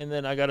 And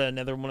then I got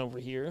another one over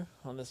here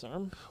on this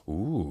arm.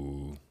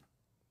 Ooh.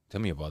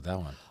 Tell me about that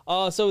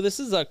one. So this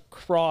is a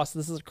cross.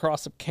 This is a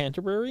cross of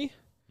Canterbury.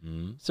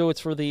 Mm-hmm. So it's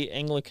for the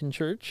Anglican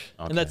Church,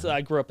 and that's Okay.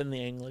 I grew up in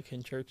the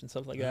Anglican Church and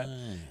stuff like that.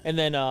 Nice. And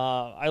then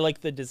I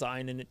like the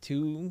design in it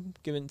too,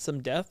 given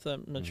some depth.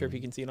 I'm not sure if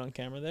you can see it on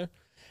camera there.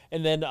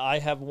 And then I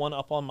have one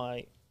up on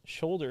my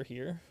shoulder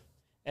here,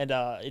 and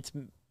I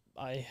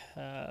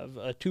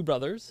have 2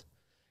 brothers,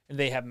 and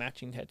they have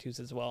matching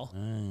tattoos as well.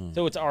 Mm.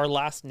 So it's our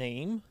last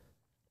name,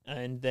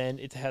 and then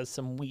it has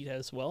some wheat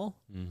as well.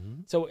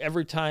 Mm-hmm. So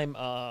every time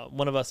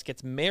one of us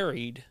gets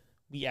married,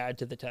 we add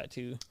to the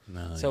tattoo.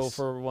 Nice. So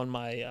for one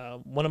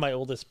of my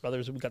oldest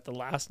brothers, we got the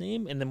last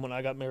name, and then when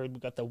I got married, we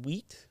got the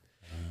wheat.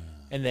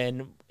 And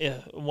then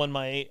when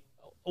my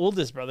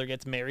oldest brother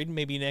gets married,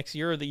 maybe next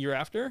year or the year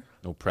after.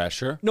 No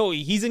pressure. No,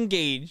 he's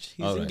engaged.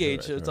 He's All right,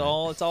 engaged. all right,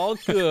 So it's all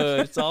good.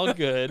 It's all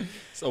good.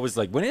 It's always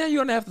like, when are you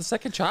gonna have the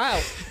second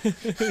child?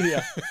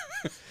 Yeah.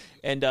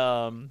 And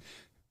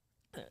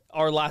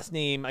our last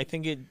name, I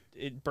think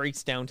it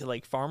breaks down to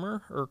like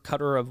farmer or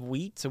cutter of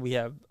wheat. So we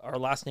have our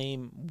last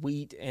name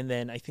wheat, and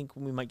then I think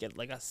we might get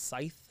like a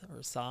scythe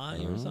or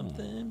sigh or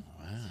something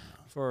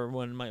for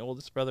when my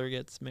oldest brother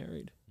gets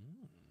married.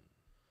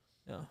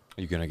 Yeah.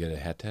 Are you gonna get a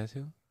head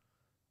tattoo?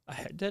 A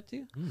head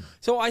tattoo?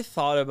 So I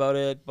thought about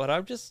it, but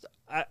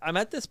I'm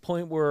at this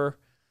point where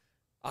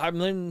I'm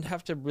going to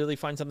have to really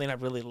find something I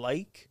really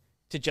like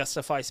to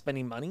justify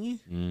spending money.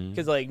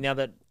 Because like now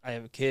that I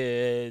have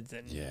kids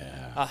and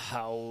a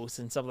house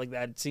and stuff like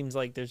that, it seems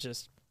like there's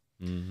just,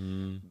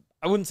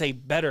 I wouldn't say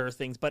better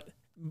things, but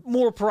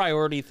more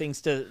priority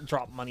things to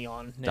drop money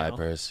on now.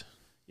 Diapers.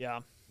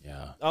 Yeah.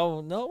 Yeah.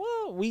 Oh no!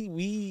 Well,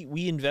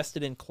 we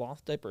invested in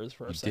cloth diapers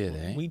for our second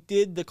did, one. eh? We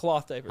did the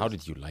cloth diapers. How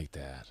did you like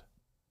that?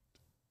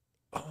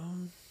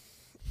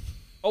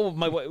 Oh,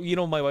 my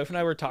wife and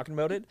I were talking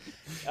about it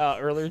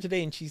earlier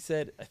today, and she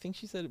said, I think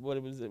she said what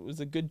it was. It was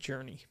a good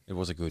journey. It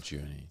was a good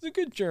journey. It's a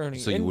good journey.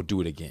 So you would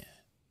do it again?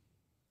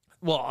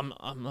 Well,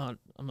 I'm not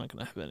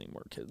gonna have any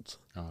more kids.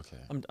 Okay.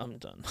 I'm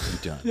done.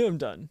 You're done. I'm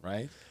done.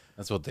 Right?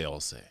 That's what they all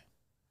say.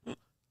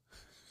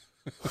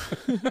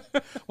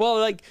 Well,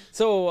 like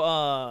so,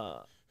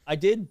 I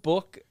did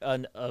book a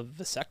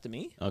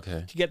vasectomy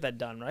Okay. to get that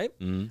done. Right.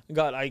 Mm-hmm.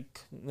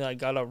 I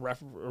got a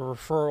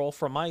referral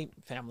from my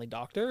family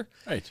doctor.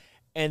 Right.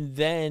 And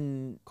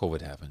then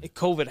COVID happened.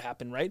 COVID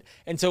happened, right?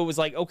 And so it was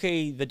like,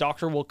 okay, the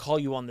doctor will call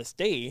you on this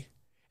day.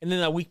 And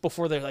then a week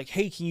before, they're like,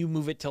 hey, can you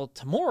move it till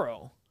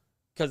tomorrow?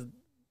 Because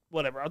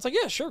whatever. I was like,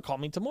 yeah, sure, call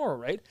me tomorrow,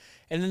 right?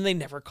 And then they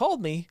never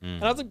called me.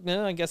 And I was like,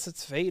 I guess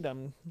it's fate.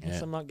 I'm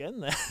not getting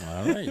that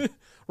All right.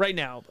 right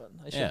now. But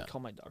I should Yeah. call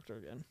my doctor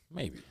again.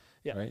 Maybe.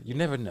 Yeah. Right? You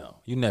never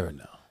know. You never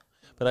know.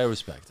 But I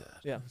respect that.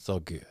 Yeah. It's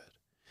all good.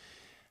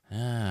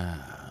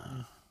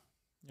 Ah.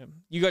 Yeah.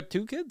 You got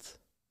 2 kids?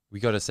 We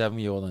got a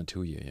 7-year-old and a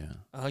 2-year, yeah.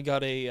 I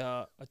got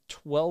a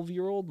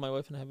 12-year-old. My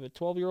wife and I have a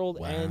 12-year-old,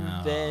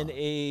 and then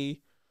a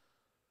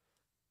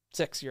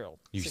 6-year-old.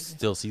 You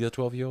still see the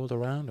 12-year-old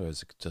around, or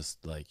is it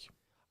just like...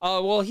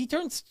 Well, he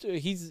turns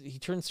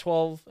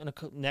 12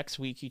 next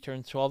week. He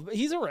turns 12. But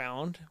he's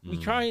around. We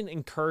try and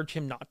encourage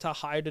him not to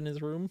hide in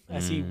his room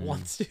as he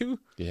wants to.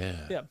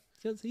 Yeah. Yeah,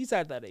 he's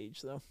at that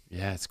age though.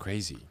 Yeah, it's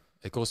crazy.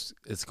 It goes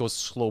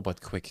slow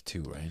but quick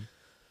too, right?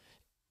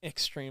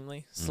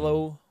 Extremely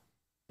slow,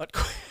 but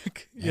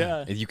quick.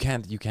 Yeah. You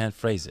can't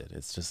phrase it.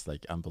 It's just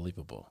like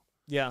unbelievable.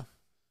 Yeah.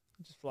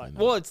 Just fly. I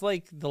know. Well, it's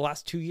like the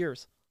last 2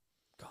 years.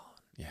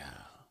 Yeah.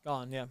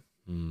 Gone. Yeah.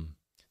 Mm.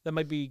 That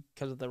might be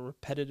because of the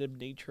repetitive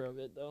nature of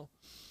it, though.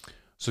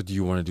 So do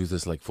you want to do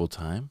this like full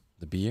time?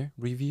 The beer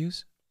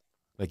reviews?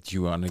 Like, do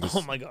you want to?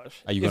 Oh my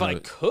gosh! Are you if gonna, I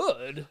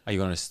could, are you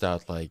gonna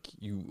start like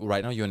you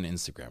right now? You're on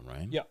Instagram,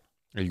 right? Yeah.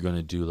 Are you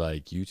gonna do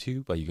like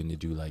YouTube? Are you gonna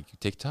do like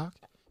TikTok?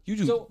 You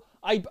do. so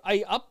I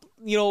up.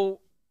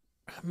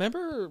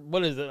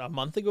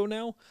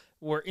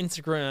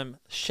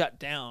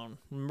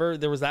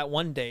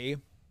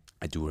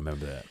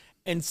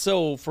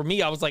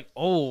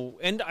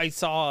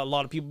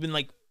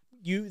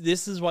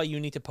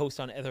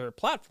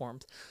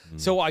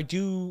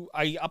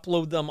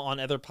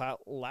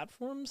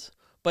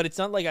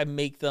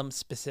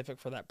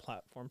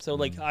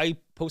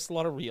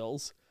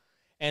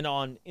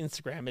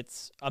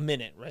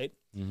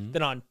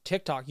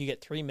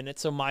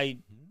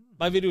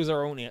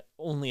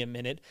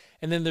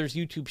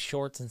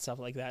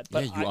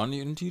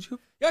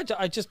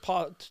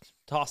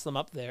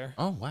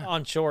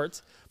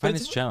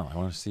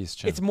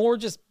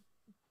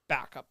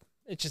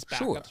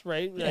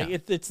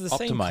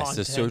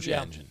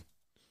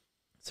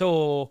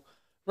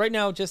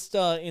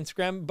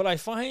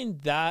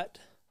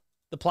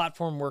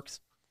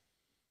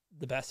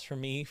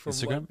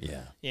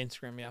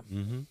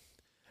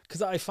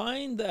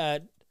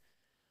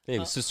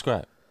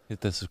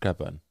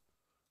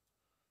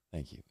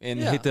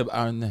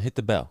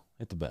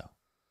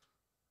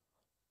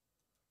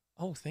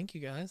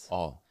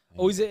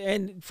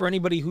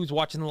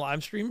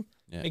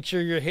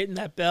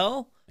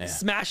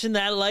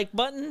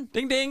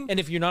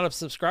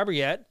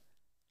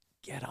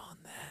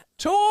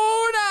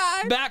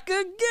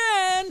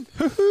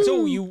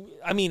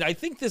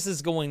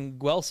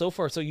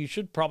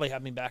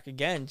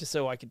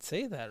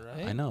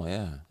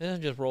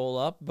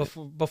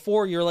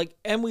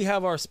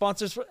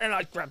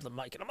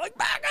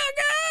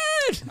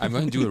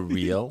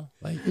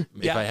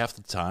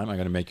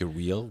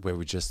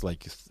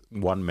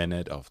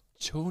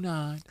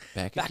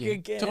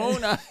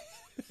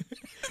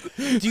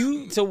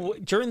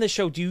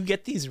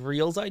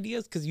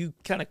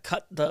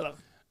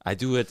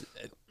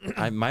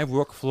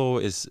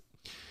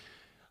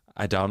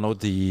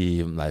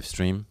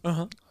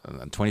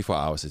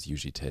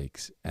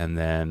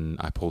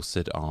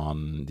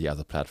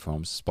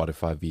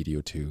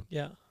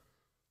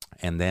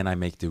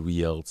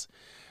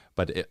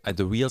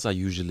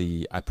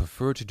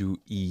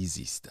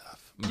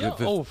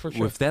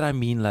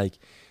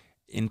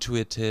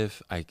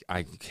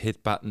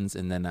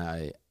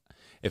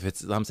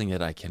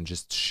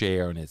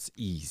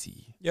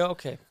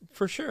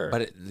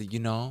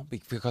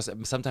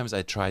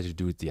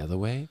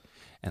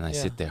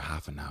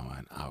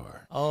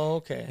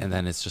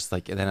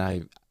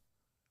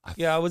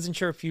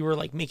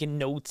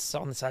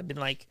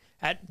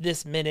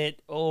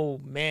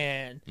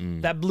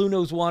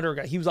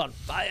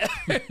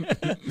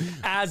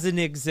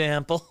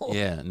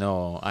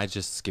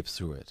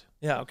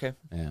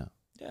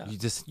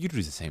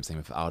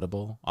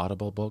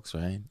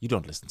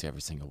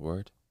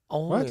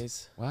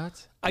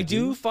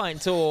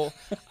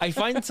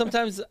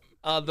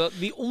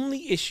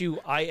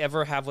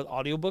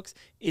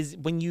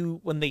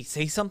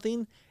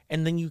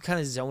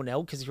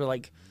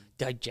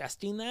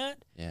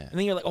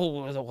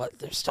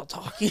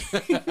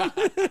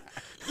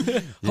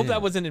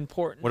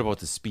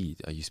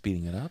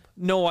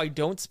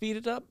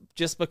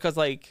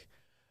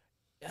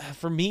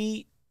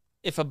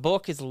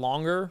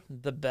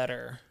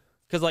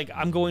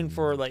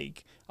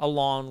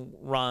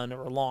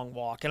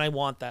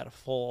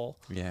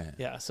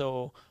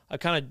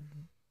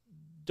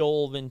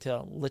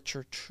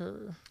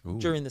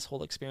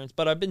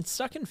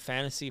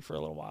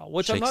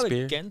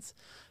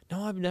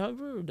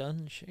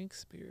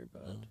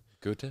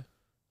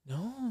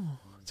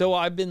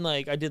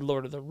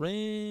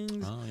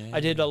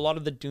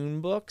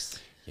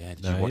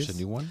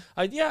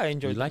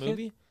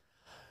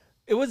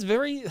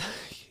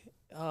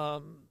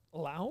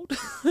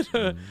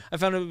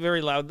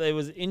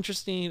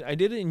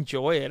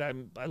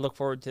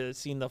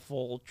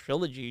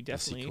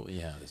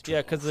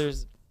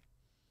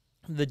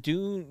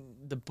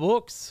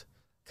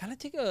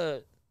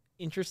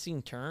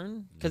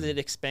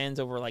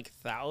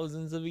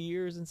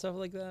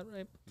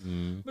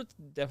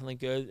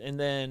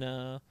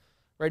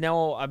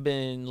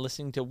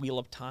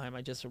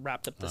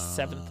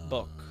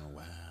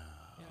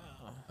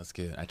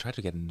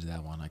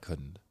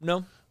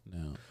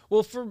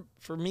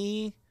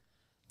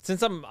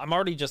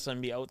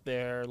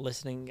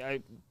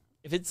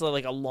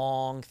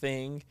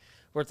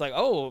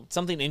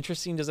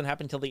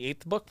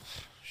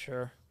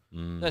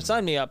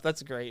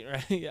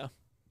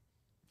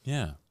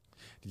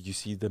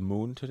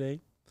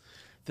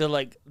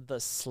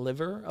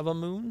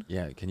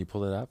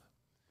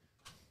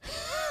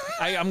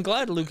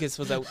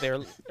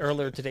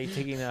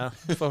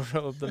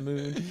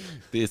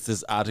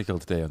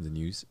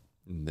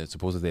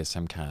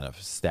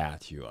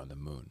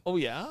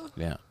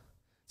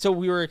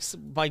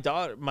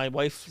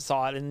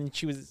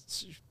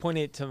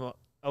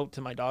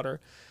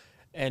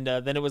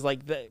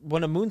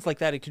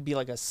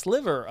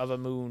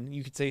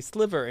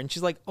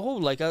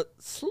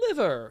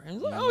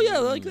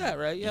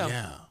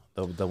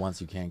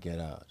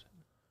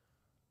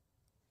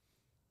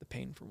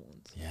 pain for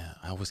ones. Yeah,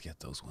 I always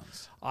get those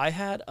ones. I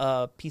had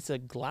a piece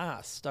of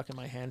glass stuck in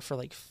my hand for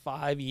like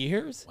 5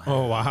 years.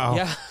 Oh,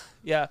 wow.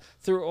 Yeah.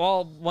 Through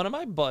one of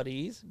my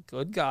buddies,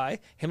 good guy,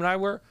 him and I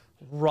were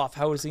rough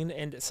housing,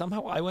 and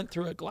somehow I went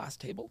through a glass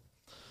table.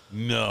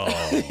 No.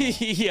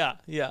 Yeah.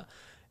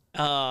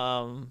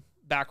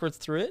 Backwards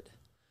through it.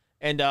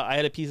 And I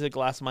had a piece of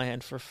glass in my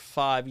hand for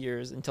 5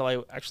 years until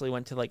I actually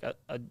went to like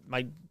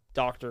my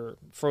doctor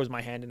froze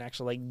my hand and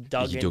actually like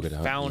dug it,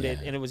 found it.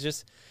 And it was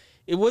just,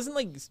 it wasn't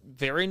like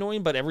very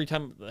annoying, but every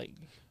time like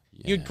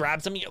you'd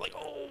grab something, you're like,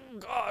 oh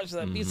gosh,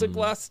 that piece of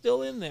glass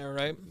still in there,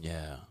 right?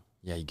 Yeah.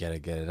 Yeah, you gotta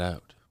get it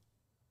out.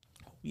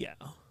 Yeah.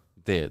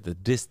 There, the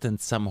distant,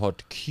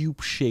 somewhat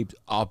cube-shaped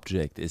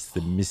object is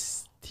the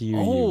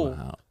mysterious.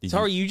 Oh,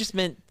 sorry,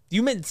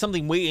 you meant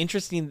something way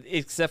interesting,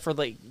 except for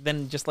like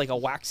then just like a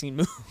waxing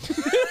moon.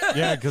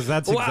 Yeah, because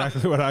that's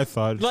exactly what I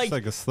thought. Just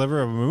like a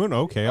sliver of a moon.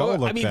 Okay, I'll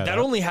look that that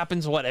up. only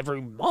happens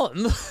every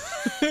month.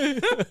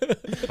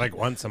 Like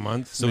once a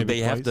month. So they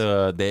have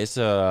the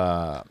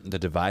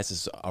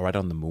devices are right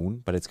on the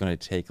moon, but it's gonna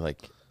take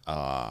like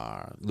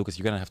Lucas,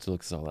 you're gonna have to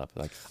look this all up.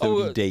 Like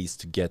 30 days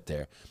to get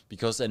there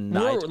because at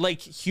night,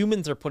 like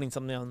humans are putting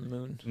something on the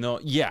moon. No,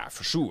 yeah,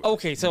 for sure.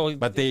 Okay, so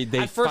but they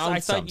at first found I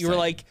thought something. you were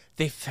like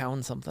they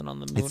found something on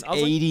the moon. It's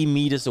 80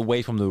 meters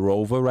away from the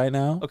rover right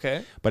now.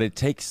 Okay, but it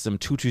takes them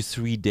 2 to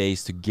 3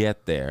 days to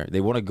get there.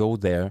 They want to go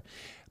there,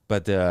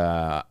 but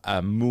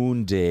a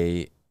moon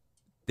day,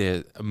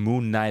 the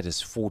moon night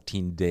is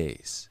 14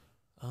 days.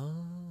 Oh,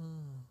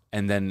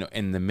 and then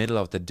in the middle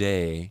of the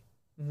day.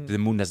 The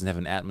moon doesn't have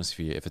an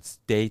atmosphere. If it's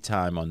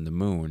daytime on the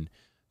moon,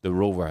 the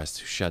rover has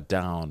to shut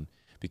down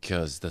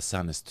because the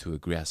sun is too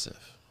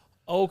aggressive.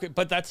 Okay,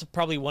 but that's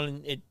probably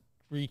when it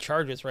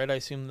recharges, right? I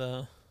assume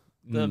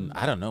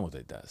I don't know what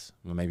it does.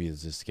 Well, maybe it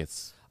just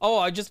gets... Oh,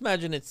 I just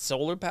imagine it's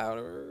solar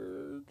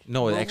powered.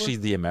 No, rover? Actually,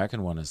 the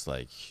American one is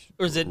like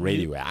or is it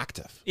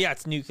radioactive. Yeah,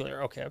 it's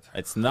nuclear. Okay.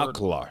 It's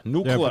nuclear.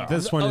 Yeah, but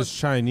this one is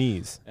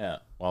Chinese. Yeah.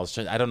 Well,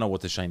 I don't know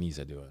what the Chinese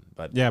are doing,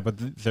 but yeah, but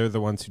they're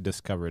the ones who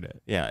discovered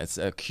it. Yeah, it's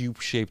a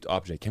cube-shaped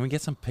object. Can we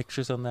get some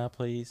pictures on that,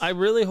 please? I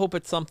really hope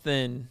it's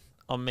something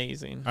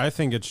amazing. I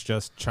think it's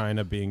just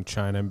China being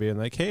China and being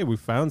like, "Hey, we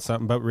found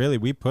something, but really,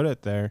 we put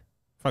it there.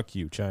 Fuck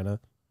you, China."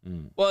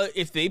 Well,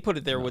 if they put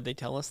it there, would they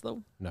tell us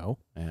though? No.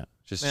 Yeah.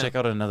 Just check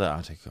out another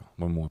article.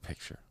 One more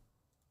picture.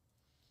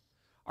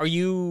 Are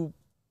you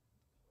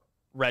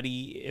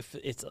ready if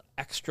it's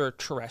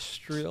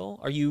extraterrestrial?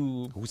 Are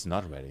you? Who's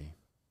not ready?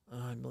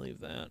 I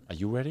believe that. Are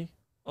you ready?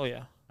 Oh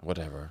yeah.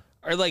 Whatever.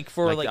 Or like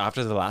for like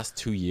after the last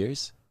 2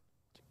 years?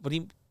 What do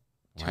you?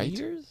 2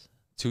 years?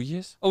 2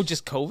 years? Oh,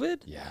 just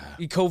COVID? Yeah.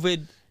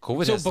 COVID.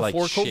 So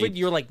before COVID,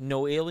 you're like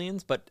no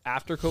aliens, but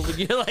after COVID,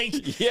 you're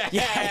like, yeah,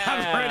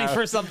 I'm ready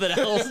for something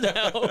else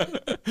now.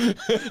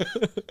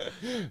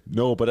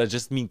 No, but I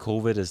just mean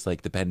COVID is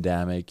like the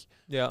pandemic.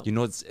 Yeah. You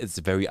know, it's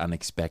very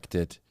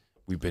unexpected.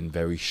 We've been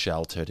very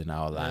sheltered in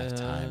our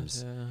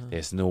lifetimes. Yeah.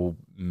 There's no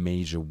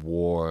major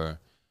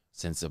war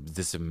since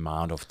this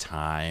amount of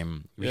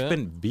time. We've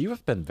been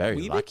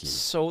very lucky.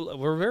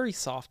 We're very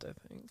soft, I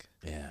think.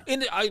 Yeah.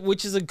 And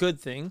which is a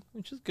good thing.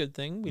 We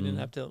didn't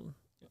have to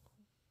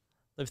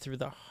live through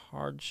the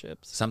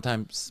hardships.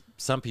 Sometimes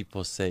some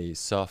people say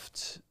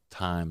soft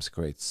times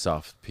create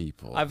soft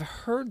people. I've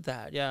heard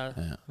that,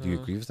 yeah. Do you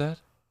agree with that?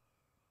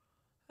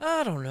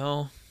 I don't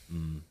know.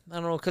 I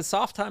don't know, because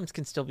soft times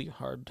can still be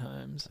hard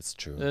times. That's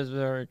true. That's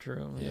very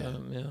true. Yeah.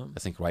 I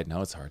think right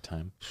now it's a hard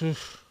time.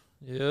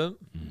 Yeah.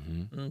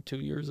 2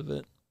 years of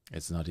it.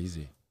 It's not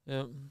easy.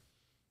 Yeah.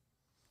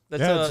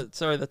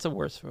 That's a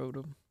worse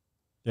photo.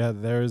 Yeah,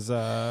 there's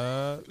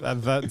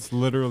that's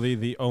literally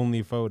the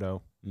only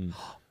photo.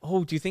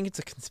 Oh, do you think it's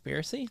a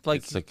conspiracy?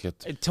 Like,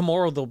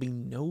 tomorrow there'll be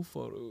no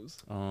photos.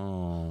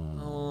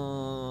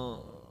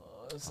 Oh,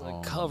 it's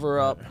like cover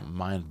up.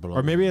 Mind blowing.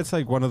 Or maybe it's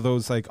like one of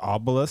those like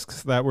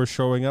obelisks that were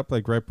showing up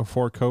like right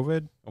before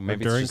COVID. Or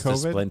maybe during it's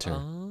just COVID. a splinter.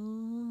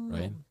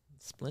 Right?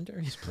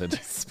 Splinter.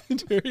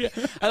 Splinter. Yeah.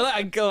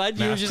 I'm glad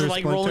you were just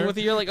like Splinter? rolling with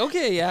it. You're like,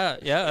 okay, yeah.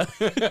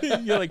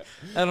 You're like,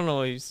 I don't know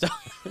what you're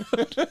talking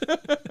about.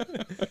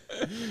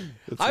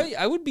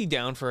 I would be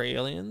down for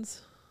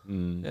aliens.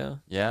 Yeah.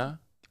 Yeah?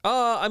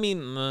 I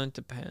mean, it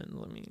depends.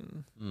 I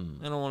mean,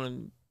 I don't want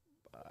to.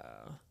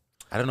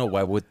 I don't know,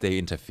 why would they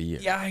interfere?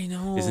 Yeah, I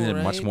know. Isn't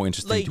it much right? more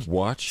interesting to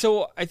watch?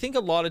 So I think a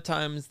lot of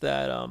times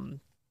that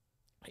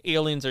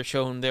aliens are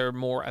shown they're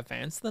more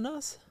advanced than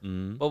us.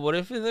 But what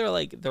if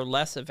they're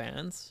less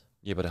advanced?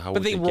 Yeah, but how But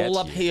would they they roll get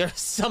up here? here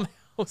somehow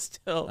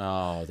still.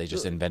 Oh, they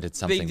just invented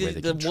something where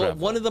they can travel.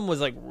 One of them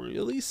was like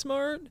really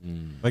smart.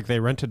 Like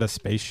they rented a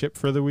spaceship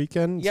for the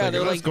weekend. It's Yeah, like,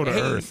 they're let's like, go to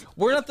hey, Earth.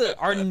 we're not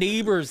our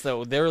neighbors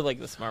though. They're like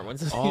the smart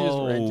ones. They just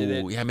rented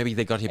it. Yeah, maybe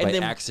they got here And by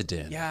then-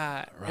 accident.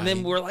 Yeah, Right. and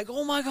then we're like,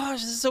 oh my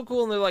gosh, this is so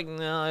cool. And they're like,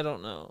 no, I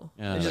don't know.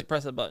 Yeah, They just like-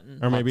 press a button.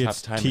 Or maybe Hot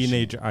it's time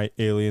teenage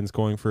aliens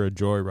going for a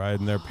joyride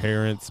in their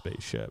parents'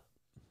 spaceship.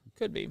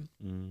 Could be.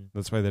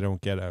 That's why they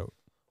don't get out.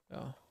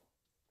 Oh.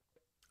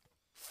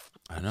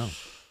 I know.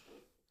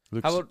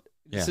 How about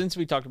Yeah. since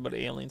we talked about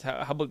aliens?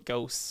 How about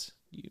ghosts?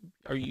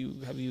 Have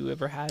you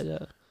ever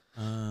had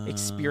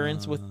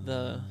experience with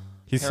the.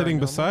 He's sitting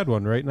paranormal? beside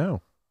one right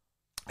now.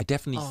 I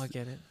definitely, Oh, I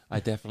get it. I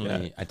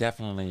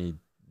definitely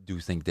do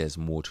think there's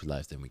more to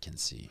life than we can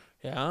see.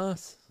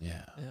 Yes.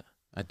 Yeah, Yeah.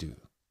 I do.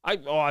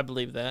 I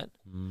believe that.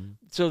 Mm.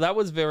 So that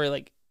was very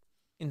like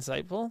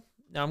insightful.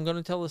 Now I'm going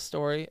to tell a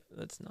story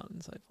that's not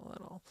insightful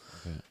at all.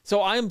 Okay.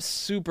 So I'm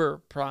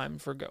super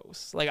primed for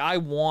ghosts. Like I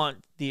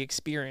want the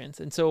experience.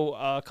 And so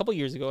a couple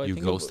years ago, I You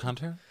think ghost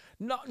hunter?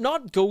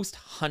 not ghost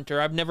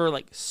hunter. I've never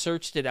like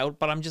searched it out,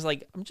 but I'm just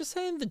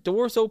saying the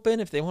door's open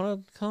if they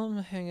want to come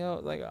hang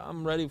out. Like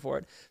I'm ready for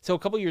it. So a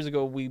couple years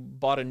ago, we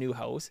bought a new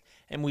house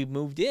and we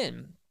moved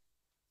in.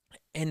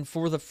 And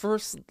for the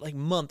first like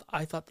month,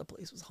 I thought the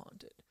place was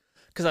haunted.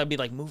 Because I'd be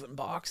like moving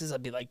boxes,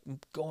 I'd be like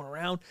going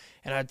around,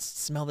 and I'd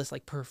smell this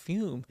like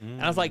perfume.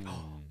 And I was like,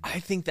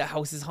 I think the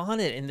house is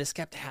haunted. And this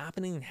kept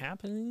happening and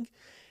happening.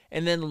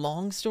 And then,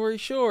 long story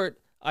short,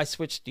 I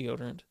switched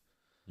deodorant.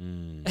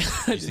 You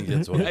think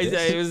that's what it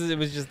is? It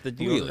was just the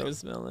deodorant Really? I was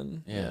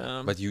smelling.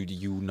 Yeah. But did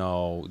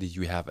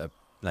you have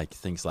like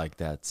things like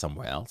that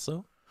somewhere else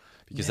though?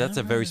 Because that's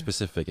a very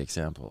specific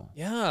example.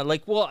 Yeah,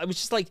 like, well, it was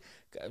just like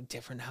a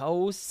different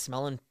house,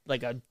 smelling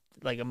like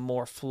a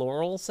more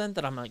floral scent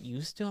that I'm not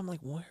used to. I'm like,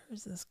 where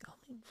is this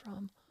coming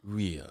from?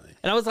 Really?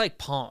 And I was like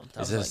pumped.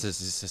 Is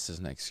this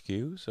an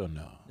excuse or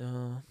no?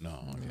 No. No.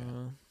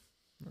 Okay.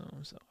 No.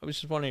 So I was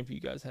just wondering if you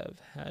guys have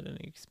had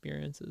any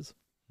experiences.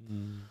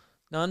 Mm.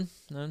 None.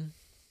 No.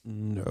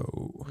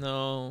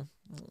 No.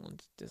 Oh,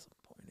 it's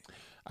disappointing.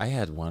 I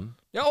had one.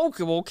 Yeah.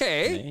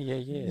 Okay. Yeah.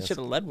 You should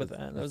have led with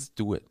that. Let's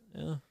do it.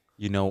 Yeah.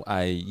 You know,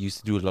 I used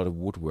to do a lot of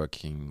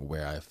woodworking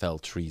where I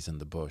felled trees in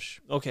the bush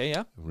Okay.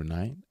 Yeah.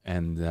 overnight,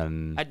 and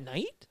then At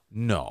night?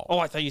 no. Oh,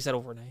 I thought you said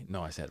overnight.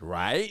 No, I said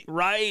right.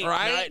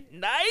 Right.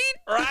 Night.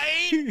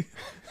 Right.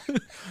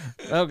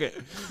 Okay.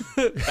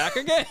 Back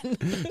again.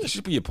 You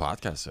should be a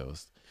podcast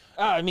host.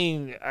 I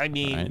mean,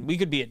 Right. we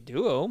could be a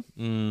duo.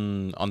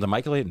 On the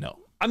microwave, no.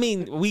 I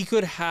mean, we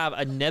could have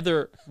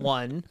another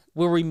one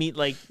where we meet,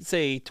 like,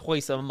 say,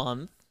 twice a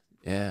month.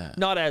 Yeah.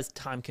 Not as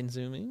time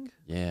consuming.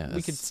 Yeah.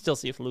 We could still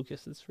see if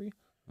Lucas is free.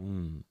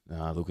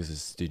 Nah, Lucas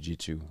is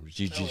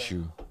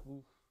Jiu-Jitsu.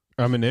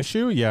 I'm an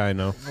issue? Yeah, I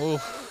know.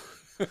 Oh,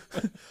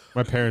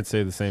 My parents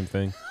say the same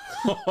thing.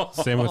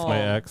 Same with my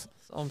ex.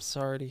 I'm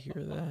sorry to hear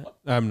that.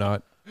 I'm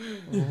not.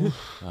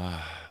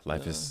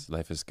 Life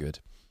is good.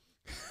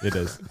 It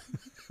is.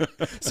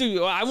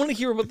 So I want to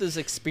hear about this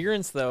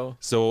experience, though.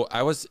 So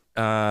I was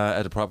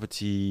at a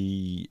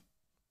property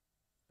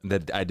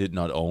that I did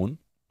not own.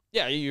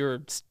 Yeah, you're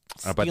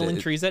but stealing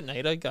trees at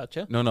night. I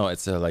gotcha. No,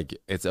 it's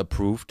it's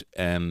approved,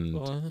 and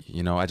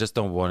I just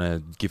don't want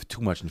to give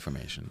too much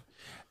information.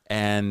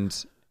 And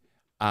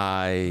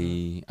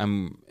I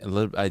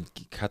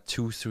cut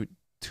two,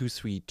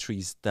 three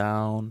trees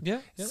down.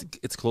 Yeah.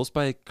 It's close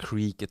by a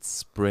creek. It's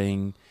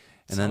spring,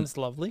 and Sounds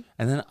lovely.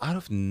 And then out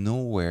of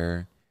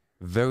nowhere,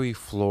 very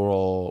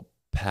floral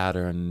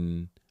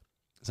pattern,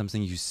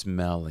 something you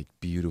smell like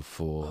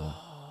beautiful.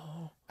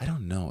 Oh. I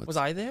don't know. Was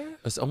I there?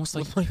 It's almost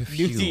like New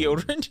perfume.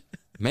 deodorant?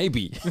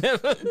 Maybe.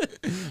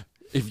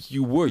 If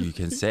you were, you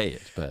can say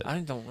it. But I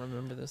don't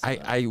remember this.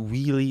 I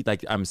really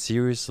I'm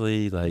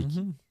seriously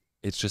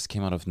it just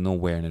came out of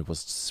nowhere, and it was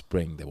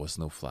spring. There was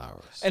no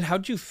flowers. And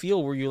how'd you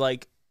feel? Were you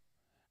like,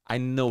 I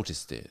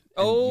noticed it.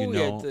 oh, and,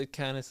 yeah, the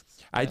kind of.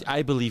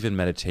 I believe in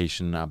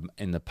meditation,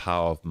 in the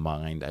power of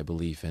mind. I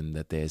believe in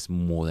that there's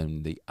more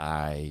than the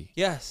eye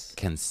Yes.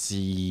 can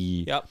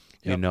see. Yep.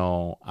 You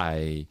know,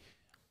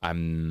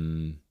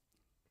 I'm.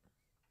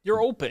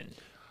 You're open,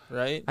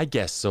 right? I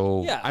guess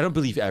so. Yeah. I don't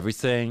believe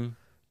everything,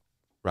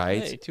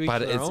 right? Hey, to each but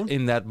their it's own.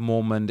 in that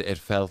moment, it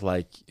felt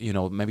like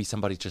maybe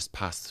somebody just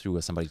passed through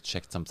or somebody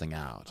checked something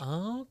out.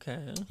 Oh,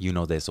 okay.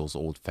 There's those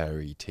old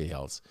fairy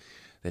tales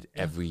that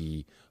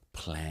every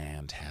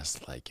plant has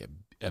like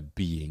a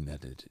being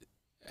that it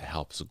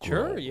helps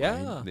grow. Sure,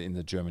 yeah. right? In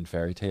the German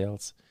fairy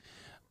tales,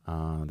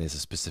 there's a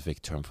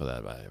specific term for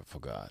that, but I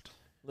forgot.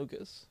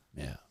 Lucas,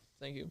 Yeah,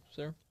 thank you,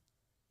 sir.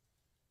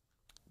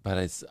 but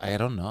I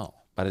don't know.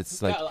 But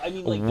it's like, Yeah, I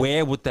mean, like,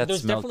 where would that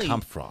there's smell definitely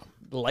come from?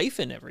 Life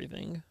in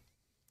everything.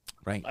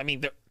 Right. I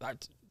mean,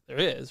 there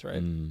is,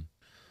 right? Mm.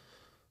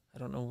 I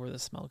don't know where the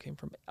smell came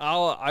from.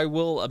 I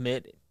will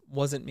admit, it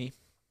wasn't me.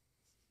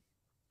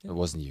 It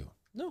wasn't you.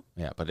 No.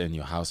 Yeah, but in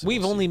your house, it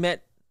We've was only you.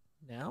 met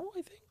now,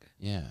 I think.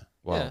 Yeah.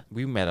 Well, Yeah.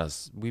 we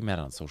met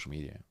on social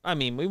media. I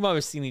mean, we've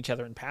always seen each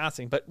other in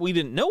passing, but we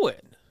didn't know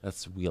it.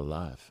 That's real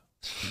life.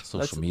 Social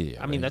That's- media.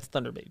 I mean, right? that's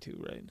Thunder Bay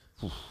too, right?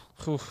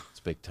 it's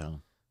a big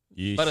town.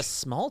 But a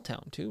small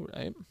town too,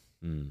 right?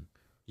 Mm.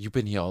 You've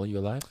been here all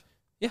your life?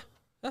 Yeah.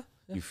 Yeah.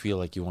 You feel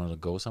like you want to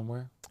go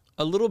somewhere?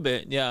 A little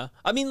bit, yeah.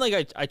 I mean,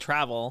 like I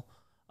travel.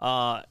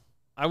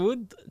 I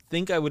would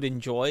think I would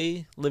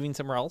enjoy living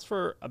somewhere else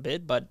for a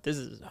bit, but this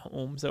is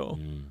home, so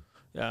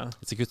yeah.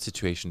 It's a good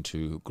situation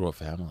to grow a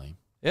family.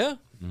 Yeah.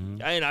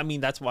 Mhm. And I mean,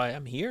 that's why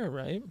I'm here,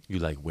 right? You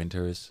like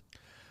winters,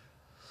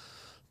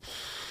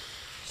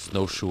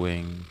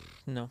 snowshoeing,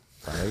 No.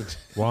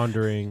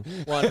 Wandering.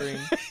 Wandering.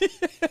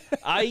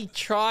 I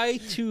try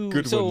to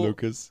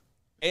Lucas.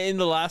 in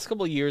the last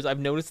couple of years, I've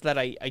noticed that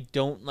I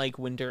don't like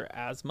winter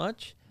as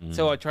much.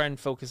 So I try and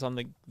focus on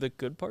the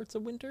good parts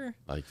of winter.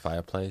 Like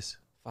fireplace,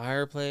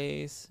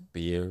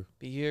 beer,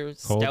 Cold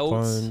stouts,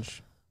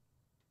 plunge.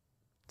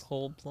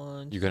 cold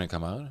plunge. you're gonna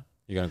come out.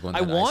 You're gonna go in I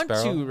that ice want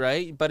barrel? to,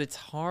 right? But it's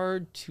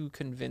hard to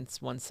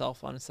convince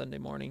oneself on a Sunday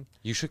morning.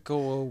 You should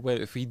go.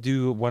 If we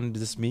do one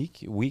this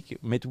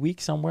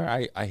midweek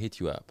somewhere, I hit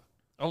you up.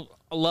 Oh,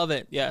 I love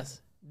it.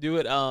 Yes, do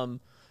it.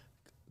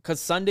 Because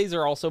Sundays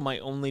are also my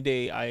only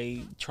day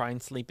I try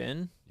and sleep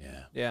in.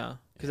 Yeah. Yeah,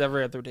 because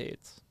every other day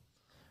it's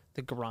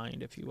the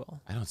grind, if you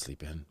will. I don't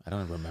sleep in. I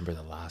don't remember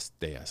the last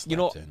day I slept You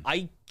know, in.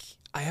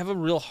 I have a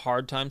real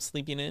hard time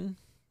sleeping in.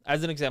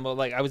 As an example,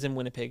 like I was in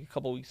Winnipeg a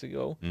couple weeks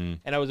ago, and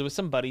I was with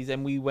some buddies,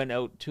 and we went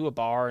out to a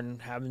bar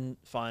and having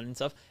fun and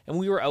stuff. And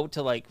we were out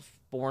to like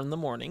 4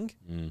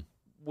 a.m.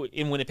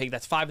 In Winnipeg.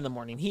 That's 5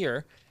 a.m.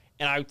 here.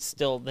 And I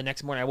still, the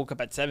next morning, I woke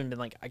up at 7 and been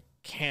like, I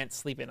can't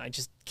sleep in. I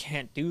just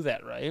can't do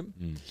that, right?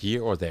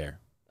 Here or there?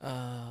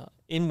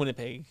 In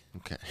Winnipeg.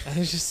 Okay. I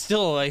was just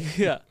still like,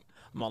 yeah,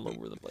 I'm all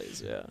over the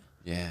place. Yeah.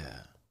 Yeah.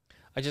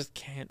 I just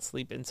can't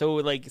sleep in. So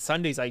like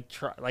Sundays, I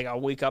try, like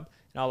I'll wake up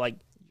and I'll like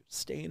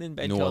staying in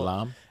bed. No till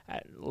alarm?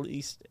 At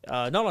least,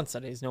 not on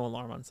Sundays. No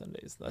alarm on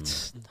Sundays.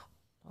 That's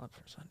not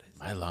for Sundays.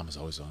 My alarm is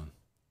always on.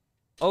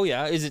 Oh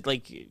yeah. Is it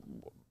like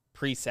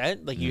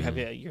preset? Like you have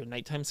your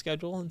nighttime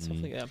schedule and stuff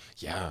like that?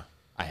 Yeah,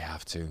 I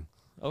have to.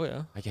 Oh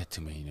yeah. I get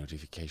too many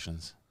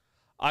notifications.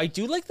 I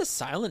do like the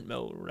silent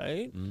mode,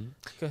 right?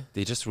 Okay.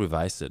 They just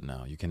revised it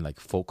now. You can like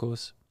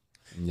focus.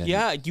 and then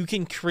Yeah, you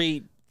can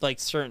create like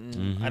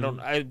certain.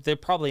 They're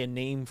probably a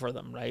name for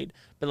them, right?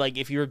 But like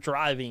if you're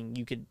driving,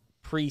 you could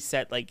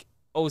preset like,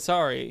 oh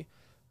sorry,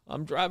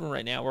 I'm driving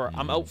right now, or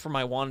I'm out for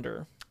my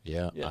wander.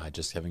 Yeah.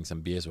 Just having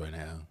some beers right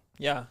now.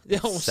 Yeah,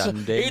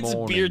 Sunday it's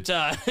morning. beer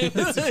time.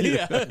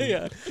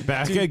 yeah.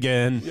 Back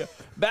again. Yeah.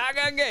 Back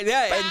again.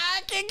 Yeah.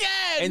 Back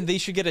again. And they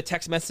should get a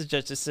text message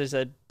that just says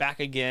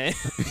back again.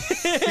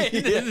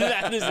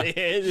 That is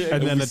it.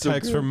 And then a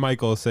text from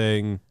Michael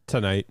saying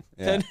tonight.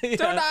 Yeah.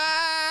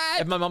 Tonight.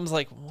 And my mom's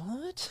like,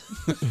 what?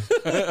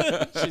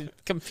 She's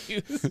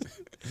confused.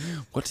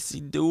 What is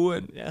he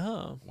doing?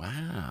 Yeah.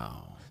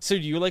 Wow. So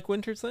do you like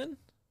winters then?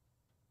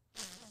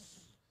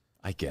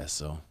 I guess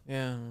so.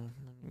 Yeah.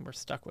 We're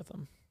stuck with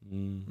them.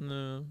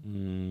 No.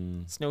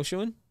 Mm.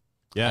 Snowshoeing?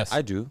 Yes.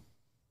 I do.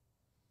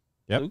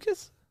 Yep.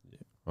 Lucas?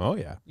 Oh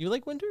yeah. You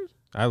like winters?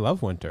 I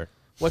love winter.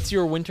 What's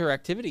your winter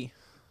activity?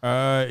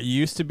 It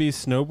used to be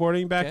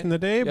snowboarding back Okay. in the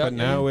day, Yeah, but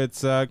now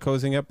it's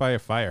cozying up by a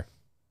fire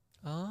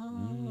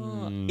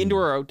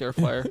Indoor or outdoor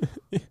fire?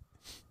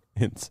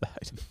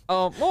 inside.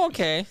 Oh, well,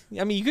 okay.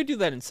 I mean, you could do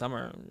that in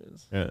summer.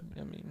 Yeah.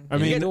 I I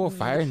mean, You know,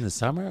 fire in the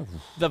summer.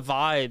 the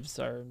vibes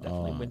are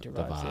definitely winter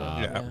the vibes.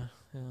 vibe. Yeah.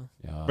 Yeah.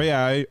 Yeah. But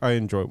yeah, I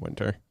enjoy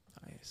winter.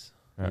 Nice.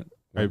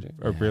 I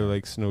really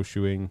like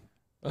snowshoeing,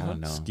 I don't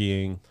know.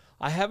 skiing.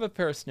 I have a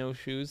pair of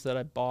snowshoes that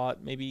I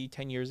bought maybe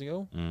 10 years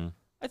ago.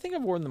 I think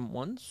I've worn them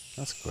once.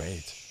 That's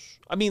great.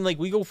 I mean, like,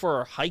 we go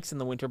for hikes in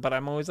the winter, but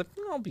I'm always like,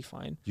 I'll be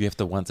fine. You have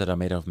the ones that are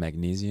made of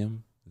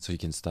magnesium, so you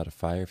can start a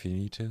fire if you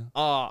need to.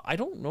 I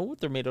don't know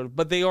what they're made out of,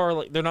 but they are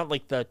like, they're not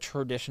like the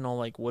traditional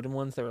like wooden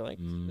ones. They're like,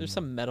 there's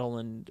some metal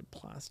and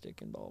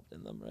plastic involved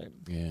in them, right?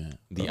 Yeah.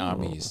 The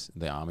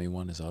army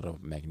one is out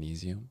of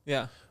magnesium.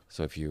 Yeah.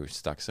 So if you're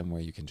stuck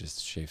somewhere, you can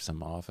just shave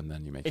some off and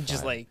then you make It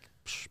just fire. like,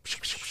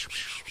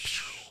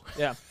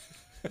 yeah.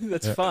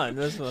 That's fun.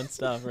 That's fun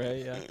stuff, right?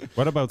 Yeah.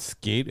 What about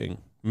skating?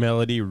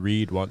 Melody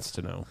Reed wants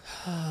to know.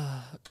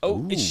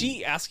 Oh, is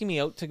she asking me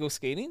out to go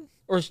skating,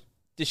 or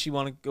does she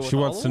want to go? She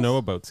with wants all to of know us?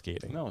 about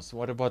skating. No, so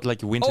what about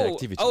like winter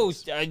activities?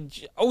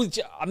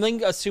 I'm going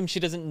to assume she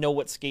doesn't know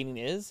what skating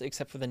is,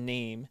 except for the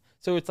name.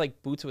 So it's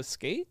like boots with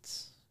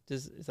skates.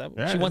 Is that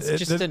Yeah, she wants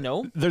just to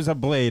know? There's a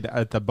blade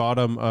at the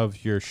bottom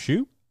of your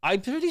shoe. I'm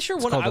pretty sure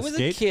when called I a was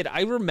skate? a kid,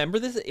 I remember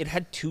this. It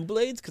had 2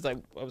 blades because I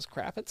was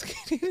crap at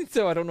skating,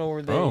 so I don't know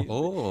where they.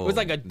 Oh. It was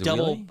like a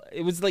double. Really?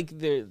 It was like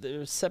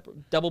they're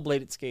separate double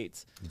bladed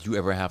skates. Did you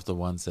ever have the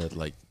ones that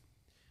like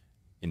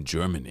in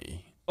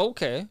Germany,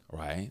 Okay.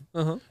 right?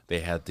 Uh-huh. They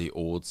had the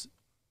old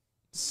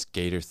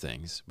skater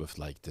things with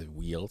like the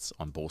wheels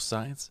on both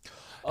sides,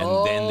 and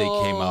then they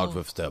came out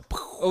with the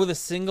Oh, the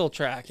single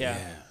track. Yeah.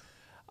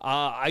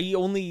 I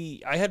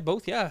had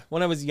both. Yeah.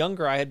 When I was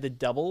younger, I had the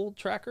double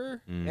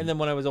tracker, and then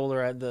when I was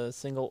older, I had the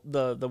single,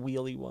 the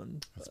wheelie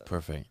one. That's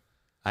perfect.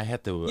 I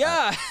had the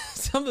Yeah,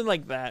 something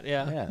like that.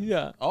 Yeah.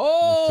 Yeah.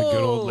 Oh, The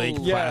good old Lake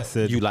yeah.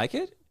 Placid. You like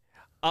it?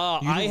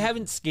 I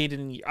haven't skated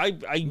in years. I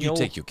know. You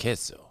take your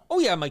kids though. Oh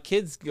yeah, my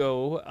kids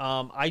go.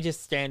 I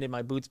just stand in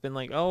my boots. Been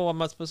like, oh, I'm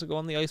not supposed to go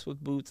on the ice with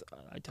boots.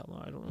 I tell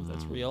them I don't know if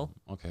that's real.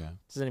 Okay.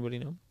 Does anybody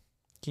know?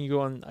 Can you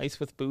go on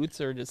ice with boots,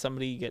 or does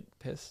somebody get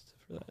pissed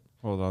for that?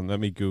 Hold on, let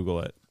me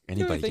Google it.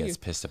 Anybody thank gets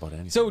you. pissed about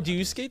anything. So, do you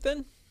nowadays. skate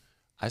then?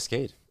 I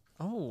skate.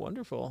 Oh,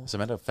 wonderful. As a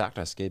matter of fact,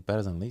 I skate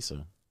better than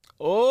Lisa.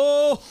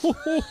 Oh,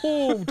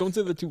 don't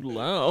say that too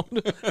loud.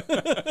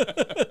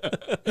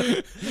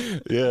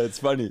 Yeah, it's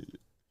funny.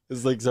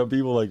 It's like some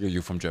people like, are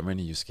you from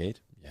Germany? You skate?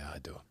 Yeah, I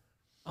do.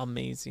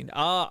 Amazing.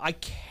 I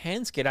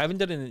can skate. I haven't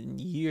done it in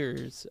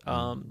years.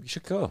 You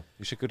should go.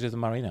 You should go to the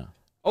marina.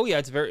 Oh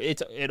yeah,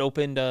 it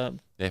opened.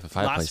 They have a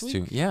fireplace week?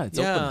 too. Yeah, it's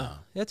open now.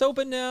 It's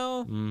open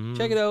now. Mhm.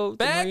 Check it out. The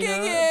Back marina.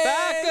 again!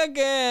 Back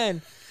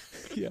again.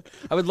 Yeah,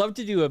 I would love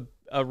to do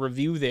a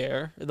review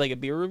there, like a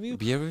beer review.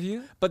 Beer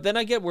review? But then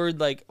I get word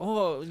like,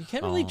 oh, you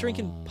can't really drink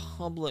in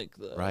public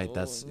though. Right,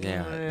 that's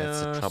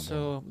the trouble.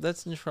 So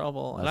that's in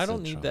trouble, and That's I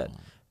don't the need that.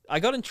 trouble. I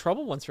got in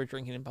trouble once for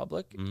drinking in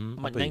public Mhm,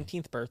 on my how big?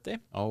 19th birthday.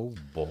 Oh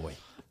boy.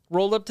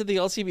 Rolled up to the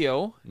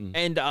LCBO, Mm.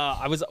 and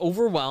I was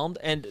overwhelmed,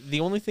 and the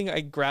only thing I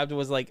grabbed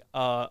was like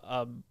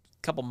a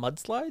couple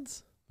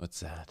mudslides. What's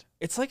that?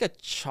 It's like a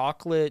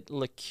chocolate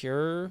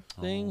liqueur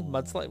thing,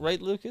 mudslide, right,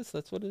 Lucas?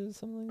 That's what it is,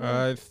 something like that.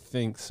 I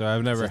think so.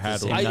 I've never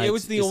had one. It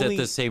was the Is only-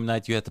 that the same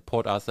night you had the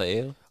Port Arthur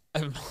Ale?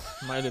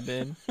 Might have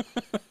been.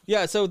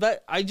 Yeah, so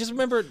that I just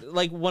remember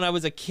like when I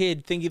was a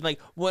kid thinking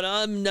like when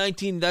I'm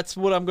 19 that's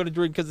what I'm going to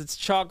drink because it's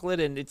chocolate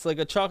and it's like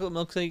a chocolate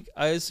milkshake,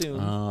 I assume.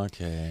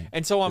 Okay.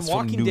 And so I'm It's from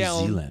walking New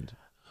down Zealand.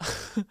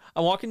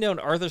 I'm walking down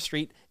Arthur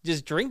Street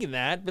just drinking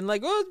that, been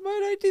like, "Oh, it's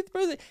my 19th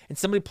birthday." And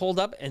somebody pulled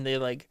up and they're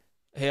like,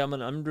 "Hey, I'm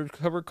an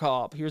undercover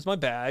cop. Here's my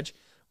badge.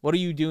 What are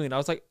you doing?" I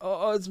was like,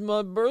 "Oh, it's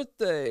my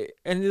birthday."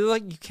 And they're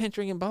like, "You can't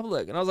drink in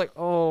public." And I was like,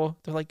 "Oh."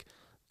 They're like,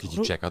 Did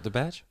you check out the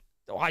badge?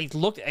 I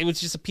looked, it was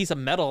just a piece of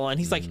metal, and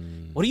he's like,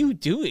 "What are you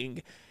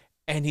doing?"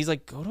 And he's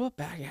like, "Go to a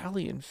back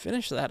alley and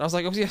finish that." I was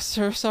like, "Oh yes,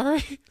 sir,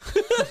 sorry,"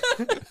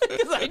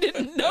 because I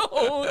didn't know.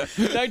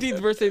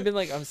 19th birthday, been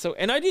like, I'm so,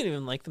 and I didn't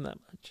even like them that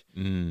much.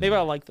 Maybe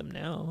I'll like them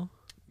now.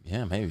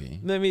 Yeah, maybe.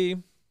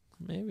 Maybe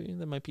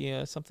that might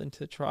be something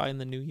to try in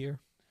the new year.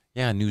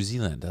 Yeah, New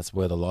Zealand. That's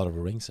where the Lord of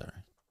the Rings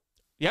are.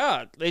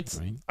 Yeah, it's.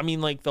 Right. I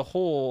mean, like the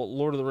whole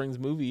Lord of the Rings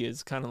movie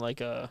is kind of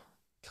like a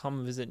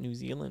come visit New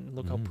Zealand.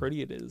 Look how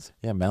pretty it is.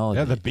 Yeah, Melody.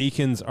 Yeah, the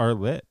beacons are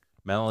lit.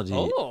 Melody.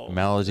 Oh,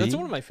 Melody. that's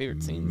one of my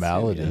favorite scenes.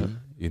 Melody. Yeah.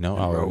 You know,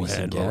 our Go recent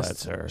handle guest. that,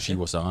 sir. She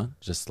was on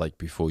just like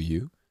before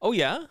you. Oh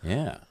yeah,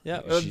 Yeah.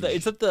 yeah. She-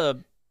 Is that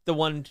the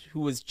one who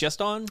was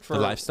just on for the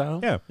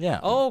lifestyle? Yeah. Yeah.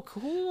 Oh,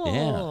 cool.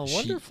 yeah. she-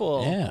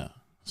 Wonderful. yeah.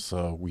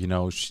 So, you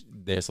know,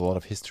 there's a lot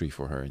of history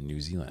for her in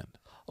New Zealand.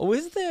 Oh,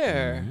 is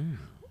there? Mm.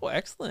 Oh,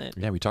 excellent.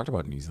 Yeah, we talked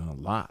about New Zealand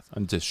a lot.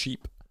 And the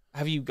sheep.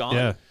 Have you gone?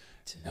 Yeah.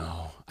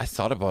 No, I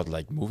thought about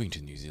like moving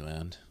to New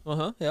Zealand.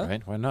 Yeah.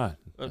 Right? Why not?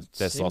 There's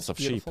Seems lots of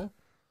beautiful. sheep.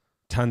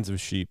 Tons of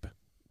sheep.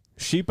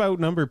 Sheep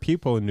outnumber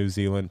people in New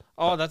Zealand.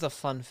 Oh, that's a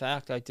fun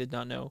fact. I did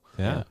not know.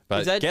 Yeah.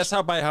 But Is that- guess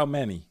by how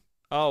many?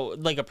 Oh,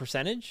 like a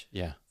percentage?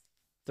 Yeah.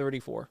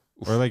 34.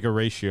 Or like a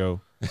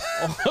ratio.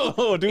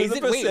 Oh, do Is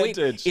it, wait,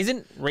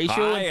 isn't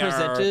ratio and Higher.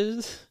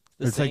 percentage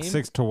the It's same? like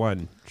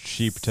 6-1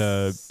 sheep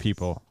to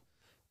people.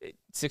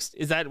 Six.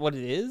 Is that what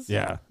it is?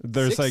 Yeah.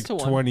 There's 6 like to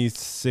 1.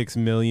 26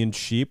 million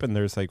sheep and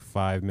there's like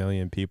 5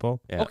 million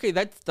people. Yeah. Okay,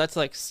 that's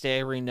like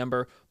staggering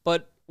number.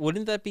 But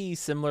wouldn't that be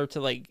similar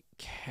to like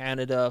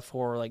Canada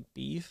for like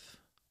beef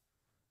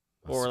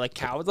or like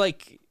cows?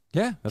 Like,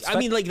 Yeah. That's I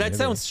mean, like that Maybe.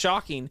 sounds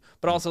shocking,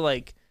 but also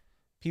like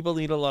people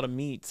eat a lot of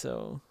meat.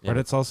 So, But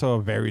it's also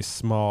a very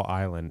small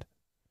island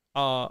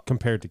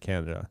compared to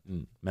Canada.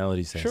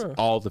 Melody says Sure.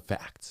 all the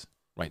facts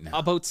right now.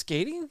 about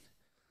skating.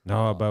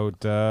 No,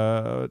 about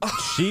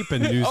sheep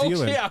in New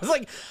Zealand. Okay, I was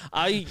like,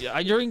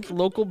 I drink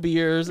local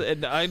beers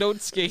and I don't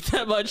skate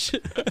that much.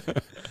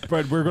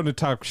 But we're going to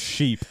talk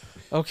sheep.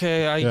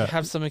 Okay, I Yeah.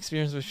 have some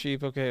experience with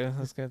sheep. Okay,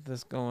 let's get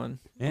this going.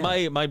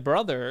 Yeah. My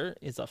brother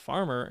is a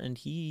farmer, and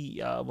he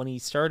when he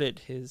started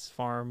his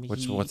farm,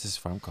 What's his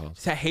farm called?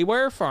 it's at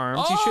Haywire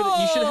Farms. You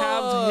should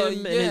have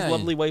him and his yeah.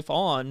 lovely wife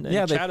on and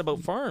Yeah, they- chat about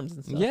farms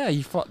and stuff.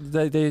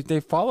 Yeah, they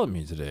followed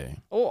me today.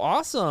 Oh,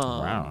 awesome!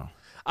 Wow.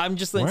 I'm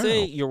just like Wow.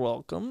 say you're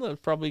welcome. That's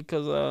probably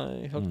because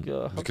I hooked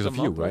Because of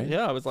him you, up. right?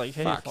 Yeah, I was like,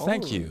 hey, Fuck, follow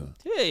thank me. you.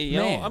 Hey, you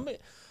Man. know,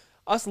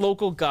 us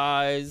local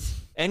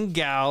guys and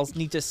gals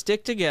need to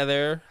stick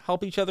together,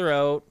 help each other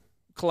out,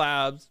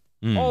 collabs,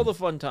 all the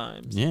fun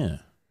times. Yeah.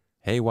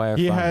 Haywire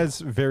He Farm.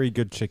 has very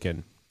good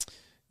chicken.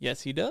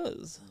 Yes, he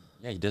does.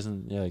 Yeah, he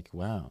doesn't. Yeah, like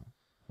wow.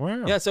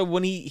 Wow. Yeah, so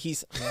when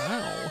he's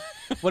wow,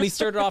 when he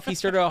started off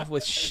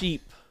with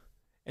sheep,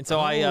 and so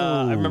I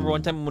remember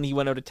one time when he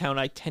went out of town,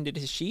 I tended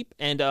his sheep,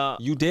 and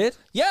You did?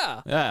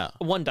 yeah, Yeah.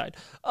 one died.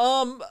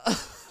 Oh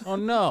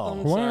I'm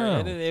no.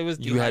 sorry, Wow. it was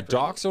You had dehydrated.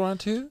 dogs around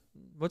too?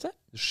 What's that?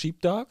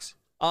 Sheep dogs?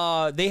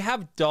 They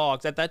have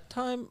dogs at that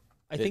time.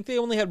 I think they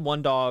only had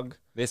one dog.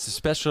 There's a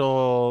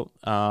special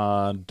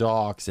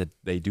dogs that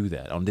they do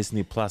that on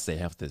Disney Plus. They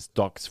have this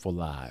Dogs for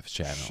Life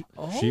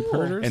channel, Sheep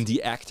herders? and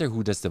the actor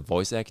who does the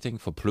voice acting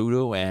for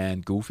Pluto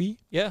and Goofy,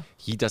 Yeah.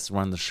 he does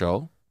run the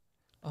show,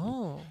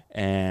 Oh.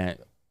 and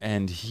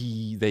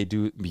they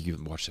do. You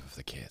can watch it with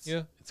the kids.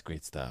 Yeah. It's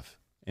great stuff.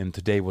 And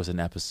today was an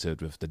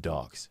episode with the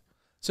dogs.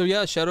 So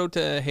yeah, shout out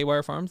to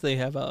Haywire Farms. They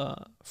have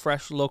a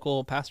fresh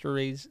local pasture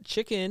raised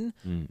chicken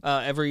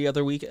every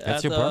other week.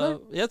 That's your brother?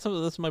 Yeah,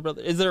 that's my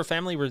brother. Is there a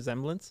family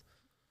resemblance?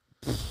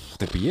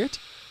 The beard?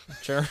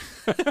 Sure.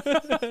 He's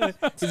my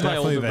Definitely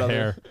older the brother.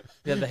 hair.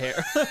 Yeah, the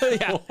hair.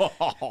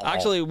 Yeah.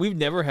 Actually, we've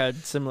never had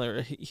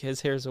similar.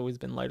 His hair's always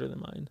been lighter than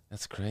mine.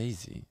 That's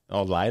crazy.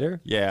 Oh,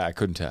 lighter? Yeah, I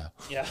couldn't tell.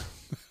 Yeah.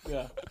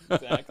 Yeah.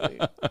 Exactly.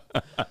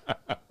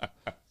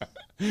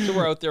 So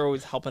we're out there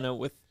always helping out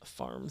with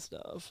farm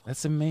stuff.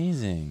 That's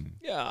amazing.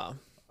 Yeah.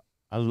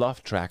 I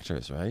love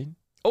tractors, right?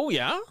 Oh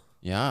yeah.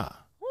 Yeah.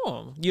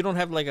 Oh, you don't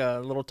have like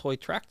a little toy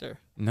tractor.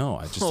 No,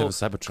 I just have a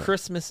Cybertruck.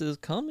 Christmas is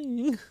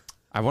coming.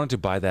 I wanted to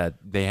buy that.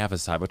 They have a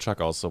Cybertruck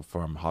also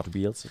from Hot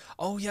Wheels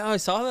Oh yeah, I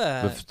saw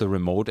that. with the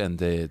remote and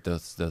the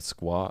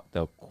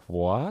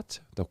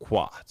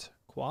quad.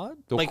 Quad?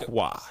 The Like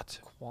quad.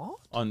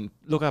 quad?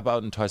 Look up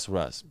out in Toys R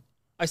Us.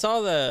 I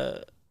saw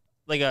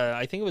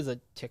I think it was a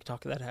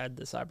TikTok that had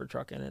the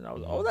Cybertruck in it. I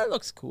was, oh, that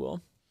looks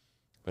cool.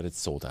 But it's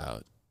sold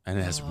out. And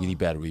it has really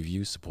bad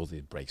reviews. Supposedly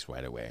it breaks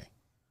right away.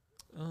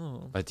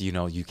 Oh, But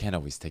you can't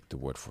always take the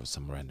word for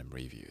some random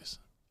reviews.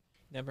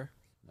 never.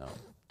 No.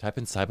 Type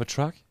in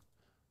Cybertruck.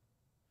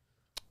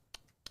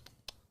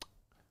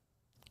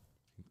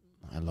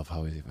 I love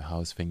how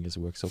his fingers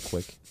work so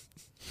quick.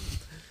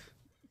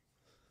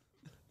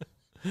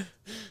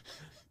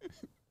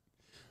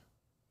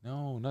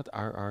 No, not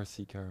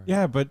RRC car.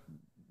 Yeah, but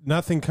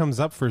nothing comes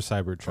up for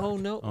Cybertruck. Oh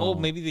no. Oh. Oh,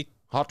 maybe the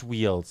Hot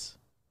Wheels.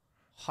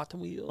 Hot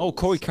Wheels. Oh,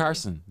 Corey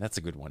Carson. That's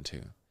a good one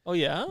too. Oh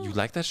yeah. You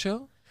like that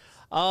show?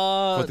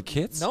 For the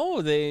kids?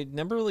 No, they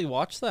never really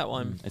watched that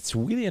one. It's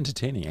really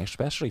entertaining,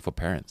 especially for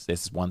parents.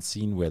 There's one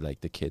scene where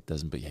like the kid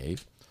doesn't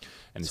behave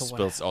and So it what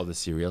spills all the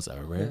cereals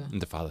everywhere. Yeah.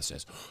 And the father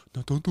says,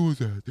 "No, don't do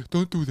that.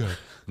 Don't do that.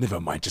 Never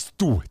mind, just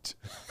do it.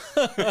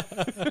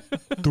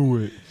 Do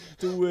it.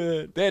 Do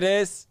it." There it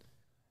is.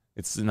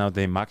 It's now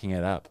they're marking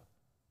it up.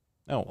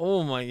 Oh,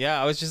 Oh my, yeah.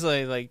 I was just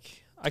like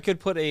I could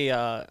put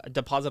a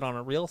deposit on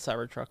a real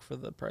Cybertruck for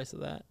the price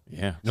of that.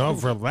 yeah. No,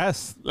 for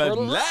less. For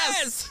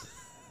less.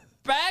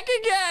 Back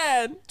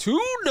again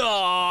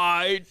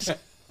tonight.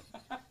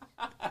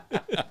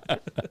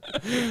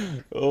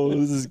 Oh,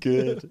 this is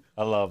good.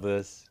 I love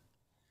this.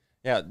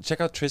 Yeah,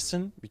 check out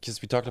Tristan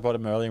because we talked about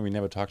him earlier and we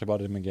never talked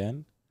about him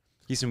again.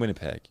 He's in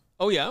Winnipeg.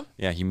 Oh yeah,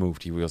 Yeah, he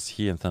moved. He was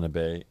here in Thunder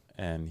Bay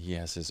and he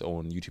has his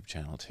own YouTube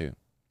channel too.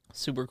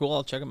 super cool.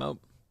 I'll check him out.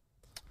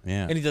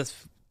 Yeah. And he does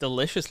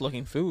delicious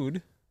looking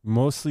food.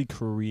 Mostly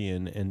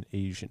Korean and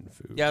Asian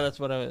food. Yeah, that's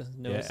what I was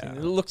noticing.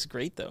 Yeah. It looks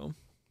great though.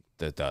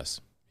 That does.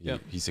 Yeah.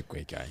 He's a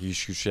great guy. You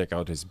should check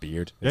out his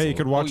beard. Yeah, you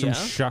could watch him yeah?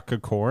 shuck a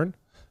corn.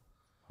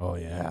 Oh,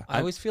 yeah. I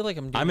always feel like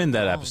I'm doing I'm in it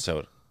that wrong.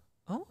 episode.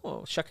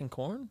 Oh, shucking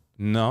corn.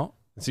 No,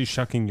 Is he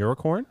shucking your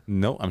corn?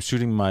 no, I'm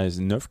shooting my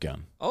Nerf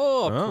gun.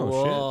 Oh, Oh,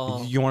 shit.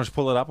 cool. You want to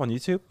pull it up on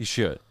YouTube? You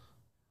should.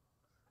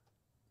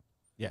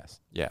 Yes.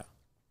 Yeah.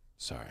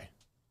 Sorry.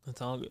 That's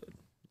all good.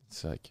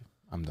 It's like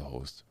I'm the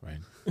host, right?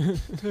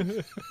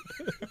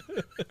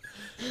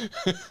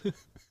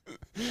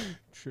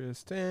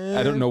 Tristan.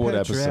 I don't know what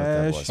episode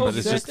that was, but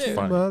it's just Tristan.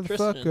 fun.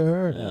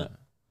 Motherfucker.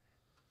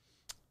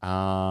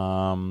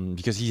 Yeah.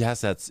 Because he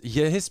has that.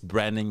 His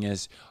branding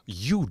is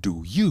you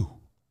do you,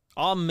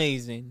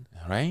 Amazing.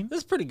 right? This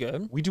is pretty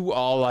good. We do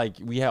all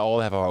all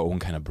have our own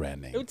kind of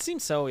branding. It would seem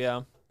so,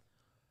 yeah.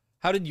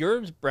 How did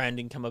your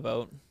branding come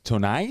about?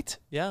 Tonight,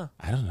 Yeah.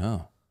 I don't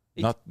know.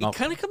 It, Not it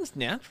kind of comes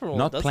natural.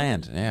 not doesn't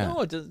planned, it? yeah.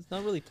 No, it's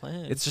not really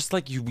planned. It's just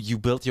like you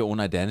build your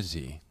own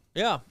identity,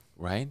 yeah.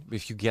 right?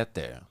 If you get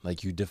there,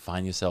 like you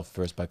define yourself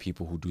first by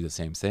people who do the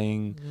same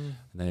thing, and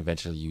then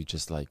eventually you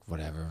just like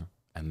whatever,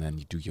 and then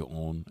you do your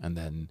own, and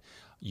then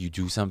you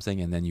do something,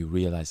 and then you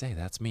realize, hey,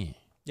 that's me.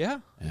 Yeah.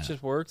 Yeah. It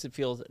just works. It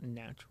feels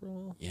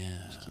natural.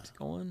 Yeah, Keeps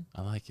going.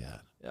 I like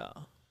that. Yeah.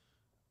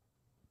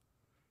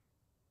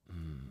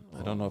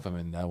 I don't know if I'm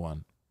in that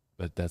one,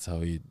 but that's how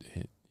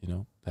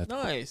that's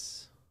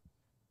Nice.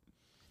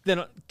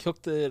 Then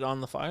cooked it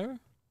on the fire?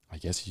 I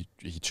guess he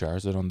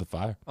charged it on the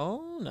fire.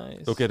 Oh,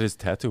 nice. Look at his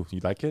tattoo. You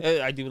like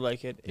it? I do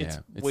like it. It's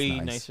Yeah, it's way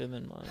nice. nicer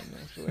than mine,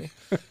 actually.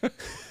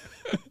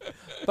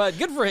 But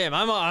good for him.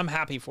 I'm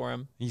happy for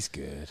him. He's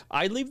good.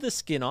 I leave the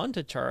skin on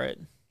to char it,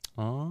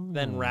 Oh.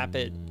 then wrap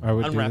it. I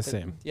would do unwrap the it.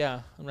 same.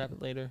 Yeah, unwrap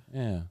it later.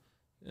 Yeah.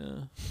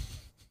 Yeah.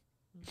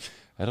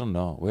 I don't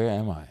know. Where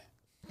am I?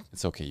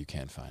 It's okay. You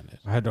can't find it.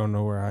 I don't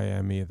know where I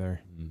am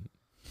either.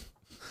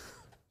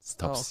 It's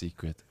top Oh.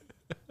 secret.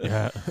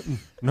 Yeah.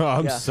 No,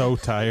 I'm Yeah. so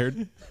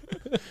tired.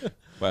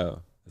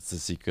 Well, it's a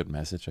secret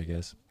message, I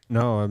guess.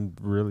 No, I'm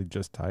really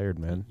just tired,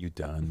 man. You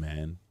done,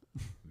 man.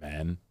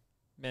 Man.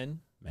 Men.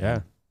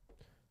 Yeah.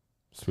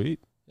 Sweet.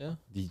 Yeah.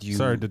 Did you?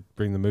 Sorry to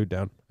bring the mood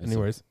down. It's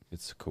Anyways.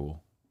 It's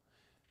cool.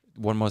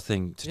 One more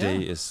thing. Today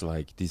is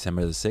like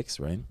December the 6th,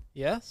 right?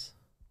 Yes.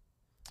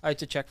 I had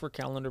to check for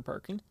calendar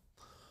parking.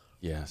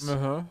 Yes.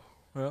 huh.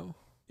 Well.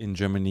 In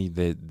Germany,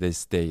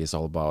 this day is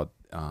all about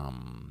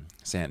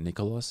Saint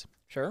Nicholas.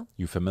 Sure.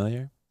 You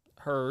familiar?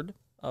 Heard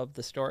of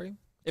the story.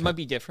 It might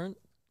be different.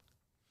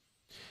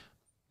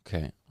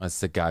 Okay. That's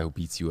the guy who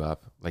beats you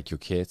up, like your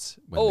kids,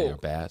 when they Oh. are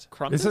bad.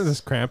 Krampus? Isn't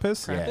this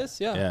Krampus? Krampus?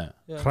 Yeah. Yeah.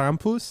 Yeah.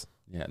 Krampus?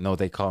 Yeah. No,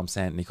 they call him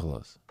Saint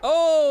Nicholas.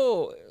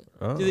 Oh.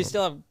 Oh. Do they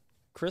still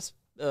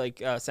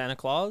have Santa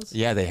Claus?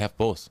 Yeah, they have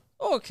both.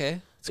 Oh,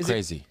 okay. It's Is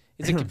crazy.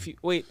 Is it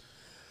Wait.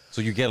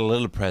 So you get a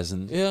little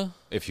present Yeah.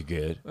 if you're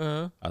good.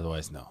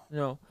 Otherwise, no.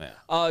 No.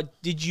 Yeah.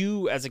 Did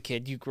you, as a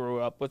kid, you grew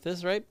up with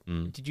this, right?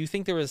 Did you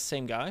think there was the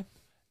same guy?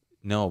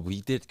 No,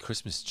 we did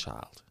Christmas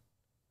Child.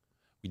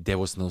 There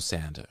was no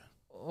Santa.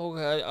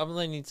 Okay, I'm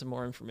gonna need some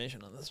more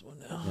information on this one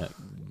now.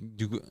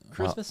 Yeah.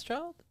 Christmas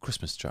Child?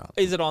 Christmas Child.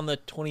 Is it on the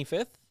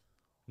 25th?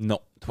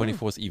 No,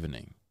 24th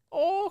evening.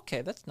 Oh,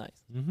 okay, that's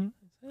nice. Mm-hmm.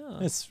 Yeah.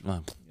 It's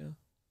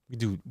we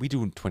do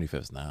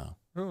 25th now.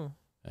 Oh.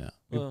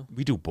 Yeah,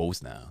 we do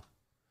both now,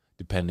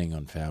 depending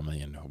on family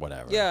and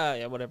whatever.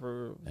 Yeah,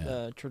 whatever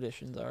the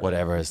traditions are.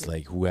 Whatever is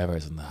like whoever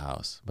is in the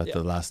house. But Yeah.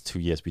 the last 2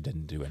 years we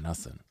didn't do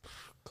nothing.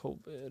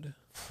 COVID.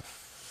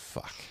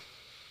 Fuck.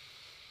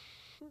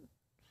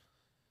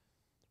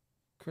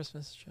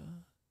 Christmas Child.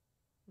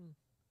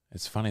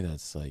 It's funny that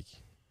it's like,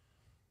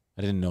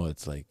 I didn't know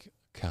it's like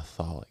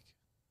Catholic.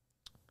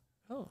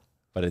 Oh.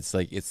 But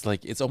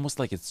it's almost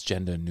like it's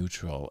gender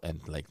neutral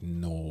and like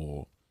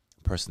no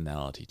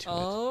personality to it.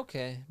 Oh,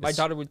 okay. My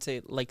daughter would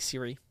say like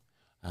Siri.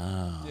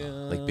 Ah,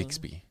 like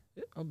Bixby.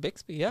 Oh,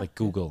 Bixby, yeah. Like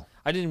Google.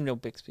 I didn't even know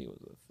Bixby was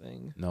a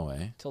thing. No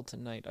way. Till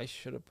tonight. I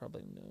should have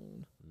probably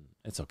known.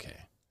 It's okay.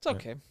 It's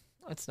okay.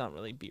 It's not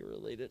really beer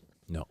related.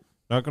 No.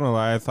 Not gonna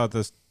lie, I thought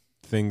this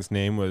thing's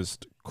name was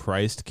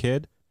Christ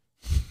Kid,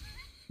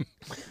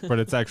 but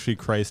it's actually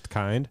Christ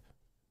Kind.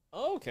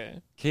 Oh,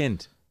 okay.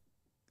 Kind.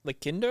 Like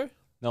Kinder?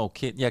 No,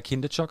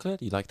 Kinder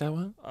chocolate. You like that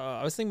one?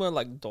 I was thinking more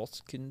like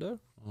Das Kinder.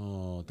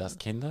 Oh, das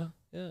Kinder?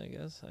 Yeah, I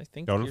guess. I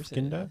think. Dolph you're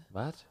saying Kinder?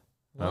 What?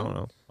 I don't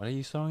know. What are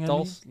you throwing at me?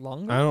 Das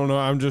Longer? I don't know.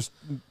 I'm just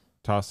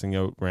tossing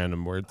out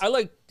random words. I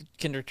like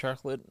Kinder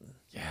chocolate.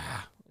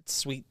 Yeah. It's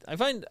sweet. I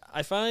find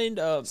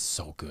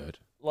So good.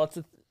 lots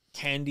of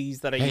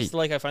candies that I used to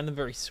like. I find them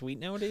very sweet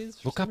nowadays.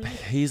 Look up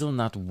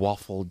hazelnut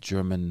waffle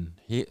German.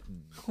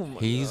 Oh my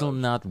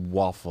Hazelnut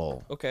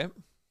waffle. Okay.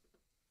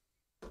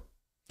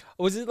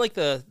 Was it like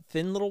the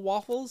thin little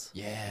waffles?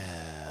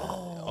 Yeah.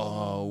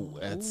 Oh,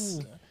 it's.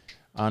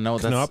 ooh. No,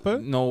 that's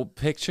Knappe? no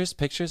pictures.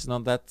 No,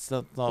 that's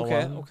not the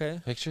Okay, one.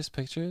 okay.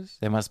 Pictures.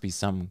 There must be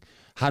some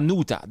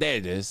Hanuta. There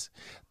it is.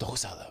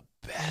 Those are the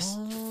best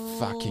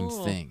fucking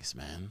things,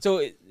 man. So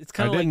it's I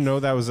kind of like didn't know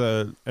that was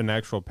an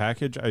actual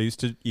package. I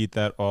used to eat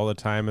that all the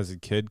time as a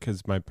kid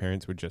because my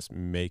parents would just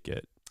make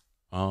it.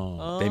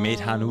 Oh, they made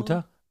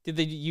Hanuta. Did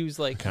they use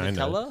like Kinda.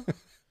 Nutella?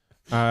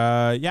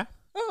 Yeah.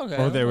 Oh, okay.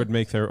 Or they would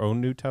make their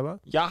own Nutella.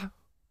 Yeah.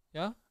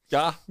 Yeah.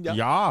 Yeah.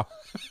 Yeah.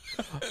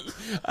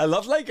 I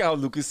love like how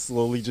Lucas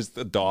slowly just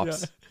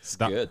adopts. It's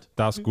good.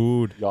 That's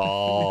good.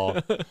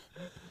 Yeah.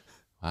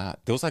 Wow,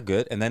 those are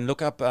good. And then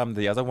look up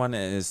the other one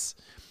is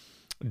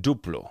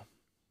Duplo.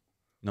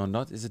 No,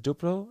 is it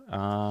Duplo?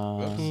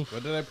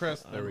 What did I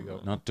press? There we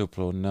go. Not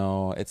Duplo.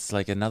 No, it's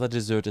like another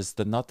dessert. It's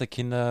not the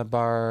Kinder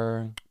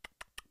bar.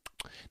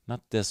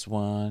 Not this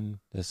one.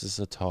 This is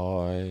a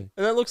toy.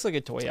 That looks like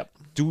a toy. Yep.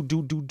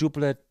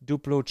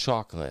 Duplo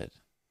chocolate.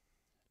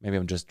 Maybe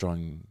I'm just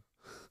drawing.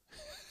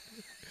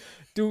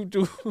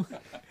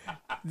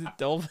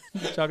 Dolphin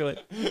chocolate.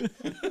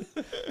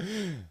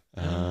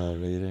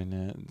 Reading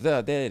it. There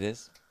it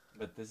is.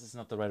 But this is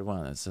not the right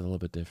one. It's a little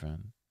bit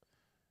different.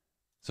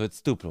 So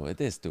it's Duplo. It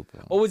is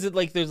Duplo. Oh, is it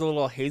like there's a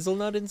little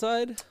hazelnut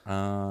inside?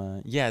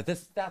 Yeah,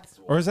 that's.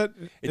 Or is that?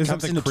 It is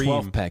comes it in the a cream?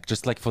 12 pack,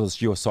 just like for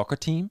your soccer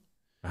team.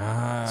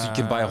 So you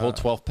can buy a whole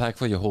 12 pack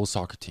for your whole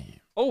soccer team,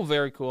 Oh,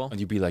 very cool. and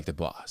you'd be like the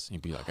boss.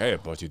 You'd be like, "Hey, I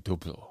bought you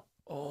Duplo."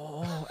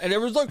 Oh, and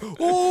everyone's like,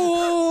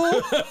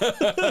 oh.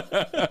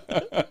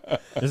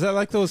 Is that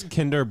like those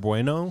Kinder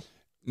Bueno?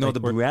 No, Like the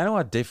what- Bueno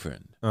are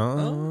different.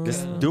 Oh.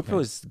 This Duplo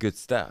is good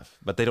stuff,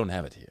 but they don't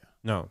have it here.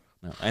 No.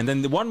 No. And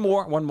then one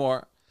more.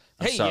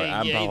 I'm Hey, sorry, hey,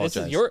 I hey,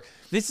 apologize.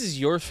 this is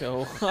your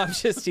show. I'm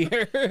just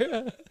here.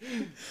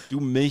 Du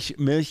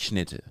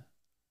Milchschnitte.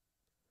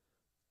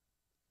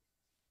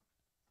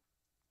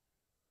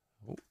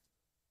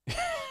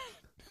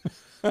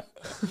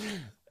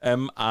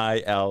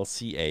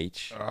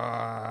 Milch.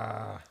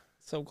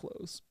 So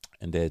close.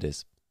 And there it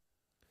is.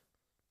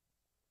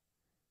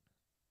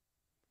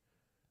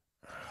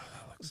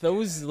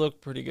 Those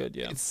look pretty good.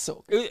 Yeah. It's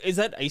so Is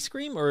that ice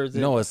cream or is it?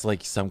 No, it's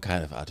like some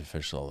kind of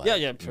artificial. Like,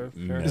 Yeah, sure.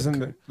 milk.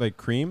 Isn't it like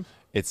cream?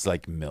 It's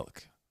like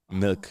milk.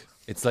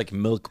 It's like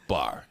milk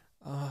bar.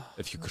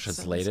 If you that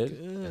translate sounds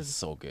it, good. it's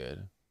so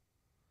good.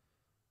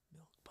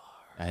 Milk bar.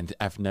 And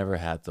I've never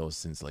had those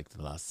since like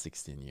the last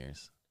 16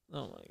 years.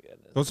 Oh my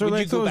goodness. Those are Would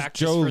like you go those back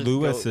just Joe for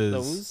Lewis's.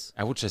 those?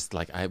 I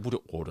would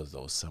order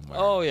those somewhere.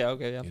 Oh yeah.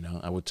 Okay. Yeah. You know,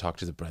 I would talk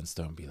to the brand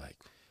store and be like,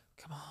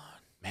 Come on.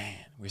 man,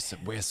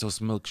 where's those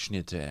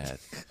Milchschnitte at?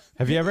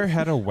 Have you ever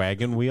had a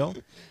wagon wheel?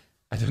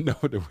 I don't know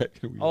what the way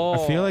we Oh.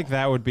 I feel like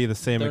that would be the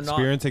same They're not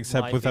experience,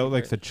 except my without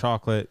like the favorite.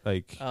 chocolate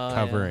like Yeah.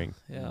 covering.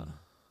 Yeah.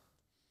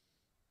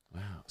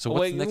 Wow. So Oh,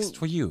 what's wait, next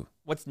for you?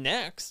 What's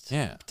next?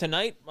 Yeah.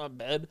 Tonight, my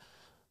bed.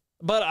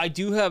 But I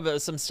do have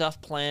some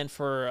stuff planned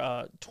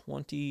for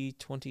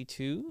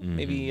 2022.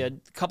 Maybe a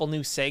couple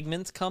new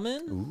segments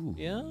coming. Ooh,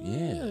 Yeah.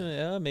 yeah.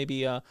 Yeah.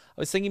 Maybe. I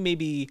was thinking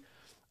maybe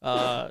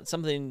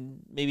something.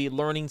 Maybe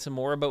learning some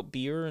more about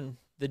beer and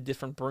the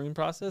different brewing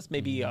process.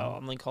 Maybe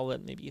I'm gonna call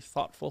it maybe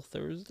Thoughtful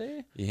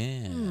Thursday.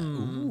 Yeah.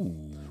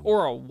 Ooh.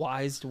 Or a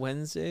Wise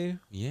Wednesday.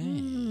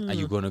 Yeah. Are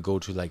you gonna go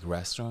to like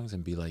restaurants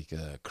and be like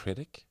a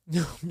critic?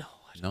 No,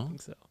 I don't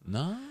think so.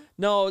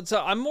 No,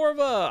 so I'm more of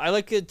I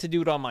like it to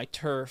do it on my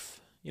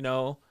turf, you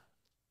know.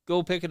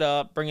 Go pick it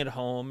up, bring it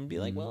home, and be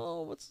like,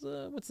 well, what's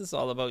this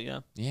all about, you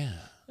know? Yeah.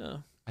 Yeah.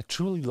 I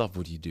truly love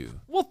what you do.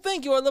 Well,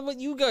 thank you. I love what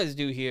you guys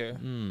do here.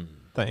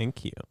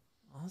 Thank you.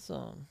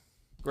 Awesome.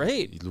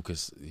 Great.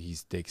 Lucas, he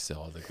takes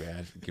all the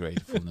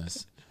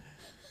gratefulness.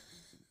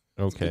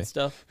 Okay. Good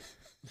stuff.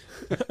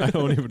 I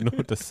don't even know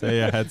what to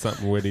say. I had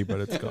something witty, but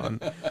it's gone.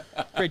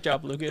 Great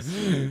job, Lucas.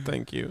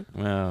 Thank you.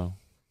 Wow.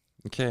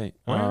 Okay.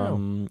 Wow.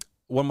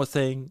 One more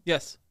thing.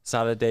 Yes.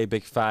 Saturday,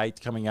 big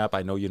fight coming up.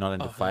 I know you're not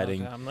into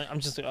fighting. Okay. I'm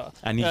just.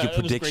 I need your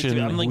prediction.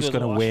 Who's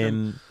going to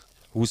win?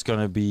 Who's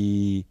going to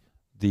be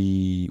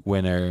the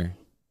winner?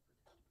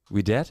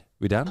 We dead?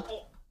 We done?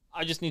 Oh,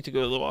 I just need to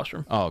go to the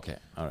washroom. Oh, okay.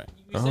 All right.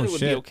 You said it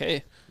would be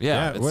okay.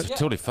 Yeah, Yeah, it's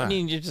totally fine. I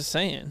mean, you're just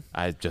saying.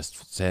 I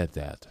just said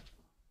that.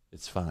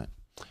 It's fine.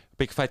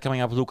 Big fight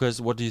coming up,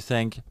 Lucas. What do you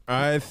think?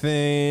 I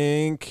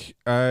think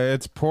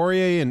it's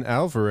Poirier and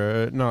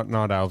Alvarez.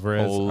 Not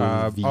Alvarez.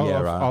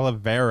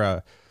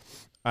 Oliveira.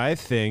 I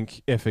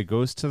think if it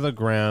goes to the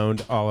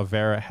ground,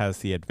 Oliveira has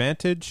the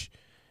advantage.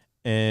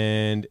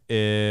 And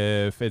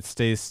if it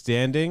stays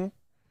standing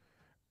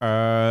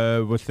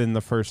within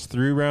the first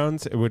 3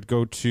 rounds, it would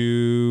go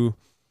to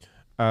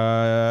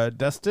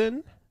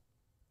Dustin.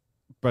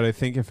 But I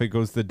think if it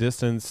goes the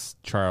distance,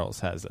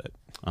 Charles has it.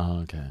 Oh,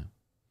 okay.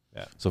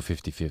 Yeah. So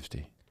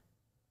 50-50.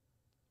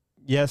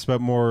 Yes,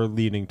 but more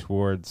leaning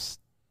towards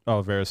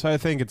Oliveira. So I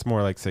think it's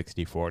more like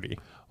 60-40.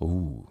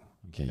 Ooh.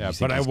 Okay. Yeah,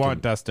 but I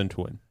want Dustin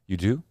to win. You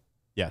do?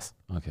 Yes.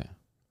 Okay.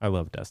 I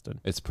love Dustin.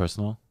 It's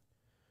personal?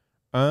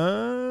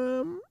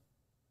 No,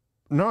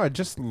 I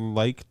just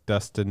like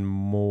Dustin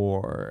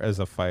more as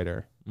a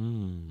fighter.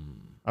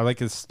 I like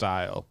his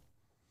style.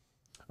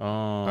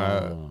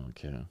 Oh,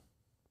 okay.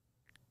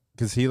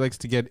 Because he likes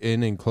to get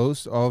in and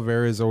close.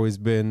 Oliveira has always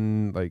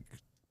been like...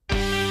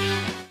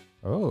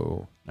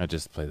 Oh. I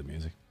just play the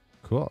music.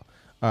 Cool.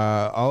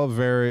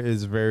 Oliveira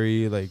is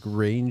very like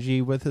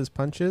rangy with his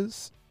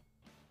punches.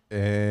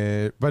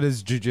 But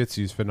his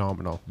jiu-jitsu is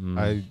phenomenal.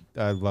 I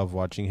love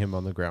watching him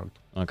on the ground.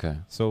 Okay.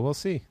 So we'll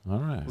see. All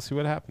right. We'll see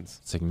what happens.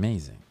 It's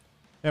amazing.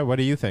 Yeah, what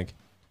do you think?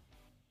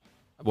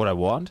 What I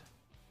want?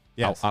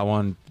 Yes. I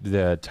want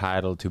the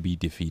title to be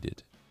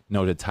defeated.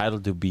 No, the title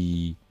to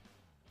be...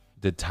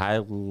 The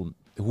title...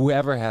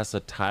 Whoever has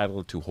the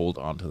title to hold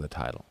on to the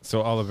title.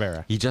 So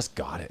Oliveira. He just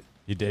got it.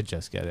 He did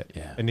just get it.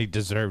 Yeah. And he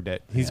deserved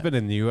it. He's been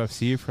in the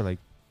UFC for like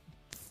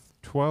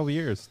 12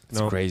 years.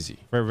 It's crazy.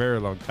 For a very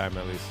long time,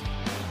 at least.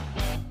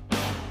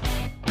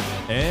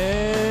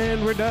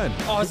 And we're done.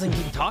 Oh, I was going to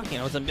keep talking.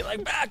 I was going to be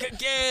like, back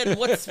again.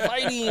 What's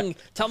fighting?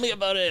 Tell me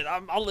about it.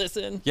 I'll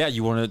listen. Yeah,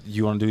 you want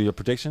to do your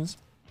predictions?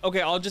 Okay,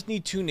 I'll just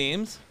need 2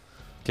 names.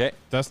 Okay.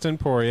 Dustin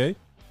Poirier.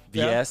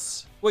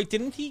 VS. Wait,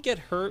 didn't he get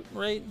hurt,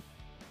 right?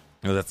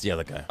 No, that's the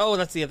other guy. Oh,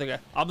 that's the other guy.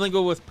 I'm going to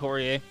go with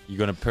Poirier. You're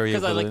going to Poirier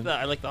Because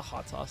I like the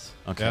hot sauce.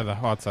 Okay. Yeah, the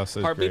hot sauce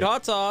is Heartbeat great.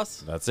 hot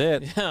sauce. That's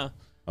it. Yeah.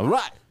 All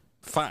right.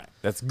 Fine.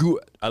 That's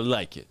good. I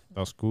like it.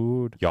 That's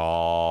good.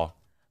 Yeah.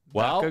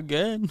 Well, Back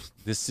again.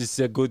 this is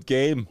a good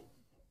game.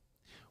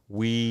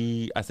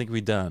 I think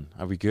we're done.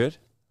 Are we good?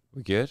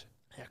 We good?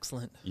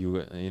 Excellent.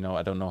 You know,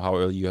 I don't know how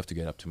early you have to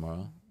get up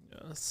tomorrow.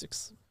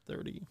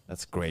 6:30.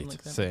 That's great.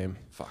 Like that. Same.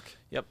 Fuck.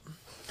 Yep.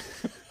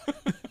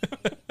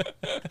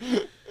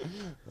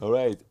 All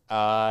right.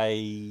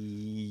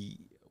 I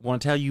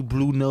want to tell you,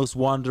 Blue Nose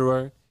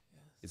Wanderer,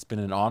 it's been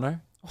an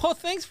honor. Well,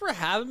 thanks for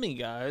having me,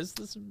 guys.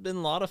 This has been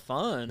a lot of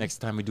fun. Next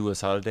time we do a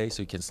Saturday,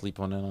 so you can sleep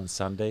on it on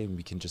Sunday, and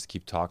we can just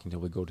keep talking till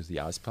we go to the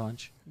ice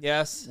punch.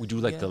 Yes. We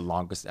do the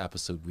longest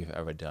episode we've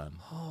ever done.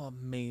 Oh,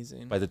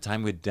 amazing. By the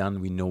time we're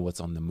done, we know what's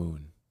on the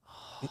moon.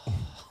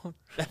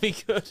 That'd be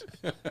good.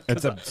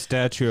 It's a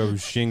statue of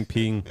Xi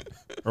Jinping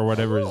or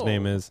whatever his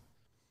name is.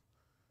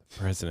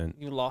 President.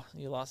 You lost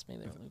me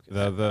there,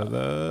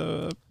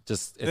 Lucas.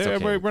 Just it's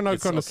okay. We're not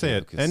It's going to okay, say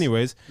it. Lucas.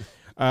 Anyways,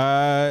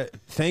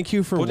 thank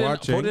you for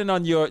watching.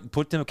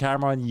 Put the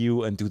camera on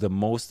you and do the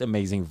most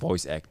amazing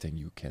voice acting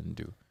you can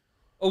do.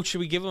 Oh, should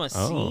we give him a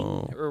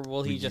scene, or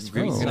will he just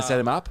We're gonna set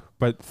him up.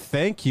 But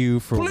thank you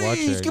for watching.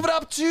 Please give it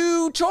up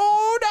to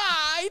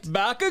TONIIIIIIIIGHT.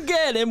 back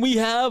again, and we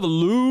have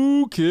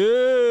Lucas.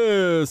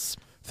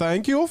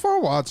 Thank you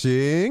for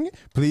watching.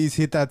 Please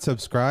hit that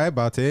subscribe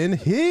button.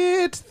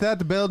 Hit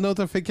that bell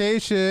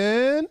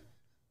notification.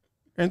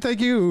 And thank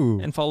you.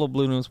 And follow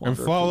Blue Nose And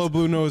Wanderer. follow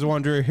Blue Nose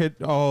Wanderer.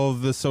 Hit all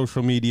the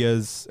social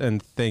medias.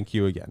 And thank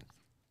you again.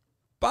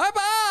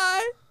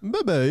 Bye-bye.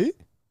 Bye-bye.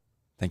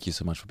 Thank you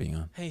so much for being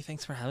on. Hey,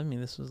 thanks for having me.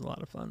 This was a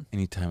lot of fun.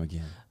 Anytime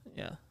again.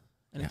 Yeah,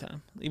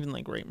 anytime. Even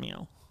like Great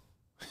Meow.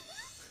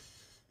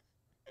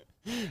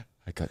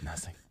 I got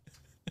nothing.